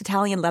soft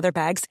Italian leather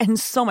bags, and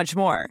so much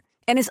more.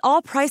 And is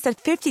all priced at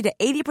 50 to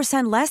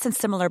 80% less than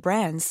similar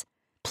brands.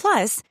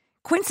 Plus,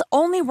 Quince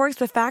only works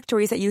with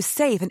factories that use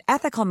safe and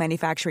ethical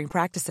manufacturing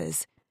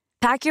practices.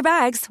 Pack your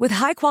bags with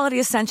high-quality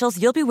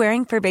essentials you'll be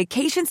wearing for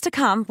vacations to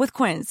come with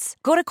Quince.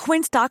 Go to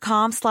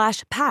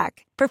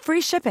quince.com/pack for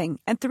free shipping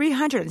and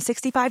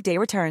 365-day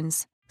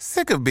returns.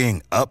 Sick of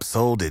being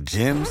upsold at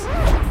gyms?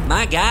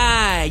 My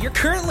guy, you're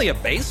currently a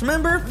base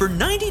member. For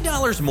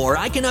 $90 more,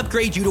 I can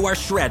upgrade you to our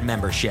Shred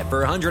membership.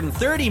 For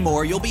 $130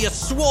 more, you'll be a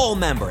Swole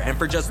member. And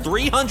for just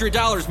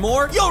 $300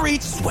 more, you'll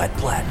reach Sweat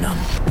Platinum.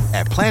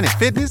 At Planet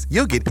Fitness,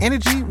 you'll get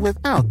energy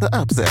without the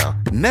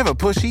upsell. Never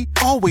pushy,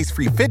 always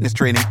free fitness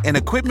training and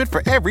equipment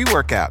for every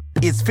workout.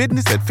 It's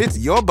fitness that fits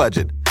your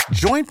budget.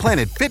 Join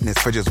Planet Fitness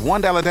for just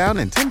 $1 down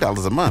and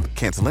 $10 a month.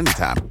 Cancel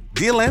anytime.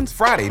 Deal ends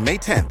Friday, May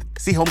 10th.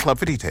 See Home Club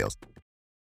for details.